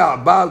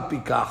pikeya bal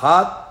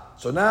pikachat.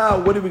 So now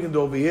what are we going to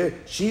do over here?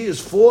 She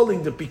is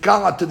falling the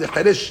pikachat to the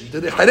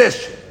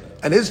חירש,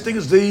 and his thing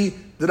is the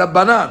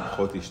Rabbanan.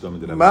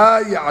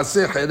 Ma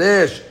ya'aseh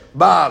חירש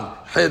bal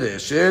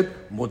חירשת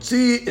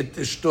motzi et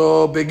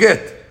ishto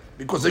beget.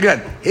 Because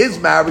again, his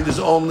marriage is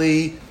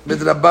only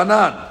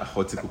midrabanan,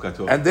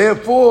 and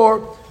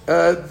therefore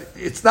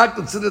it's not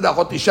considered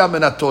achot isha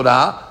min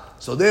Torah.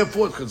 So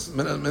therefore, it's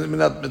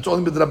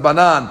only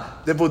midrabanan.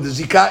 Therefore, the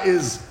zikah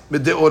is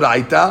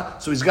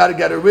mideoraita. So he's got to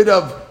get rid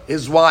of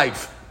his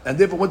wife, and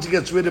therefore, once he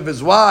gets rid of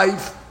his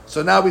wife,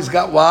 so now he's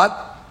got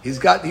what? He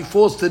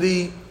falls to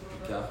the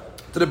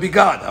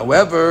pikad.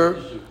 However,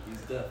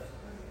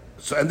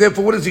 so and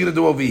therefore, what is he going to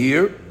do over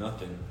here?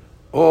 Nothing.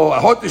 Oh,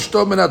 achot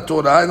ishto min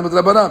Torah and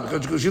midrabanan.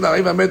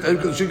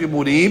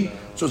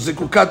 So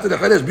zikukat to the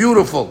חירש,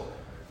 beautiful,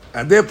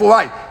 and therefore,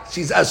 why?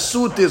 She's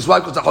asut to his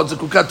wife because achot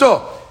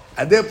zikukato.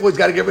 And therefore, he's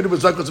got to get rid of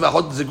his wife because of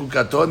achot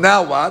zikukato.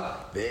 Now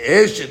what?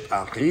 Ve'eshet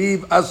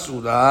achiv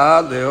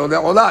asura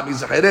le'olam.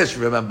 He's a חירש,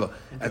 remember.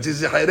 And since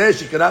he's a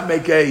חירש, he cannot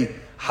make a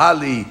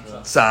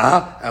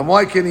halitza. And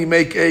why can he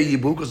make a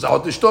yibum? Because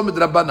achot ishto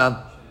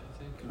midrabanan.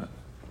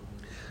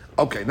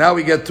 Okay, now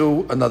we get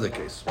to another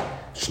case.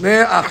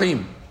 Shnei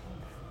achim,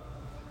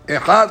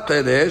 echad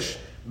חירש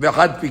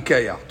ve'echad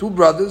pikeach. Two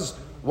brothers,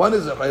 one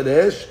is a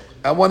חירש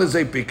and one is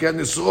a pikeach.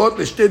 Nisuot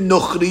l'shtei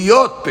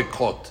nochriyot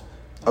pikchot.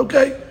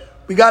 Okay.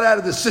 We got out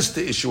of the sister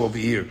issue over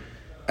here.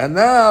 And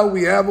now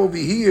we have over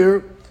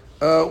here,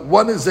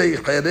 one is a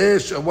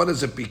חירש and one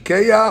is a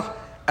pikeach,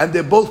 and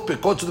they're both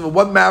pikot. So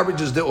one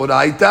marriage is the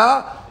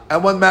oraita,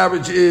 and one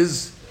marriage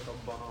is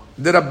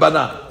the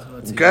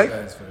rabbanan.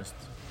 Okay?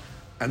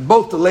 And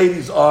both the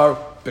ladies are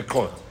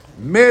pikot.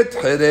 Met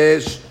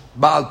חירש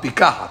ba'al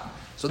pikachat.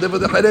 So therefore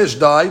the חירש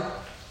died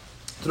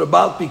to the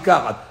ba'al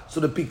pikachat.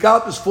 So the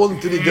pikachat is falling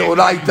to the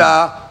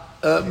oraita.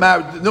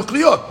 Married,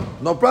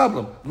 nucleot, no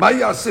problem. Ma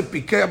ya'aseh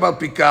pikeach ba'al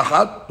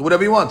pikachat, do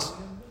whatever he wants.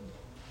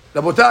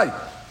 Rabotai,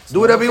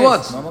 do whatever he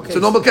wants. It's a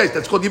normal case.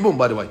 That's called yibum,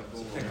 by the way.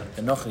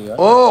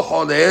 Oh,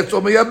 choletz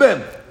or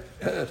meyabem.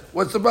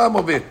 What's the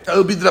problem over here?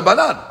 It'll be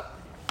drabanan.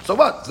 So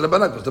what? It's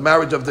drabanan because the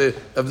marriage of the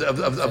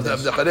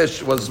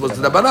חירש was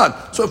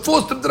drabanan. So it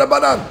falls to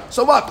drabanan.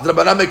 So what?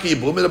 Drabanan make a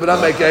yibum,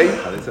 drabanan make a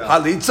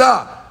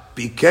halitza.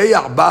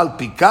 Pikeach bal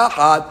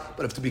pikachat.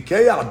 But if the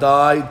Pikeach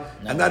died,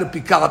 and now the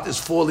Pikachat is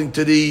falling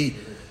to the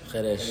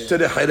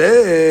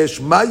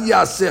Cheresh, ma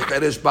yaseh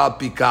Cheresh bal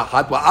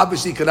Pikachat? Well,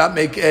 obviously he cannot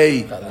make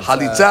a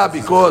Chalitza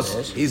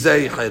because he's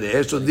a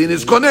Cheresh, so din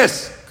is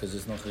Kones.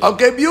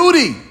 Okay,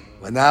 beauty.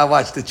 Well, now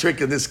watch the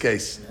trick in this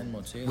case.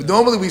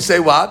 Normally we say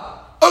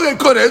what? Okay,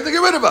 Kones, they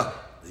get rid of her.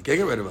 They can't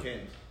get rid of her.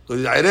 So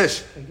he's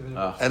Cheresh.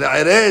 And the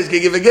Cheresh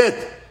can give a get.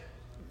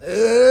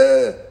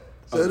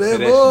 So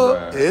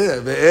therefore,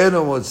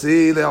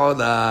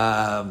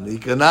 he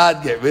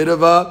cannot get rid of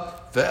her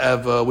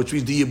forever, which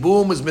means the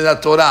Yibum is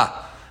Minat Torah.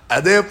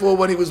 And therefore,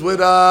 when he was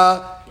with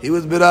her, he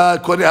was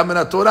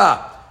Minat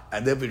Torah.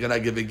 And therefore, he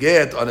cannot give a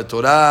get on a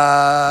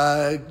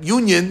Torah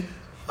union,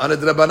 on a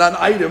Drabanan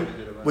item,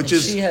 which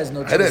is she has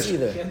no choice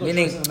either.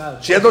 Meaning,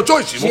 she has no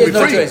choice. She won't be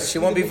free. Choice. She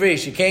won't be free.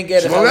 She can't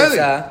get a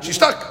Chalitza. She's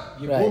stuck.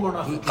 Right.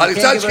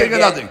 Chalitza, she can't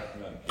get nothing.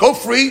 Go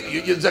free,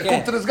 you're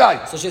zakuk to this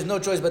guy. So she has no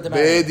choice but to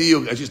marry.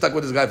 And she's stuck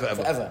with this guy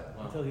forever.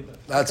 Until he dies.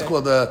 That's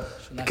called the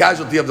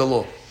casualty of the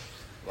law.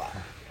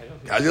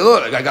 Casualty of the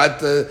law. I got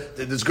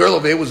this girl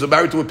over here was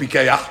married to a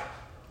Pikeach,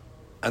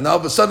 and now all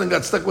of a sudden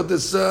got stuck with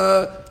this.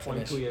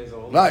 22 years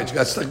old. Right, she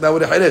got stuck now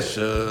with a Cheresh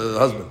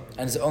husband.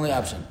 And it's the only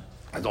option.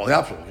 That's the only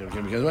option. You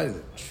can't do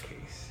anything.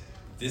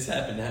 This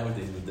happened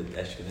nowadays with the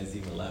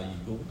Ashkenazim allow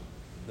Yibum.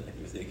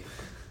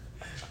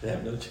 They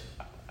have no choice.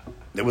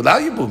 They would allow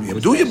Yibum. You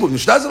do Yibum.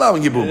 Mishnah's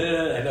allowing Yibum. I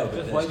know.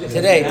 But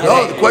Today.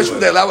 No, the question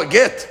they allow a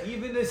get.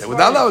 Even They would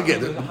not allow a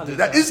get.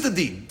 That is the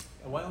deen.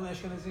 Why only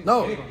Ashkenazim?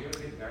 No.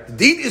 The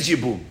deen is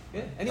Yibum.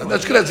 Yeah. And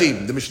that's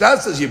Ashkenazim. The Mishnah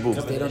says Yibum.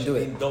 They don't do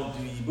it. They don't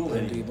do Yibum. They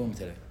don't do Yibum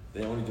today.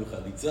 They only do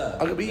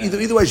Chalitza. Okay, but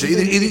either way,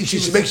 either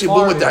she makes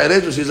Yibum with the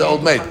Cheresh or she's an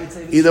old maid.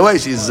 Either way,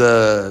 she's.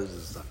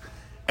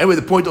 Anyway,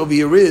 the point over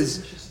here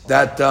is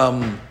that.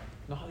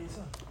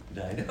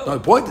 No, the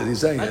point that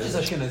he's saying. Not just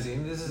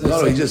Ashkenazim. This is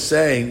No, he's just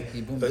saying.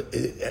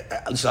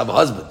 At least have a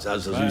husband. So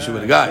you should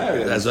with a guy,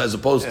 as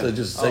opposed to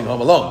just staying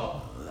home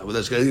alone. With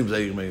Ashkenazim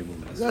saying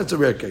that's a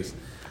rare case.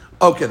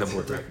 Okay, the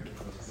point.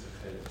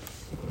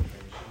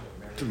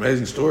 It's an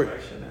amazing story.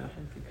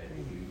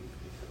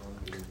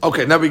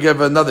 Okay, now we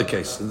give another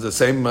case. It's the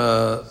same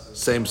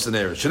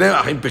scenario. Shnei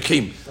achim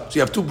pekim. So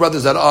you have two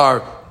brothers that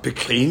are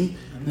pekim.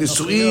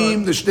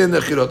 Nisuim l'shnei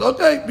nechirot.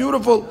 Okay,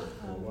 beautiful.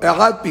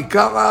 Echad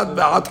pikarat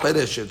be'ad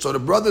chereshet. So the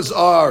brothers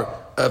are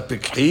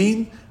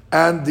pekim,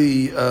 and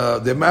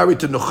they're married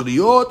to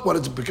nechriot. What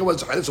is pekim? What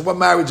is chereshet? So one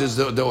marriage is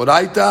the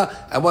oraita,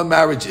 and one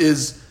marriage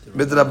is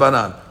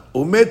midrabanan.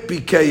 Umet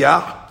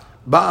pikeyah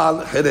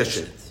ba'al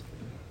chereshet.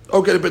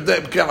 Okay, the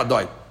pikeyah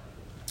died.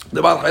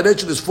 The ba'al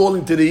chereshet is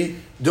falling to the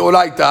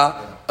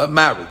oraita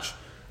marriage.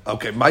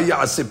 Okay, what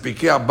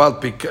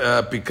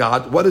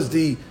is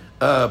the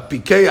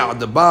Pikeach,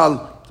 the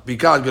Baal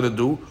Pikeach going to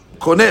do?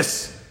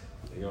 Kones.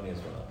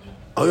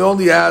 He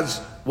only has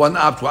one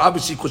option.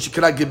 Obviously, because she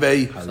cannot give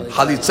a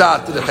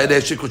Chalitza to the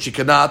Cheresh, because she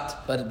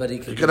cannot. But he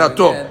cannot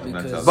talk.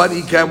 But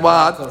he can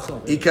what?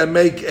 He can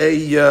make a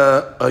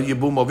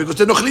Yibum over, because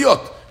they're Nochliot.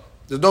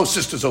 There's no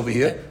sisters over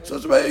here. So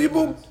it's a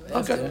Yibum.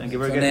 Okay. And give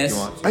her a get if you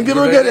want. And give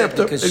her a get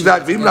after.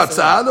 Exactly. Because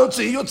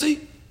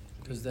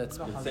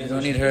you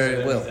don't need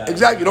her will.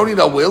 Exactly, you don't need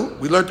a will.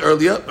 We learned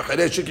earlier,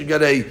 Cheresh can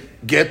get a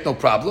get, no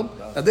problem.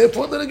 And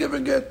therefore, let her give a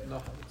get.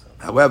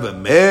 However,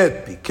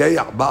 Met,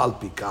 Pikeach, Baal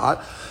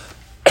Pikahat,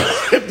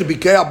 if the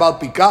Pikeach, Baal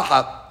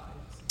Pikahat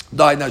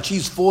died, now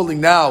she's falling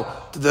now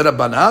to the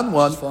Rabbanan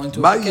one.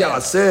 Ma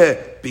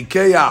Yaseh,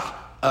 Pikeach,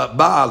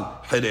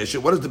 Baal Cheresh.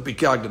 What is the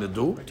Pikeach going to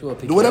do?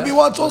 Do whatever he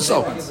wants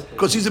also.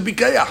 Because he's a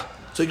Pikeach.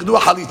 So he can do a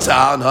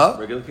Chalitza on her,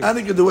 and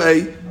he can do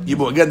a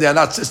Yibum. Again, they are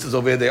not sisters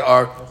over here, they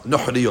are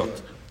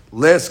Nuhriyot.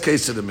 Last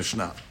case of the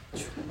Mishnah.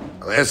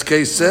 Last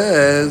case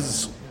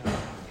says,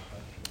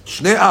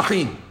 Shnei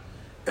Achim,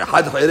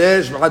 Echad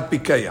Cheresh, Echad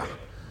Pikeach.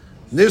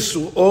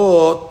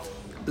 Nisuot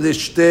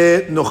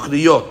l'shtei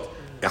Nuhriyot.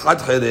 Echad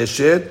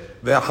Chereshet,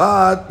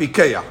 Ve'echad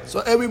Pikeach. So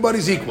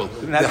everybody's equal.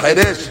 The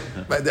Cheresh,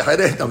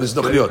 no, it's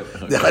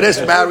Nuhriyot. The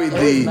Cheresh married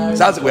the,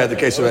 sounds like we had the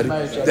case already.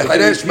 The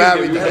Cheresh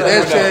married the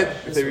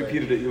Chereshet. If they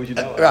repeated it, you would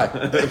know. Right.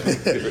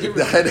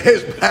 The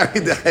Cheresh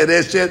married the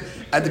Chereshet,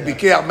 and the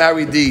Pikeach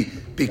married the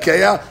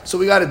Pikeach. So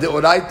we got a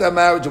Deoraita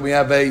marriage, and we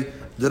have a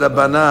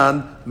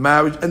Rabbanan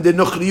marriage, and the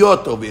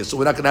Nuhriyot over here. So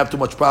we're not going to have too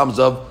much problems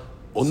or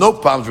no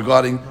problems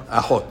regarding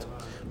Achot.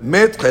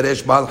 Met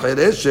Cheresh Baal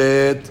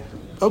Chereshet.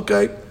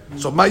 Okay.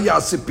 So Ma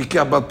Ya'aseh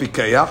Pikeach Baal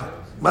Pikeach.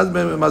 Ma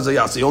Ze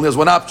Ya'aseh. He only has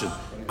one option,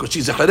 because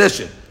she's a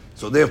Chereshet.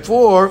 So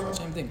therefore,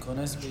 Same thing,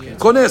 Kones.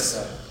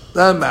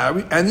 They're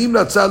married, and Im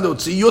Ratzah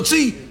Leotzi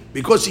Yotzi,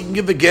 because he can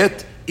give a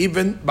get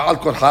even Baal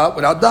Korha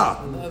without da.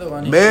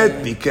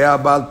 Met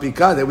Pikeach Baal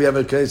Pikeach. Then we have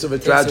a case of a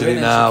tragedy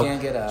now.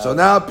 So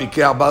now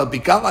Pikeach Baal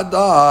Pikeach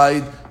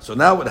died. So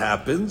now what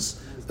happens?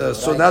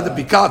 So now the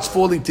Pikeach's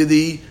falling to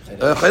the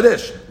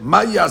Cheresh.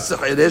 Ma Yaseh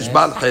Cheresh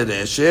Baal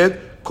Chereshet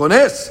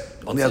Kones.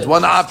 Only has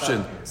one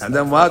option, and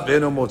then what?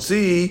 Ve'eno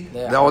motzi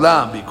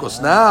le'olam. Because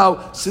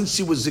now, since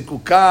she was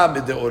zikuka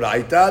with the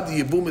oraita,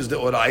 the yibum is the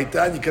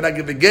oraita, and you cannot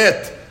give a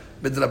get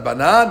with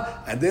Rabbanan,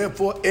 and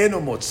therefore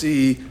eno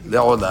motzi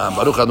le'olam.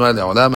 Baruch Adonai le'olam.